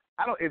 listen,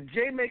 if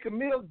Jay make a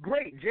meal,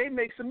 great. Jay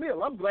makes a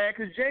meal. I'm glad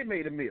because Jay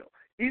made a meal.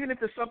 Even if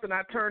it's something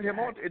I turned him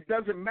on to, it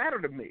doesn't matter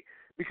to me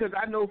because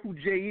I know who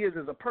Jay is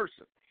as a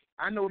person.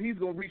 I know he's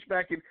going to reach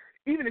back and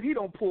even if he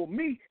don't pull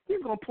me,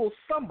 he's going to pull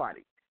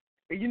somebody.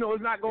 And,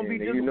 it's not going to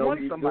be just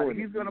one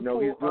somebody. He's going to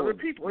pull other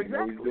people.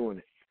 Exactly. He's doing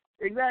it.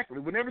 Exactly.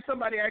 Whenever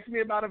somebody asks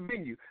me about a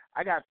venue,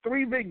 I got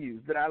 3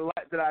 venues that I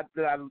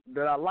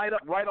light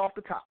up right off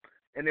the top,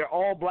 and they're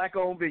all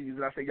black-owned venues.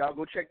 And I say, y'all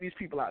go check these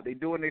people out. They're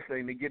doing their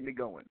thing. They're getting it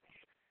going.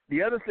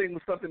 The other thing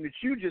was something that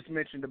you just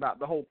mentioned about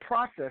the whole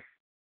process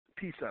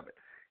piece of it,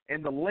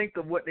 and the length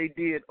of what they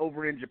did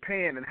over in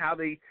Japan and how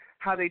they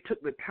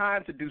took the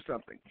time to do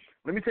something.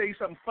 Let me tell you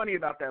something funny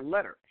about that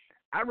letter.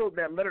 I wrote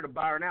that letter to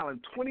Byron Allen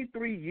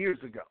 23 years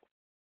ago.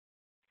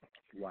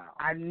 Wow.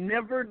 I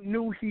never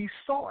knew he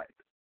saw it.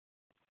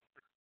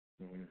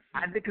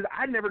 Because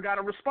I never got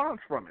a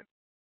response from him.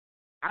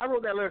 I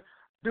wrote that letter.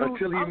 Dude,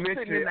 until he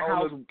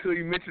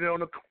mentioned it on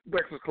the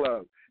Breakfast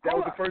Club. That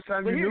was the first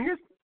time you knew?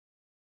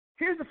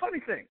 Here's the funny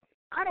thing.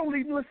 I don't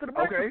even listen to the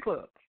Breakfast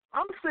Club.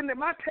 I'm sitting at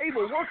my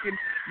table working.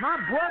 My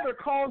brother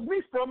calls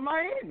me from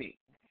Miami.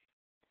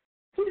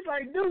 He's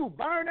like, dude,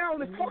 Byron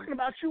Allen is talking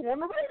about you on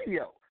the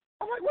radio.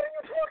 I'm like, what are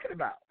you talking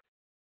about?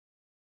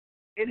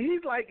 And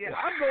he's like,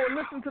 I'm going to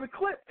listen to the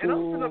clip. And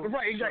I'm sitting up,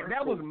 exactly.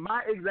 That was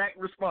my exact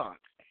response.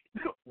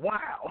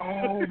 Wow.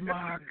 Oh,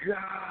 my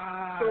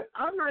God. So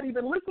I'm not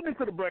even listening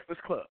to the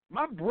Breakfast Club.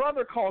 My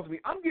brother calls me.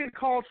 I'm getting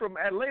calls from,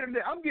 at later day,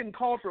 I'm getting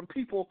calls from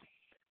people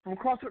from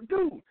across the,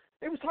 dude,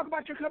 they was talking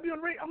about your company on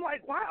the radio. I'm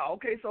like, wow,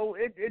 okay, so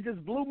it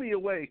just blew me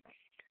away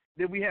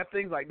that we have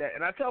things like that.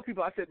 And I tell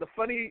people, I said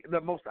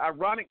the most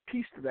ironic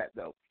piece to that,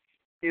 though,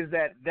 is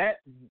that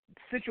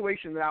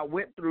situation that I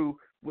went through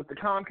with the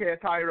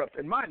Comcast higher-ups,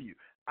 and mind you,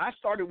 I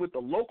started with the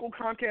local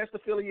Comcast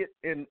affiliate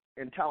in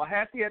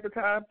Tallahassee at the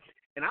time,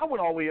 and I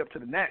went all the way up to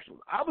the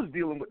nationals. I was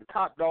dealing with the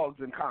top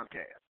dogs in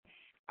Comcast.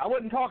 I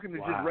wasn't talking to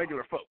just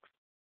regular folks.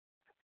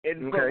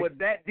 And but what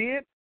that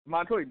did,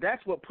 Montoya,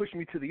 that's what pushed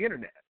me to the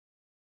internet.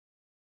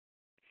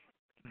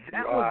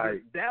 That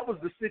was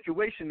the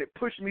situation that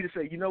pushed me to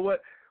say, you know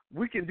what,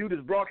 we can do this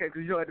broadcast.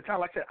 Because, at the time,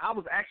 like I said, I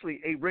was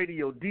actually a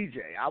radio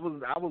DJ. I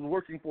was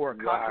working for a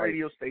Cox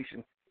radio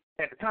station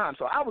at the time,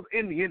 so I was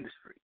in the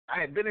industry.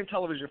 I had been in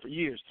television for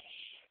years.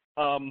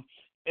 And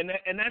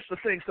that's the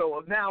thing.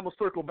 So now I'm going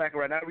to circle back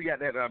around. Now we got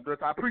that.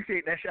 I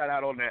appreciate that shout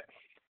out on that.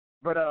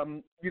 But,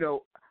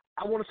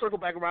 I want to circle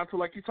back around to,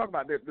 like you talk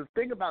about, the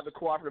thing about the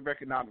cooperative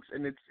economics,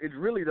 and it's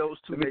really those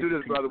two. Let me do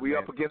this, brother. We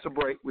up against a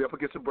break. I'm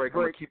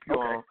going to keep you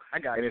on. I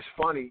got and it's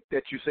funny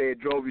that you say it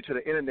drove you to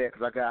the internet,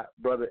 because I got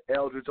Brother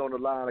Eldridge on the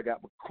line. I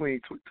got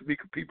Queen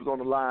Tamika Peoples on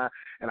the line,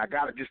 and I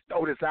got to just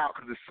throw this out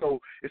because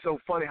it's so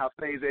funny how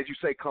things, as you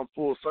say, come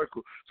full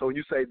circle. So when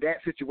you say that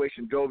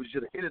situation drove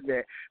you to the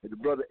internet, and the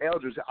Brother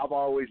Eldridge, I've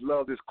always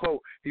loved this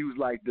quote. He was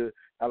like,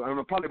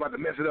 I'm probably about to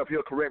mess it up.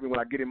 He'll correct me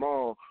when I get him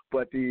on,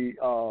 but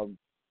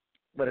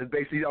But it's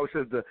basically, he always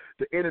says the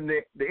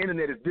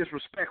internet is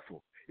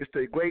disrespectful. It's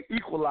the great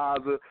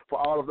equalizer for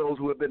all of those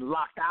who have been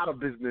locked out of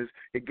business.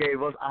 It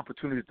gave us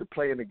opportunities to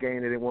play in the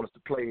game that they want us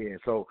to play in.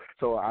 So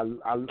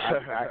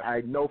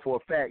I know for a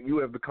fact you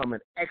have become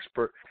an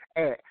expert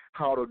at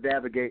how to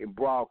navigate and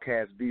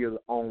broadcast via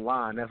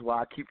online. That's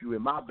why I keep you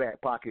in my back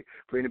pocket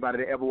for anybody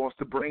that ever wants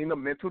to bring the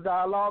Mental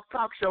Dialogue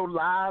Talk Show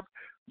live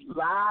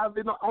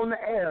on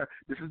the air.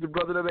 This is the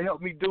brother that will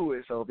help me do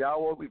it. So if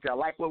y'all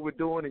like what we're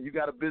doing and you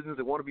got a business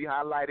that want to be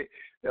highlighted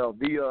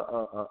via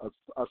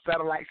a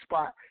satellite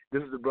spot,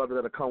 this is the brother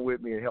that'll come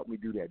with me and help me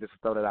do that. Just to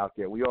throw that out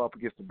there. We are up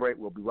against the break.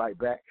 We'll be right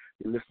back.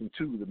 You're listening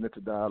to the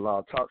Mental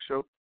Dialogue Talk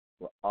Show,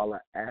 where all I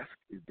ask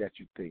is that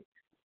you think.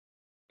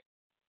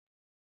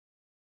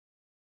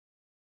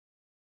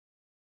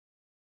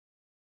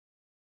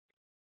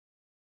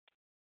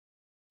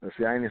 Let's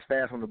see, I ain't as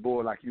fast on the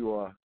board like you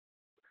are.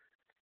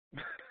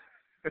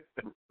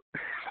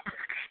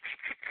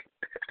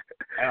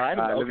 I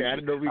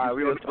didn't know we could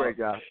we on the break,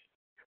 y'all.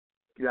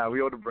 Yeah,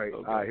 we on the break.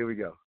 Okay. All right, here we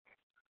go.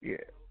 Yeah,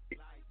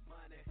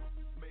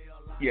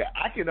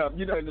 I can. And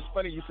it's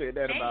funny you said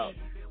that about.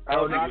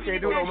 Oh no, I can't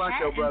do it on my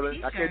show, brother.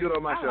 I can't do it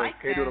on my show.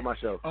 Can't do it on my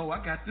show. Oh,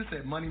 I got this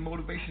at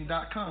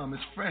moneymotivation.com.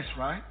 It's fresh,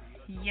 right?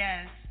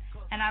 Yes,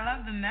 and I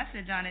love the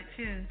message on it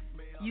too.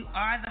 You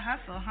are the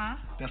hustle, huh?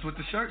 That's what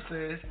the shirt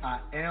says. I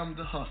am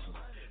the hustle.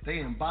 They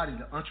embody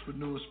the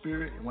entrepreneur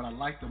spirit, and what I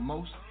like the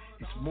most,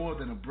 it's more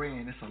than a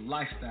brand, it's a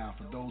lifestyle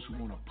for those who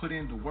want to put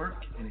in the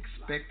work and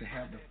expect to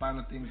have the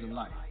finer things in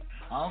life.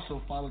 I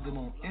also follow them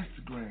on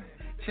Instagram.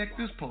 Check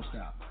this post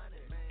out.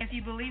 If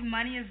you believe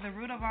money is the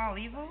root of all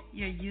evil,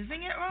 you're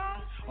using it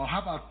wrong? Or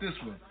how about this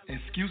one?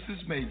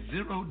 Excuses make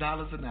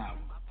 $0 an hour.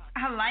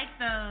 I like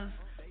those.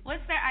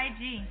 What's their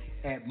IG?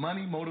 At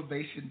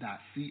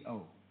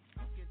moneymotivation.co.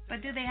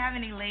 But do they have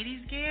any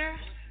ladies' gear?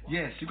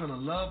 Yes, you're going to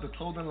love the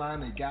clothing line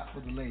they got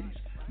for the ladies.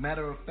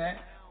 Matter of fact,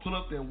 pull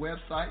up their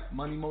website,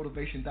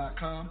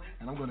 moneymotivation.com,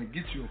 and I'm going to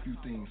get you a few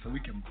things so we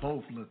can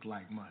both look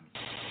like money.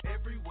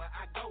 Everywhere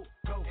I go,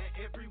 and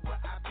everywhere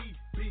I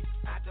be,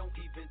 I don't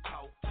even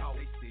talk,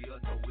 they still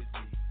know it's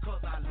me.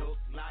 'Cause I look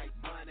like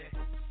money,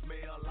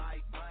 smell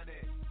like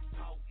money,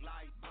 talk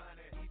like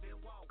money,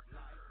 even walk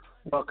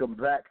like. Welcome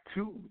back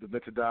to the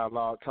Mental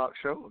Dialogue Talk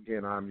Show.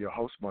 Again, I'm your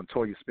host,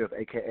 Montoya Smith,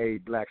 a.k.a.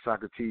 Black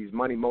Socrates.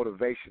 Money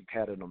Motivation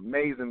had an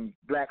amazing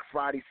Black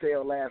Friday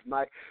sale last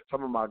night.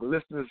 Some of my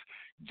listeners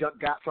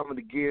got some of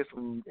the gears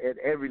from at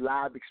every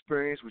live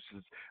experience, which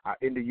is our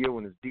end of year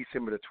when it's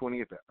December the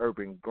 20th at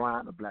Urban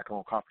Grind, a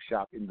black-owned coffee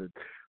shop in the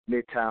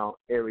Midtown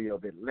area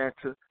of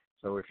Atlanta.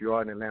 So if you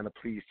are in Atlanta,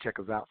 please check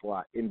us out for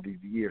our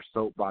end-of-the-year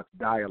Soapbox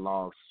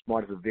Dialogue,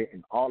 smartest event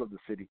in all of the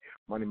city.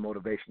 Money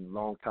Motivation,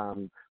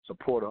 longtime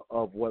supporter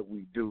of what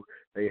we do.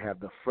 They have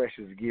the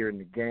freshest gear in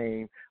the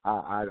game.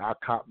 I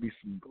caught me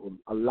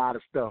a lot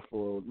of stuff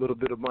for a little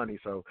bit of money,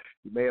 so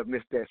you may have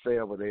missed that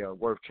sale, but they are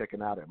worth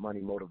checking out at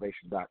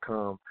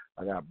moneymotivation.com.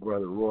 I got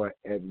Brother Roy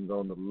Evans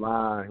on the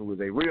line, who is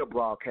a real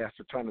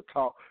broadcaster, trying to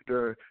talk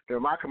during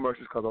my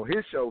commercials, because on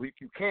his show, you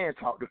can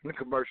talk during the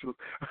commercials.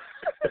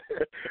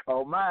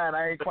 On mine,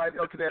 I ain't quite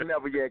up to that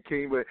level yet,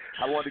 King, but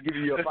I want to give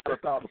you your final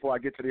thought before I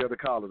get to the other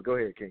callers. Go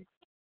ahead, King.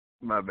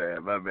 My bad.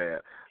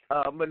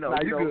 But no,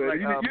 you good. Like,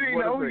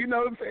 you know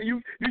what I'm saying?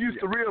 You used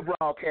to real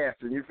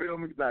broadcasting. You feel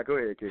me? Nah, go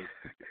ahead, King.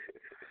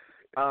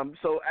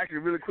 So actually,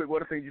 really quick,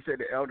 one of the things you said,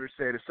 the elder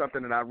said, is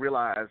something that I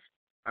realized,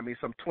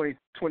 some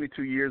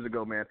 22 years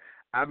ago, man.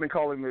 I've been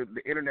calling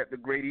the internet the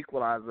great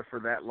equalizer for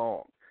that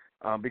long,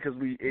 because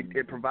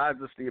it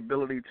provides us the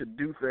ability to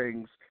do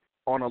things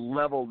on a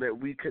level that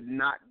we could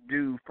not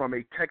do from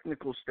a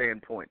technical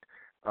standpoint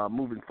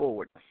moving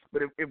forward.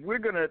 But if we're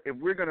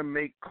gonna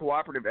make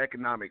cooperative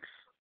economics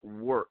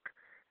work,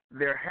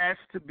 there has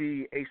to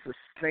be a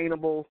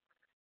sustainable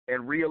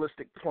and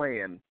realistic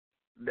plan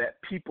that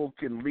people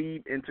can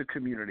lead into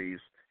communities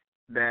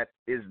that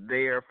is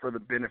there for the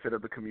benefit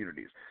of the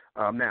communities.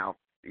 Now,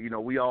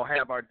 we all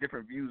have our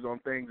different views on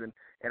things,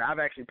 and I've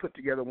actually put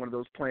together one of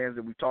those plans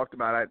that we talked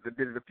about. I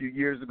did it a few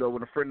years ago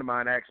when a friend of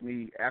mine asked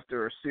me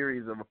after a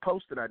series of a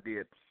post that I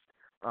did,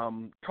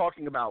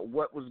 talking about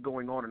what was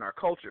going on in our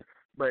culture.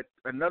 But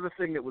another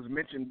thing that was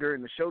mentioned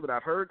during the show that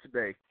I've heard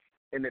today,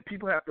 and that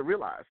people have to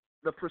realize,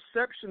 the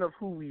perception of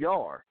who we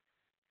are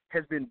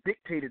has been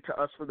dictated to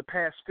us for the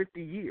past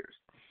 50 years.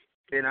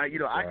 And I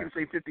can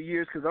say 50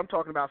 years because I'm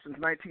talking about since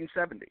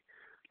 1970.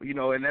 And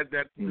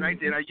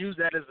and I use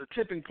that as a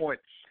tipping point,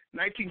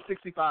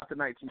 1965 to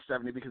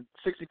 1970, because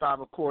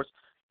 65, of course,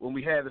 when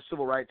we had the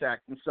Civil Rights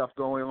Act and stuff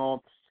going on.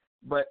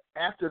 But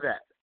after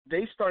that,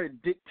 they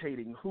started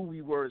dictating who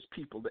we were as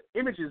people. The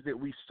images that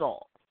we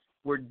saw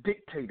were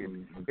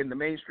dictated in the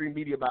mainstream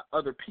media by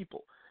other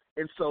people.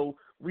 And so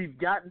we've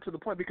gotten to the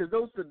point, because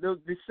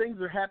these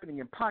things are happening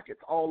in pockets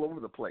all over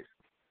the place.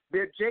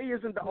 Jay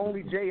isn't the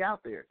only Jay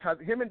out there.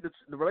 Him and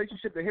the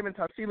relationship that him and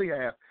Tassili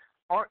have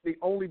aren't the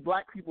only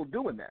black people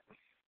doing that.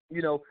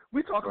 We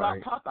talk about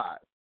Popeyes.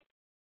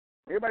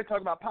 Everybody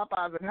talks about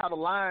Popeyes and how the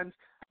lines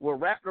were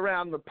wrapped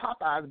around the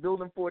Popeyes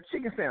building for a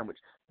chicken sandwich.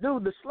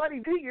 Dude, the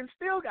slutty vegan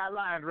still got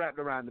lines wrapped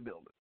around the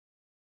building.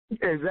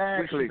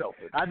 Exactly.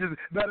 I just,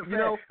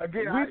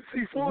 again,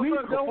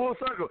 full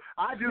circle.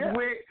 I just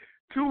went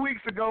 2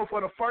 weeks ago for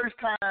the first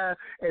time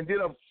and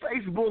did a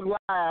Facebook Live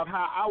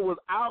how I was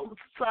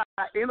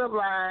outside in a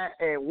line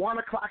at 1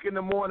 o'clock in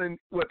the morning,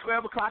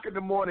 12 o'clock in the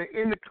morning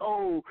in the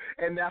cold,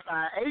 and after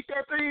I ate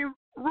that thing,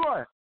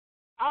 Roy,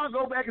 I'll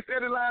go back and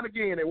stand in line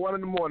again at 1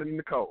 in the morning in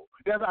the cold.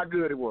 That's how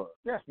good it was.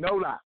 Yeah. No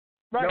lie.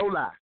 Right. No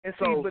lie. And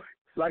so,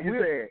 like you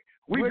said,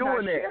 we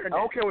doing that. I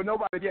don't care what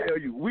nobody tell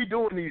you. We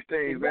doing these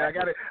things, man.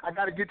 I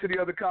gotta get to the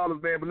other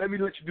callers, man. But let me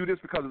let you do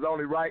this because it's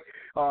only right.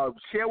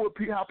 Share with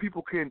people how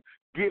people can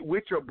get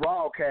with your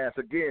broadcast.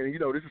 Again,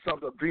 this is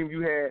a dream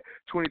you had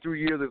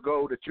 23 years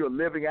ago that you're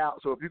living out.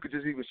 So if you could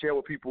just even share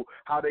with people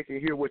how they can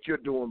hear what you're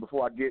doing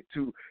before I get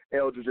to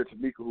Eldridge and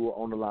Tamika, who are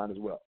on the line as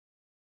well.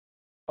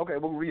 Okay,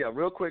 well, yeah,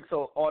 real quick.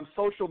 So on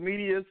social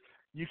medias,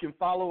 you can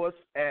follow us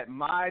at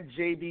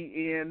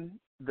MyJBN,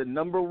 the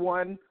number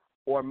 1,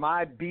 or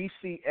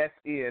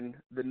MyBCSN,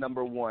 the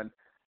number 1.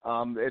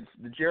 It's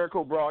the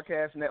Jericho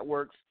Broadcast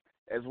Networks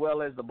as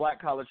well as the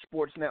Black College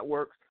Sports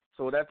Network.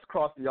 So that's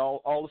across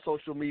all the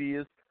social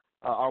medias.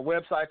 Our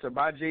websites are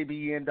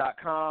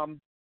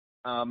myjbn.com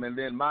and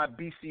then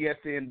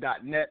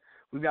mybcsn.net.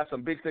 We've got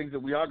some big things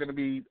that we are going to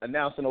be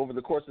announcing over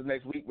the course of the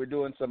next week. We're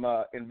doing some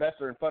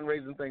investor and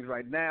fundraising things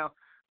right now.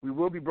 We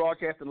will be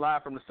broadcasting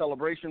live from the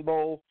Celebration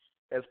Bowl.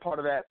 As part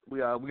of that, we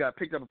got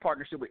picked up a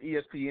partnership with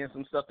ESPN,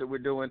 some stuff that we're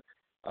doing.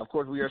 Of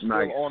course, we are still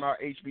on our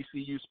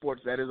HBCU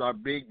sports. That is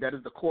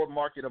the core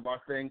market of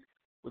our thing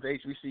with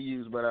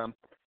HBCUs. But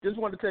just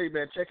wanted to tell you,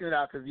 man, checking it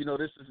out because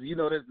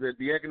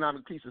the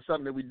economic piece is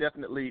something that we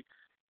definitely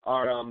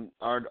are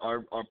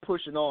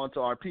pushing on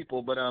to our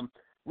people. But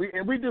we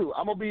do.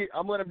 I'm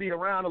gonna be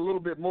around a little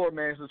bit more,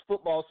 man, since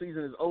football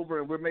season is over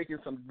and we're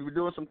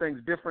doing some things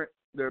different.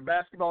 There's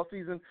basketball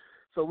season,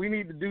 so we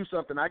need to do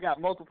something. I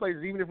got multiple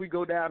places. Even if we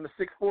go down to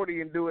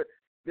 640 and do it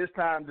this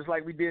time, just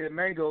like we did at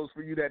Mango's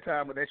for you that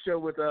time with that show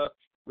with Dr.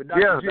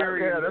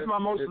 Jerry. Yeah, that's my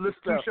most listened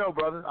to show,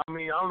 brother. I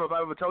don't know if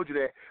I ever told you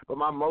that, but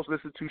my most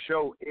listened to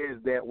show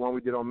is that one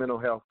we did on mental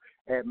health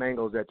at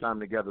Mango's that time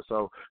together.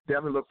 So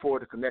definitely look forward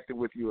to connecting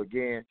with you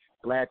again.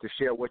 Glad to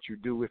share what you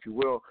do, if you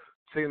will.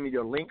 Send me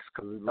your links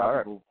because a lot of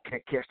people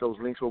can't catch those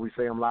links where we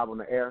say them live on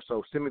the air.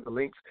 So send me the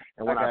links,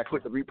 and when I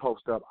put the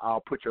repost up, I'll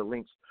put your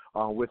links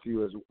with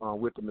you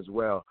with them as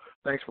well.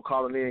 Thanks for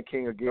calling in,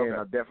 King, again. Okay.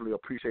 I definitely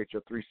appreciate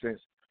your 3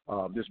 cents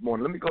this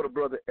morning. Let me go to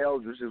Brother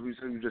Eldridge, as we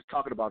were just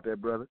talking about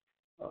that, brother.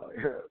 All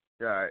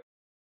right,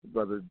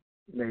 brother,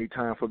 made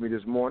time for me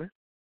this morning.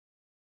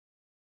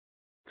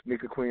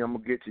 Tamika, Queen, I'm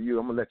gonna get to you.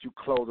 I'm gonna let you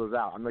close us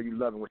out. I know you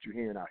loving what you're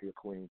hearing out here,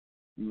 Queen.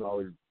 You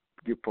always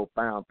give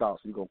profound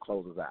thoughts. So you're gonna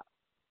close us out.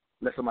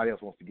 Unless somebody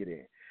else wants to get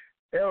in.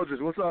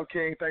 Eldridge, what's up,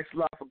 King? Thanks a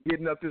lot for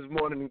getting up this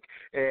morning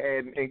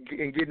and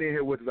getting in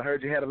here with us. I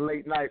heard you had a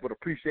late night, but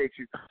appreciate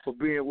you for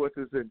being with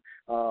us. And,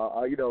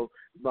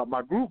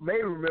 my group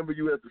may remember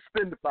you as the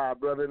Spendify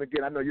brother. And,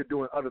 again, I know you're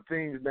doing other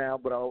things now,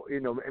 but,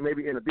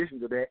 maybe in addition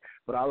to that.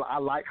 But I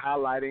like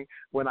highlighting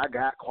when I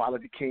got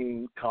Quality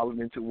King calling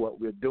into what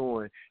we're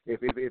doing.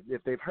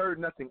 If they've heard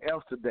nothing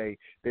else today,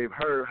 they've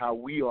heard how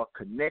we are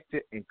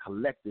connected and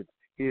collective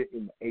here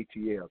in the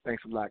ATL.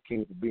 Thanks a lot,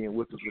 King, for being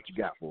with us. What you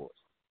got for us?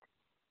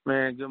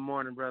 Man, good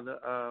morning, brother.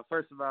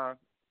 First of all,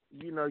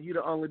 you're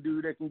the only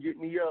dude that can get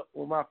me up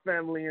with my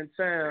family in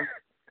town,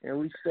 and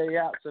we stay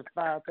out till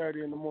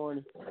 5:30 in the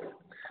morning.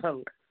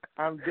 So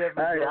I'm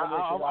definitely. Hey,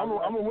 I'm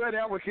gonna wear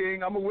that with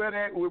King. I'm gonna wear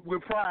that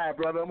with pride,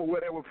 brother. I'm gonna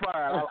wear that with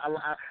pride.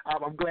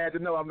 I'm glad to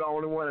know I'm the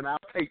only one, and I'll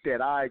take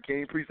that. All right,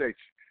 King. Appreciate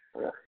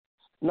you.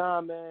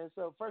 Nah, man.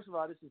 So first of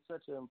all, this is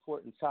such an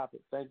important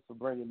topic. Thanks for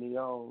bringing me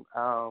on.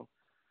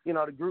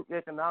 The group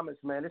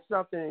economics, man. It's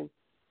something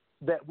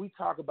that we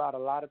talk about a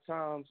lot of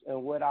times,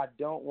 and what I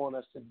don't want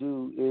us to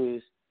do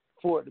is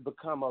for it to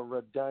become a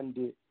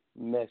redundant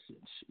message.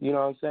 You know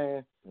what I'm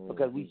saying?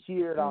 Because we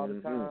hear it all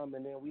the time,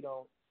 and then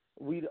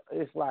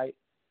it's like,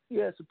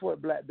 yeah, support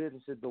black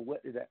businesses, but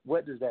what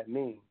does that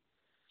mean?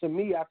 To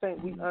me, I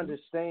think we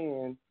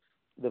understand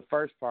the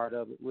first part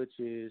of it, which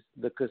is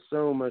the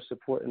consumer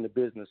supporting the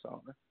business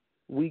owner.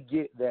 We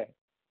get that,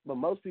 but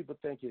most people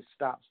think it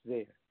stops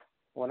there.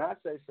 When I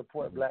say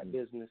support black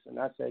business and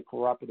I say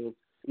cooperative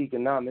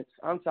economics,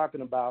 I'm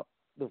talking about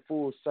the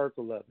full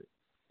circle of it.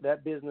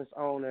 That business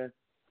owner,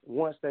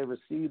 once they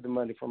receive the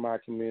money from our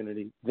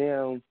community,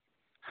 them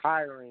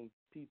hiring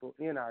people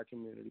in our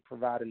community,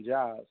 providing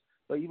jobs,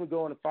 but even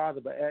going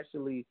farther, but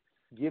actually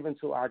giving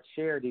to our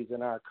charities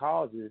and our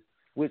causes,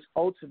 which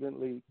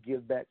ultimately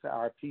give back to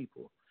our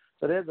people.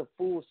 So there's a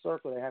full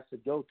circle that has to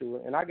go through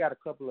it, and I got a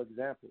couple of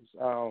examples.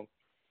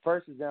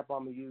 First example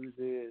I'm going to use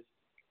is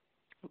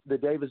the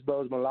Davis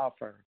Bozeman Law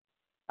Firm.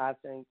 I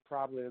think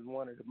probably is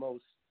one of the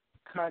most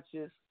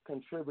conscious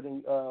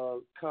contributing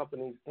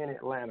companies in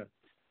Atlanta.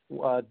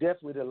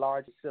 Definitely the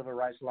largest civil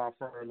rights law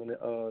firm in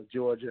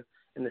Georgia,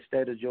 in the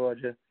state of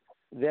Georgia.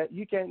 That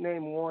you can't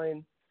name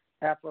one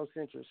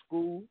Afrocentric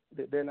school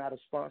that they're not a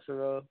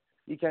sponsor of.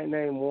 You can't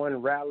name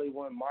one rally,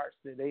 one march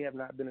that they have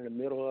not been in the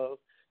middle of.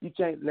 You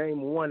can't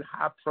name one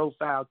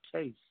high-profile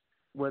case,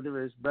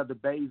 whether it's Brother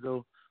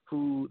Basil,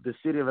 who the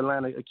city of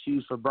Atlanta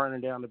accused for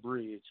burning down the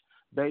bridge,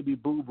 Baby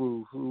Boo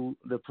Boo, who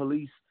the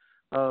police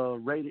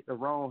raided the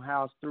wrong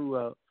house, threw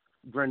a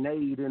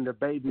grenade in the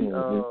baby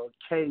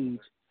cage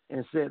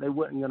and said they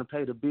wasn't going to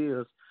pay the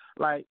bills.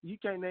 Like, you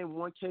can't name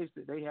one case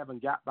that they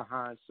haven't got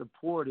behind,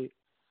 supported,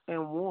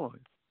 and won.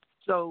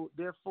 So,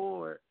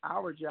 therefore,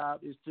 our job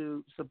is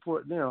to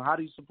support them. How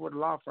do you support a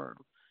law firm?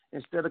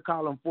 Instead of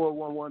calling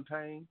 411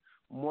 Payne,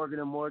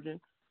 Morgan & Morgan,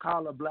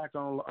 call a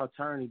black-owned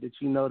attorney that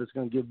you know that's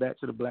going to give back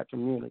to the black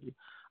community.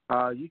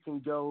 You can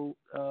go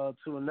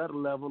to another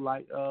level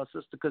like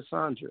Sister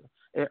Cassandra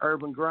at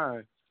Urban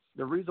Grind.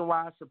 The reason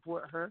why I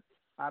support her,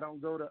 I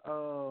don't go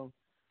to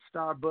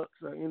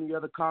Starbucks or any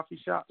other coffee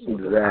shops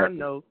because I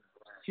know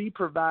she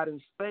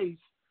providing space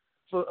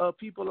for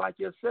people like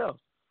yourself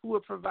who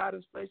are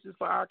providing spaces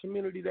for our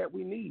community that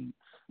we need.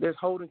 There's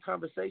holding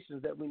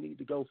conversations that we need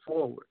to go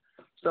forward.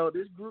 So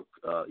this group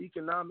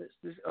economics,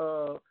 this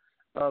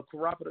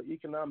cooperative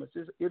economics,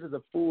 it is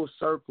a full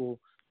circle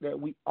that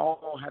we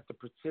all have to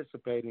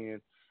participate in.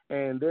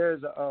 And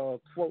there's a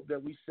quote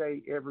that we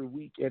say every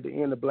week at the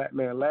end of Black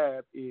Man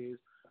Lab is,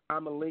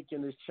 I'm a link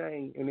in this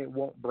chain and it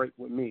won't break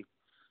with me.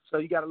 So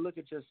you got to look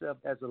at yourself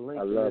as a link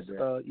in this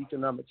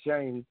economic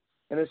chain.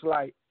 And it's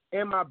like,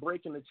 am I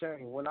breaking the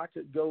chain when I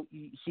could go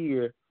eat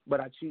here, but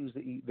I choose to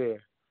eat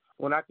there?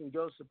 When I can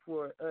go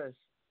support us,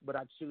 but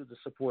I choose to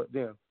support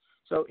them.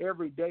 So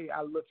every day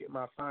I look at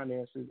my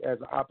finances as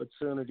an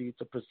opportunity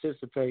to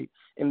participate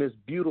in this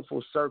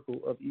beautiful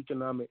circle of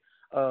economic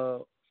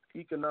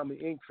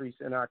increase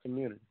in our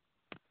community.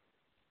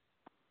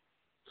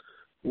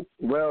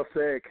 Well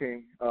said,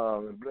 King.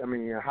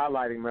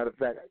 Highlighting, matter of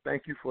fact,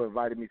 thank you for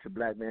inviting me to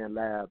Black Man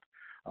Lab.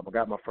 I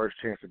got my first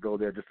chance to go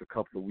there just a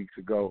couple of weeks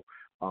ago.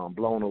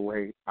 Blown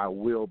away. I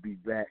will be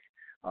back.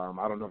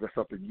 I don't know if that's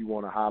something you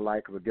want to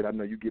highlight, because, again, I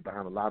know you get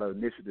behind a lot of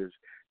initiatives,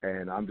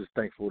 and I'm just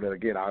thankful that,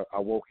 again, I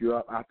woke you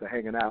up after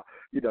hanging out.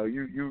 You know,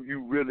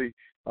 you really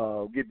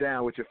get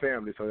down with your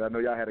family, so I know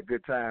y'all had a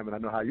good time, and I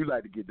know how you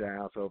like to get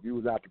down. So if you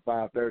was out to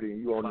 5:30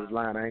 and you on this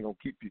line, I ain't going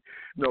to keep you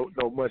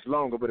no much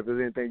longer, but if there's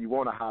anything you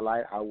want to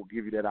highlight, I will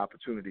give you that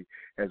opportunity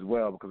as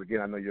well, because,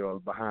 again, I know you're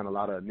behind a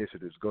lot of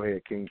initiatives. Go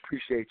ahead, King.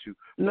 Appreciate you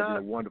for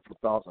your wonderful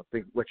thoughts. I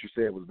think what you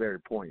said was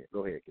very poignant.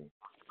 Go ahead, King.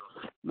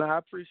 No, I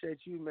appreciate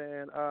you,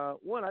 man.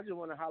 One, I just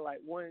want to highlight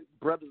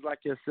brothers like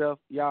yourself,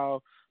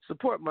 y'all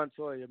support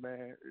Montoya,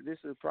 man. This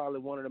is probably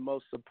one of the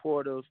most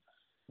supportive,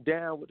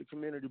 down with the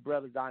community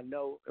brothers I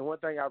know. And one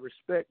thing I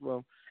respect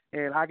from,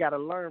 and I got to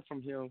learn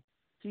from him,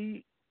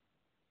 he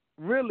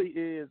really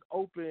is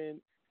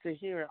open to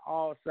hearing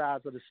all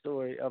sides of the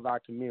story of our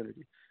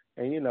community.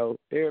 And, you know,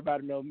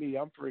 everybody know me.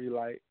 I'm pretty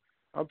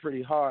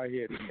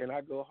hard-headed, and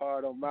I go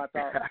hard on my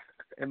thoughts.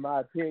 in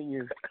my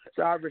opinion.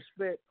 So I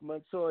respect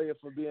Montoya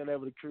for being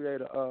able to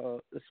create a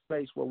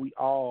space where we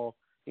all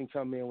can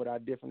come in with our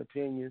different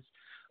opinions.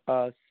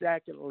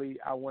 Secondly,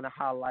 I want to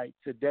highlight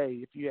today,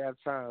 if you have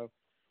time,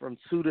 from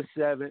 2 to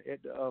 7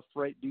 at the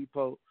Freight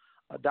Depot.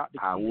 Dr.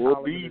 I Keith will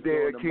Holliman be is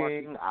there, doing the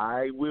market. King.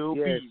 I will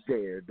be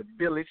there. The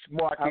Village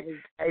Market,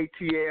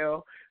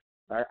 ATL.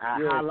 I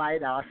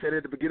highlight, I said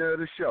at the beginning of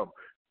the show,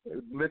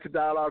 Mental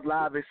Dialogue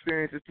Live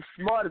Experience is the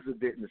smartest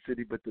event in the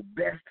city, but the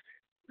best,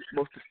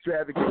 most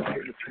extravagant event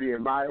in the city,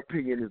 in my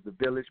opinion, is the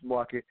Village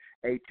Market,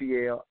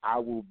 ATL. I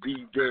will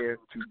be there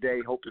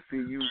today. Hope to see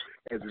you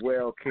as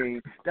well,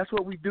 King. That's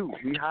what we do.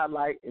 We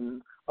highlight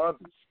in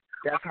others.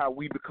 That's how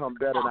we become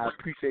better, and I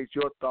appreciate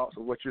your thoughts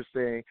on what you're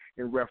saying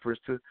in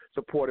reference to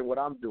supporting what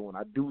I'm doing.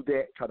 I do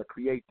that, try to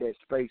create that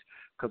space,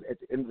 because at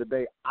the end of the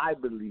day, I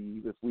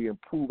believe if we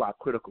improve our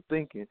critical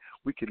thinking,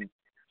 we can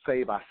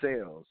save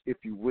ourselves,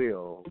 if you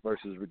will,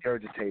 versus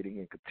regurgitating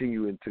and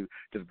continuing to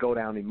just go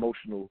down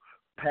emotional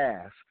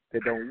paths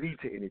that don't lead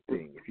to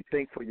anything. If you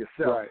think for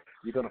yourself,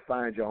 you're going to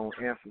find your own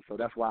answer. So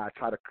that's why I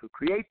try to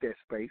create that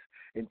space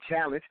and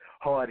challenge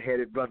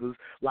hard-headed brothers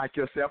like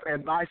yourself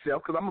and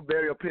myself, because I'm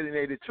very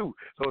opinionated too.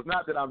 So it's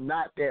not that I'm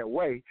not that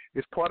way.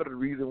 It's part of the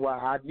reason why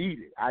I need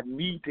it. I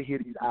need to hear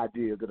these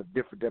ideas that are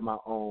different than my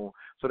own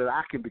so that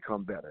I can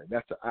become better.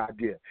 That's the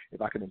idea.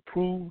 If I can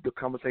improve the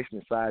conversation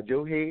inside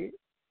your head,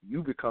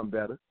 you become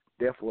better.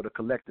 Therefore, the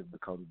collective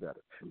becomes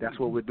better. That's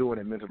what we're doing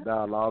in Mental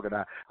Dialogue, and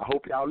I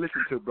hope y'all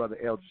listen to Brother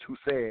Eldridge, who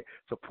said,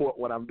 support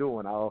what I'm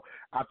doing.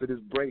 After this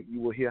break, you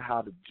will hear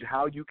how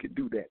you can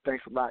do that.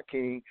 Thanks a lot,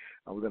 King.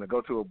 We're going to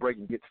go to a break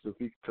and get to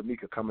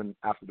Tamika coming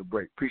after the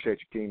break.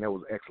 Appreciate you, King. That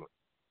was excellent.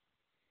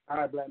 All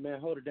right, Black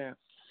man, hold it down.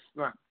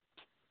 All right.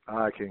 All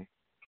right, King.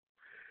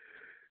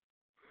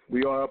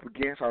 We are up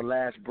against our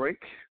last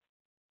break,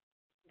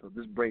 so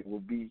this break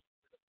will be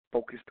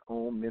focused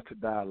on mental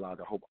dialogue.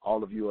 I hope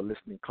all of you are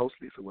listening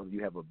closely, so whether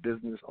you have a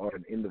business or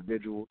an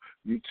individual,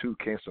 you too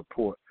can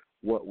support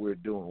what we're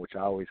doing, which I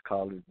always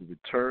call is the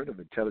return of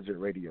intelligent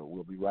radio.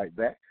 We'll be right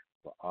back,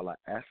 but all I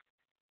ask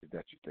is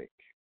that you think.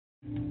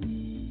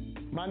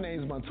 My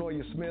name is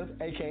Montoya Smith,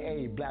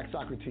 a.k.a. Black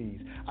Socrates.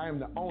 I am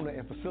the owner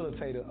and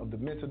facilitator of the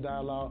Mental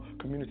Dialogue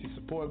Community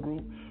Support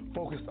Group,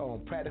 focused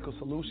on practical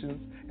solutions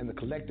and the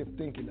collective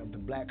thinking of the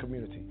Black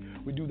community.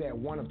 We do that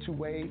one of two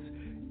ways.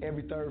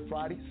 Every third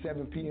Friday,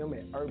 7 p.m.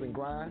 at Urban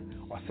Grind,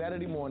 or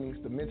Saturday mornings,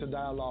 the Mental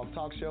Dialogue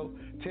Talk Show,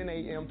 10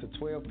 a.m. to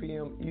 12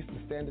 p.m.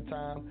 Eastern Standard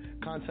Time.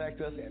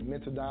 Contact us at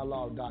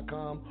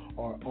mentaldialogue.com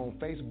or on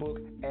Facebook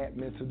at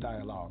Mental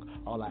Dialogue.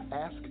 All I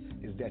ask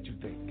is that you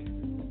think.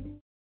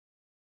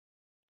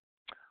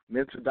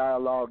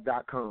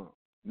 mentaldialogue.com,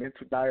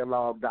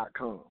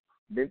 mentaldialogue.com,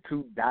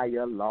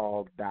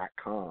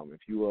 mentaldialogue.com. If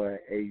you are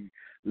a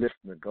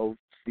listener, go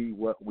see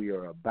what we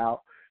are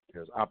about.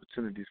 There's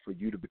opportunities for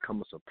you to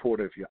become a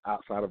supporter if you're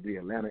outside of the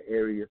Atlanta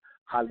area.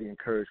 Highly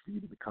encouraged for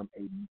you to become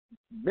a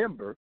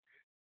member.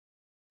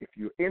 If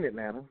you're in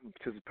Atlanta,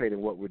 participate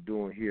in what we're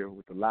doing here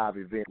with the live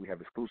event. We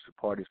have exclusive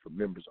parties for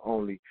members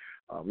only.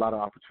 A lot of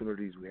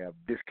opportunities. We have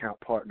discount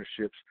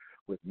partnerships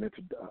with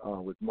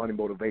Money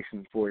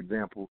Motivation, for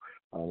example,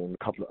 and a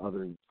couple of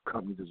other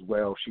companies as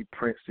well.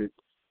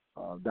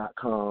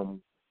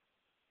 ShePrints.com.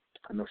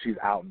 I know she's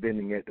out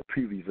vending at the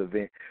previous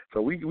event.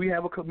 So we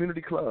have a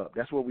community club.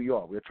 That's what we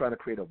are. We're trying to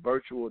create a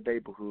virtual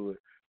neighborhood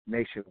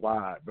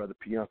nationwide. Brother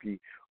Pianki,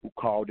 who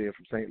called in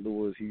from St.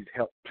 Louis, he's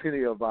helped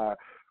plenty of our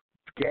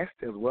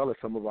guests as well as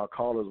some of our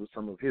callers with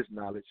some of his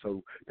knowledge.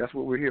 So that's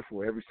what we're here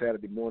for every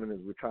Saturday morning, is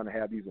we're trying to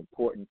have these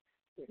important,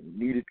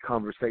 needed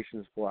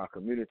conversations for our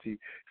community.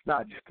 It's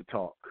not just to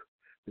talk.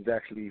 It's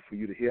actually for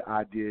you to hear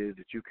ideas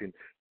that you can,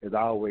 as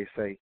I always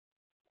say,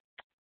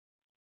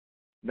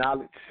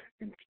 knowledge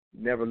and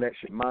never lets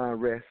your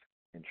mind rest,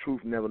 and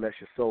truth never lets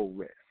your soul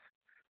rest.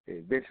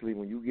 Eventually,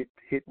 when you get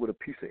hit with a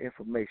piece of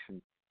information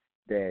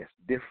that's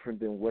different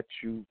than what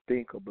you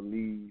think or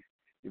believe,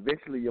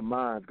 eventually your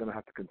mind's going to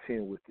have to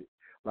contend with it.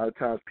 A lot of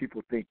times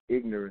people think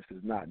ignorance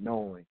is not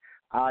knowing.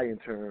 I, in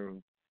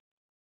turn,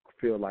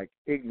 feel like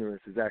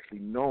ignorance is actually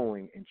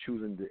knowing and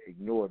choosing to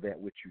ignore that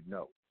which you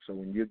know. So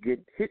when you get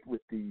hit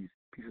with these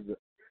pieces of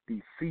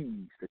these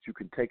seeds that you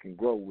can take and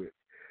grow with,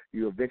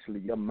 your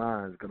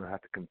mind is going to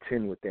have to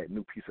contend with that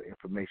new piece of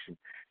information,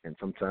 and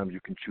sometimes you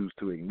can choose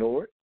to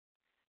ignore it,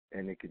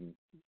 and it can,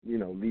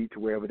 lead to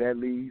wherever that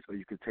leads, or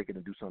you can take it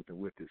and do something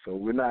with it. So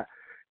we're not,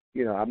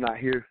 I'm not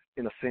here,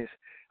 in a sense,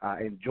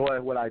 I enjoy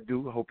what I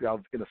do. I hope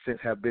y'all, in a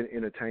sense, have been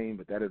entertained,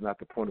 but that is not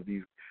the point of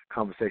these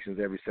conversations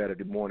every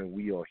Saturday morning.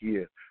 We are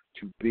here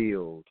to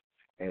build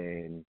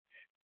and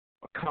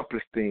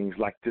accomplish things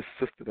like this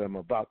sister that I'm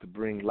about to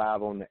bring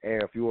live on the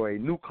air. If you are a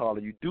new caller,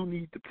 you do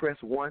need to press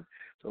 1.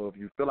 So if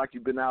you feel like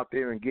you've been out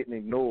there and getting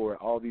ignored,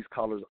 all these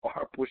callers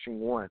are pushing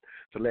 1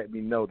 to let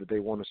me know that they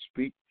want to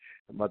speak.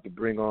 I'm about to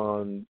bring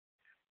on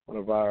one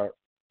of our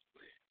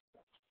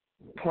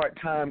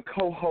part-time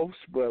co-host,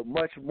 but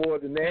much more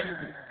than that,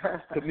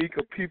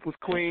 Tamika Peoples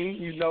Queen.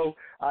 You know,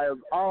 I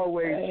am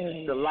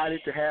always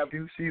delighted to have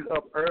you. She's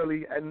up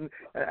early and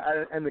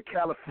the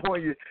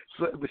California,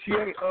 but she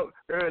ain't up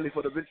early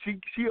for the.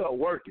 She up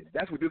working.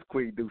 That's what this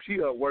queen do.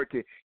 She up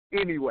working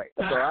anyway.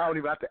 So I don't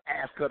even have to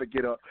ask her to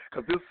get up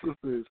because this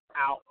sister is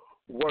out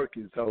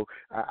working. So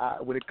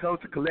when it comes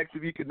to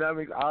collective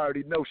economics, I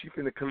already know she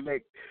finna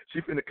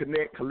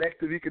connect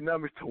collective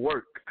economics to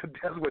work.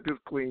 That's what this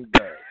queen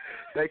does.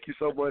 Thank you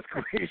so much,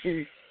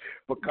 Queen,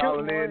 for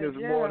calling in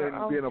this morning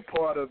and being a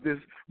part of this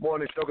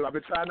morning show. Because I've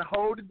been trying to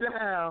hold it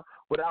down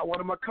without one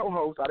of my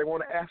co-hosts. I didn't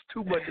want to ask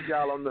too much of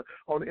y'all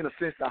on in a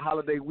sense, the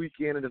holiday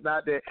weekend. And it's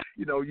not that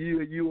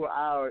you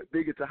are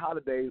big into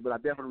holidays, but I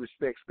definitely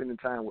respect spending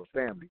time with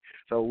family.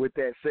 So with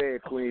that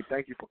said, Queen,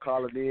 thank you for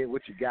calling in.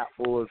 What you got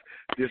for us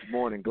this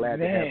morning? Glad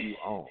to have you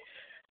on.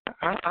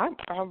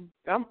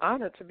 I'm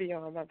honored to be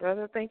on, my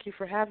brother. Thank you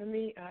for having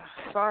me.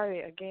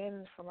 Sorry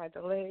again for my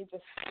delay.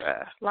 Just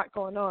a lot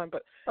going on,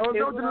 but no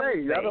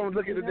delay. I don't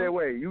look at it that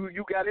way.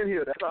 You got in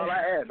here. That's all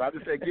I asked. I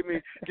just said give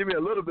me a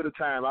little bit of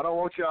time. I don't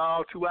want you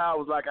all 2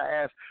 hours like I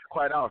ask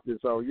quite often.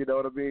 So you know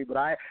what I mean. But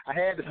I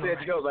had to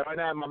set goals. Like right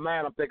now in my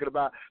mind, I'm thinking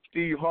about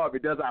Steve Harvey.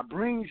 Does I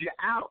brings you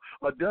out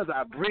or does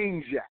I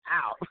brings you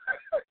out?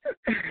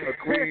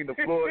 Queen,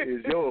 the floor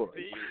is yours.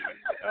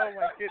 Oh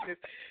my goodness.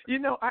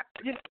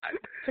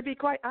 To be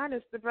quite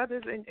honest, the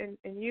brothers and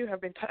you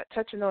have been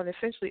touching on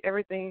essentially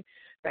everything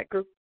that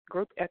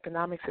group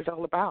economics is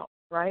all about,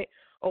 right?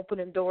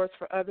 Opening doors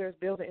for others,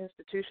 building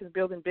institutions,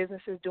 building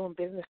businesses, doing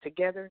business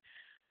together.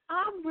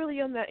 I'm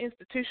really on that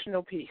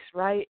institutional piece,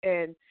 right?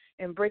 And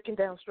breaking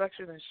down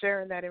structures and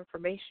sharing that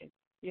information,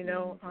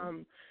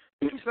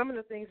 Some of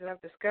the things that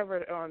I've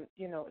discovered on,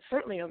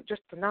 certainly on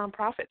just the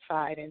nonprofit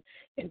side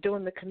and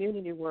doing the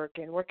community work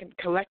and working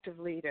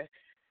collectively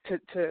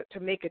to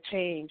make a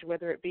change,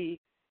 whether it be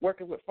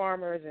working with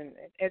farmers and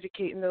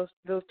educating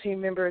those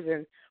team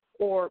members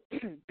or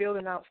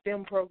building out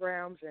STEM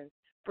programs and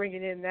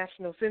bringing in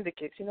national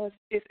syndicates.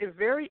 It's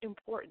very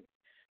important,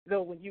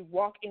 though, when you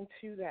walk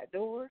into that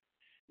door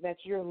that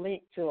you're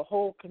linked to a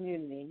whole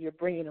community and you're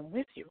bringing them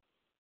with you.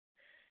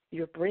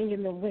 You're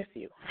bringing them with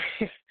you,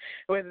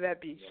 whether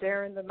that be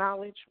sharing the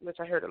knowledge, which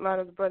I heard a lot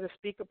of the brothers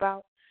speak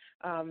about,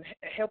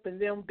 helping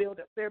them build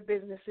up their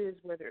businesses,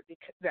 whether it be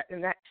that,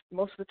 and that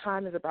most of the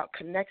time is about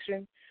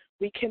connection.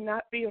 We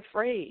cannot be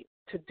afraid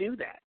to do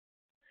that.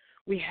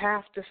 We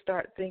have to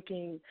start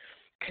thinking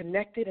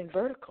connected and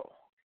vertical.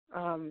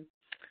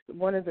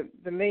 One of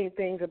the main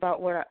things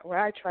about what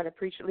I try to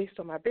preach, at least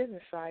on my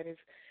business side,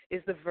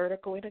 is the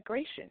vertical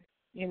integration.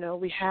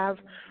 We have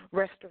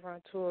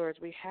restaurateurs,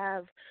 we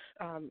have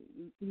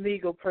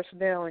legal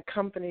personnel and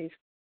companies.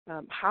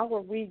 How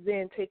are we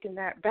then taking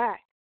that back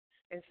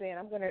and saying,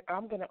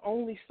 I'm gonna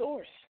only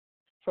source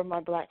from my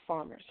black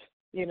farmers,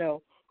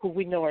 who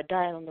we know are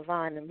dying on the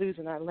vine and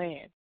losing our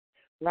land,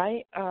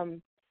 right?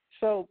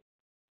 So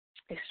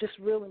it's just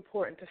real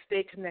important to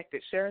stay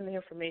connected, sharing the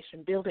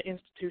information, building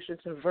institutions,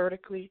 and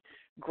vertically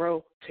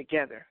grow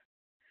together.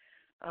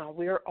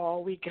 We're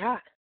all we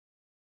got.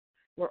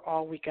 We're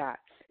all we got.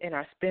 And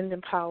our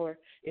spending power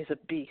is a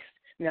beast.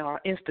 Now,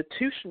 our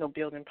institutional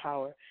building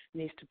power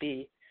needs to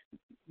be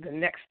the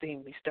next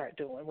thing we start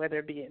doing, whether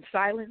it be in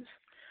silence,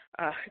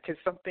 because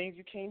some things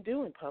you can't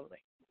do in public.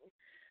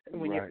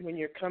 When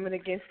you're coming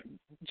against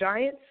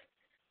giants,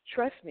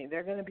 trust me,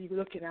 they're going to be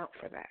looking out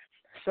for that.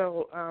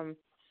 So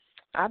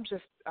I'm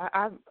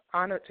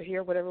honored to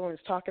hear what everyone is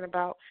talking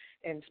about,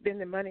 and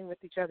spending money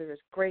with each other is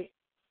great,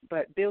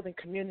 but building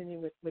community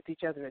with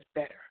each other is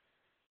better.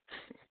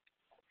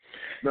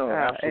 No,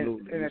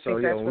 absolutely. And I so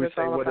think that's when what we it's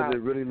say all what about.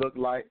 does it really look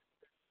like,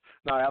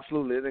 no,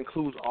 absolutely. It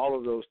includes all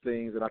of those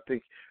things, and I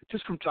think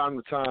just from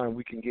time to time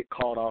we can get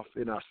caught off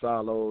in our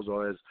silos,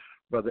 or as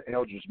Brother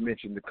Eldridge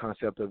mentioned, the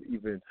concept of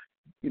even,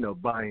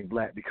 buying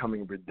black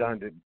becoming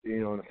redundant,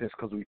 in a sense,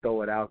 because we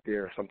throw it out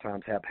there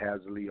sometimes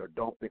haphazardly or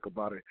don't think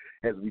about it,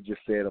 as we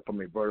just said,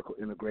 from a vertical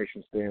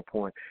integration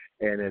standpoint.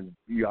 And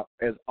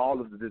as all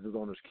of the business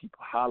owners keep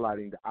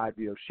highlighting the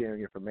idea of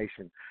sharing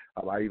information,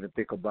 I even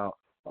think about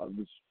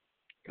this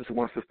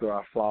one sister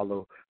I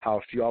follow, how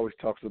she always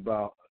talks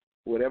about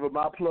whatever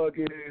my plug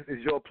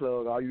is your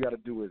plug. All you got to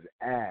do is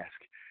ask.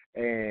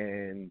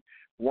 And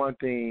one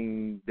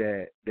thing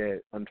that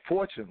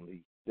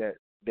unfortunately that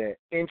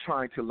in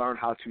trying to learn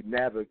how to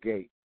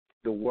navigate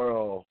the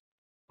world,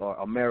 or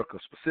America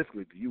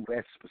specifically, the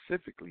U.S.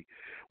 specifically,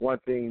 one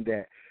thing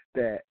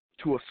that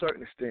to a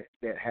certain extent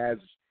that has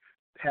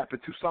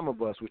happened to some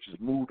of us, which has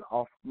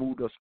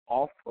moved us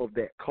off of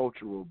that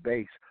cultural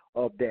base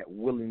of that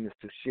willingness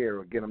to share.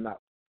 Again, I'm not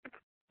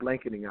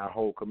blanketing our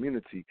whole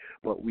community,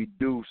 but we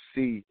do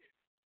see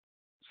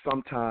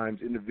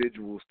sometimes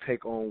individuals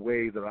take on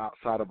ways that are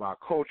outside of our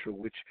culture,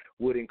 which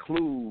would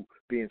include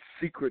being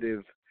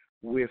secretive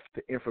with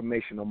the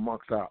information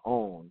amongst our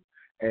own.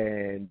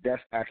 And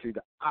that's actually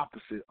the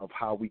opposite of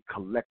how we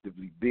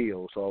collectively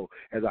build. So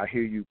as I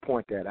hear you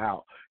point that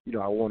out,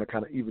 I want to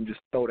kind of even just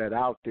throw that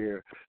out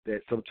there,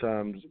 that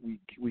sometimes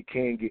we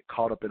can get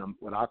caught up in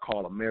what I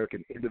call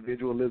American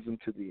individualism,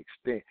 to the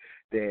extent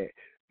that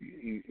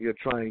you're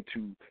trying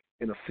to,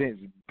 in a sense,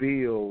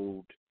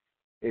 build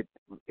it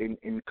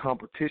in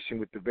competition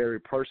with the very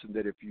person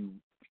that if you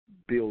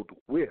build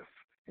with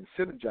and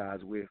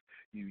synergize with,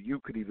 you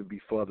could even be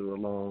further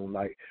along,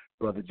 like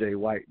Brother Jay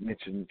White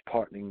mentioned,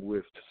 partnering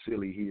with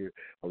Tassili here,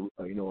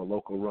 a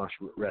local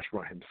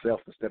restaurant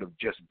himself, instead of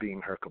just being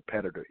her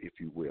competitor, if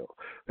you will.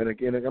 And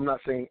again, I'm not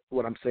saying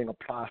what I'm saying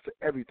applies to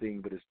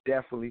everything, but it's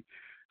definitely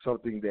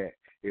something that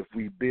if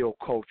we build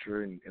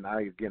culture, and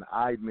I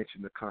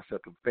mentioned the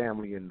concept of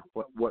family and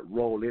what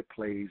role it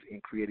plays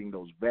in creating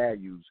those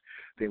values,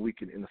 then we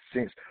can, in a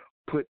sense,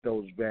 put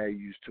those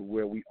values to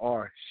where we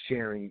are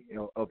sharing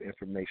of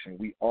information.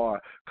 We are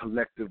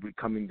collectively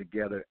coming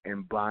together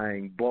and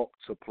buying bulk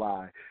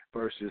supply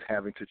versus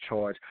having to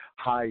charge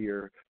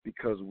higher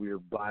because we're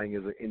buying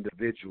as an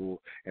individual,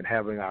 and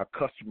having our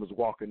customers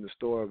walk in the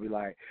store and be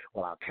like,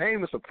 well, I came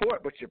to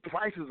support, but your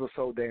prices are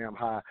so damn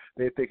high.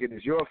 They're thinking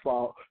it's your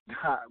fault,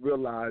 not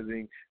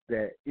realizing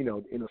that, in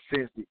a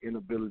sense, the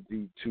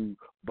inability to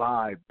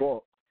buy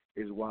bulk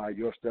is why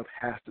your stuff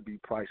has to be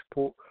priced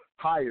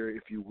higher,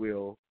 if you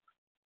will,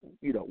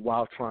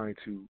 while trying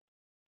to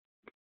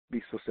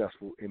be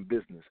successful in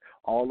business.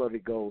 All of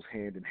it goes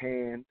hand in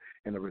hand,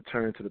 and a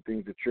return to the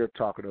things that you're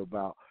talking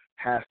about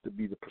has to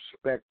be the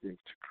perspective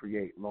to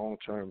create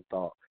long-term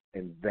thought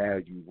and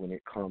value when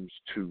it comes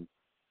to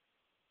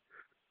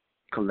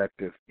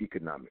collective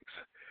economics.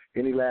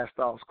 Any last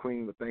thoughts,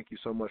 Queen? But thank you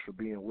so much for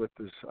being with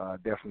us.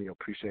 Definitely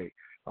appreciate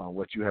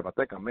what you have. I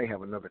think I may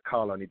have another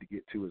caller I need to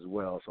get to as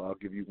well, so I'll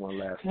give you one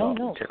last thought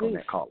and check on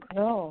that caller.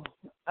 No,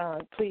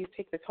 please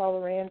take the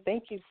caller in.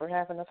 Thank you for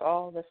having us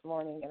all this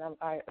morning, and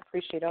I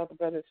appreciate all the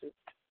brothers who've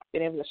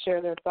been able to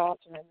share their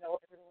thoughts, and I know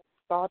everyone's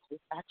thoughts is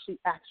actually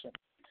action.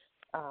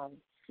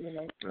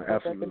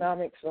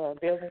 Economics,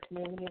 building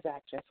community is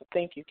action. So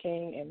thank you,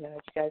 King, and you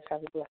guys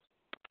have a blessed.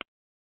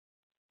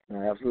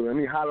 Absolutely. Let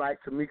me highlight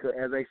Tamika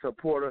as a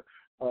supporter,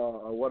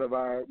 one of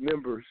our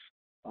members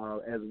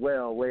as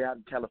well, way out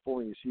in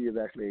California. She is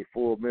actually a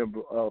full member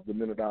of the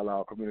Men of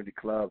Dialogue Community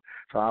Club.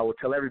 So I will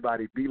tell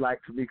everybody, be like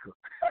Tamika.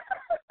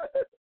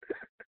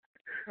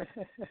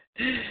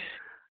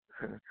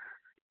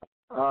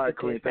 All right,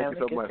 Queen. Thank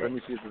you so much. Let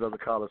me see if there's other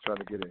callers trying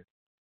to get in.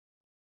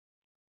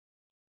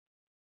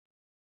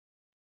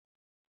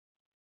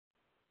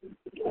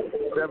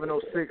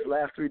 (706)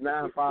 last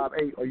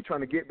 3958. Are you trying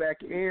to get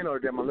back in, or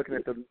am I looking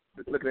at the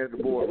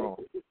board wrong?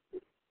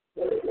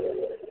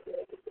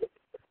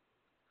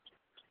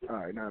 All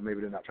right, now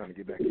maybe they're not trying to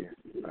get back in.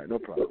 All right, no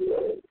problem.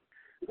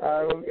 All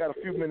right, well, we got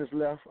a few minutes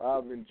left.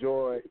 I've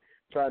enjoyed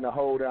trying to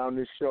hold down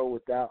this show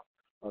without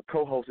a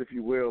co-host, if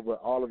you will, but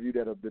all of you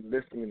that have been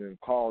listening and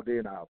called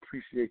in, I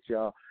appreciate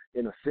y'all,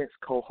 in a sense,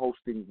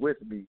 co-hosting with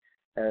me,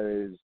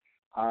 as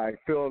I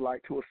feel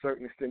like, to a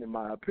certain extent, in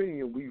my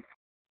opinion, we've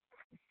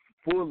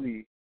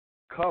fully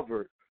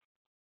covered,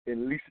 at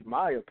least in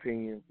my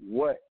opinion,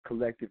 what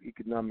collective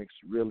economics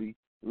really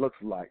looks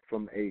like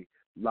from a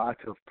lot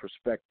of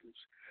perspectives.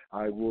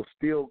 I will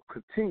still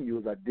continue,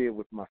 as I did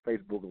with my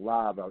Facebook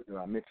Live that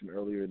I mentioned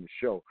earlier in the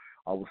show,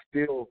 I will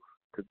still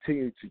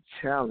continue to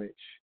challenge,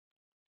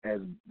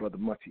 as Brother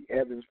Muncie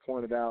Evans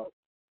pointed out,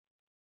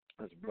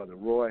 as Brother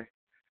Roy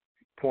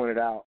pointed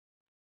out,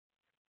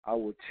 I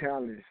will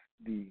challenge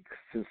the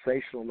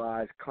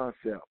sensationalized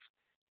concepts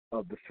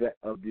of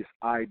this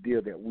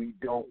idea that we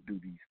don't do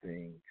these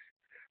things.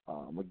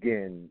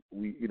 Again,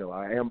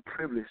 I am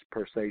privileged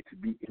per se to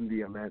be in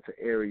the Atlanta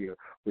area,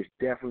 which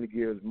definitely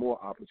gives more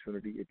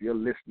opportunity. If you're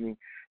listening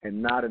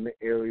and not in the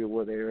area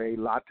where there are a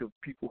lot of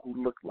people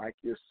who look like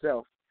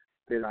yourself,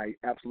 then I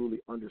absolutely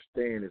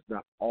understand it's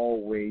not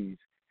always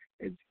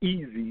as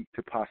easy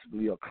to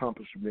possibly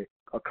accomplish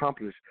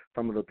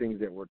some of the things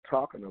that we're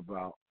talking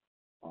about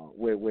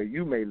where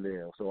you may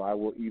live. So I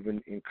will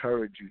even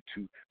encourage you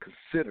to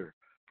consider,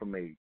 from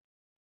a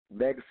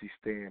legacy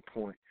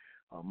standpoint,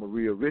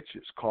 Maria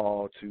Richards'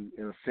 call to,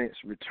 in a sense,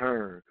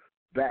 return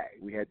back.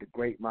 We had the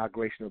great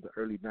migration of the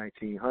early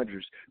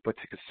 1900s, but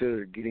to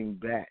consider getting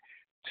back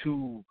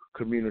to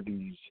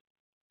communities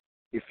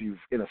if you've,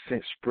 in a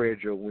sense, spread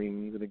your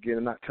wings. And again,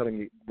 I'm not telling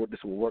you what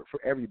this will work for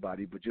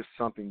everybody, but just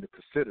something to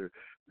consider,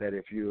 that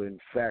if you, in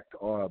fact,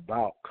 are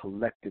about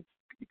collective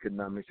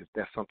economics, if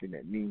that's something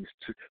that means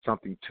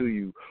something to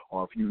you,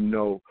 or if you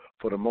know,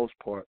 for the most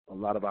part, a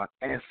lot of our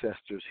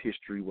ancestors'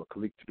 history with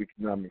collective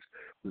economics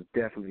was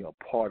definitely a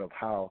part of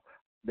how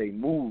they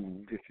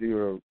moved. If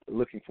you're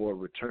looking for a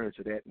return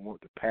to that and want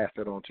to pass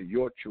that on to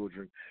your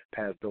children,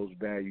 pass those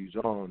values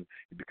on,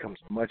 it becomes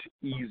much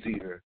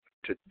easier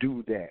to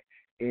do that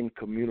in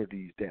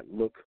communities that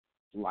look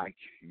like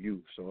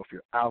you. So if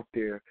you're out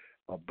there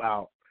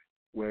about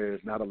whereas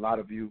not a lot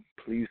of you,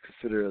 please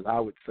consider, as I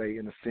would say,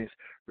 in a sense,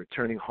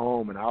 returning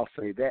home. And I'll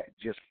say that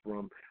just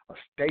from a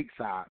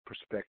stateside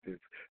perspective.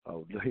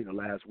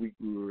 Last week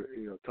we were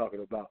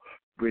talking about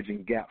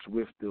bridging gaps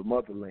with the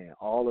motherland.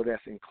 All of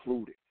that's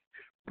included.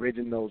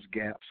 Bridging those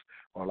gaps,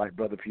 or like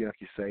Brother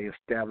Pianki say,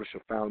 establish a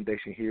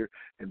foundation here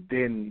and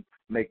then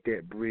make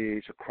that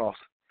bridge across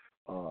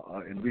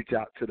and reach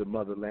out to the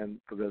motherland.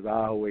 Because as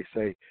I always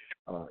say,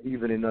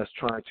 even in us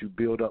trying to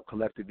build up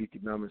collective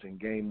economics and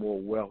gain more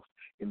wealth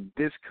in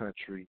this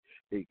country,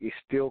 it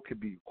still can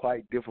be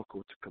quite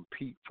difficult to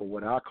compete for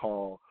what I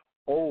call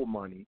old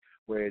money,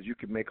 whereas you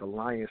can make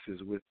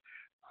alliances with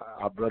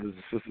our brothers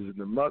and sisters in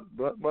the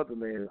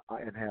motherland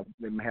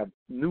and have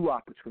new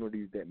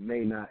opportunities that may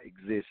not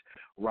exist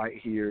right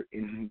here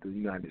in the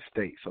United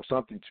States. So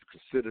something to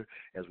consider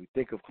as we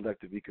think of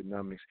collective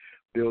economics,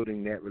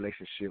 building that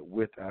relationship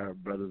with our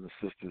brothers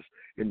and sisters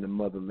in the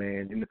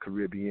motherland, in the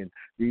Caribbean.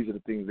 These are the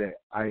things that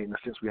in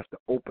a sense, we have to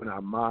open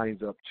our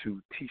minds up to,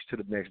 teach to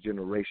the next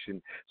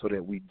generation, so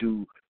that we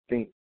do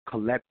think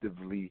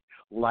collectively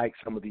like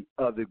some of the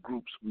other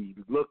groups we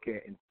look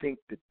at and think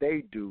that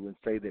they do and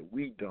say that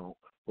we don't,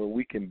 where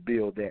we can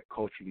build that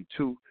culturally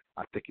too.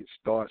 I think it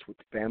starts with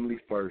family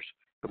first,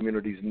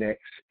 communities next,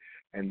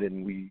 and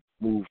then we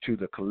move to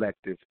the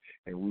collective,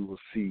 and we will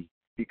see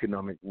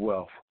economic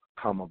wealth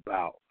come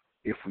about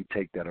if we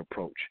take that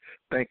approach.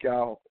 Thank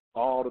y'all,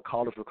 all the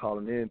callers for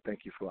calling in.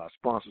 Thank you for our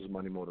sponsors,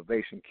 Money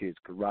Motivation, Kids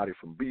Karate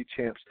from B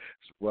Champs,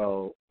 as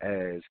well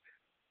as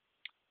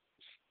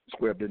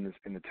Square Business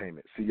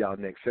Entertainment. See y'all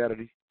next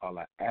Saturday. All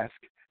I ask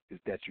is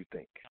that you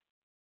think.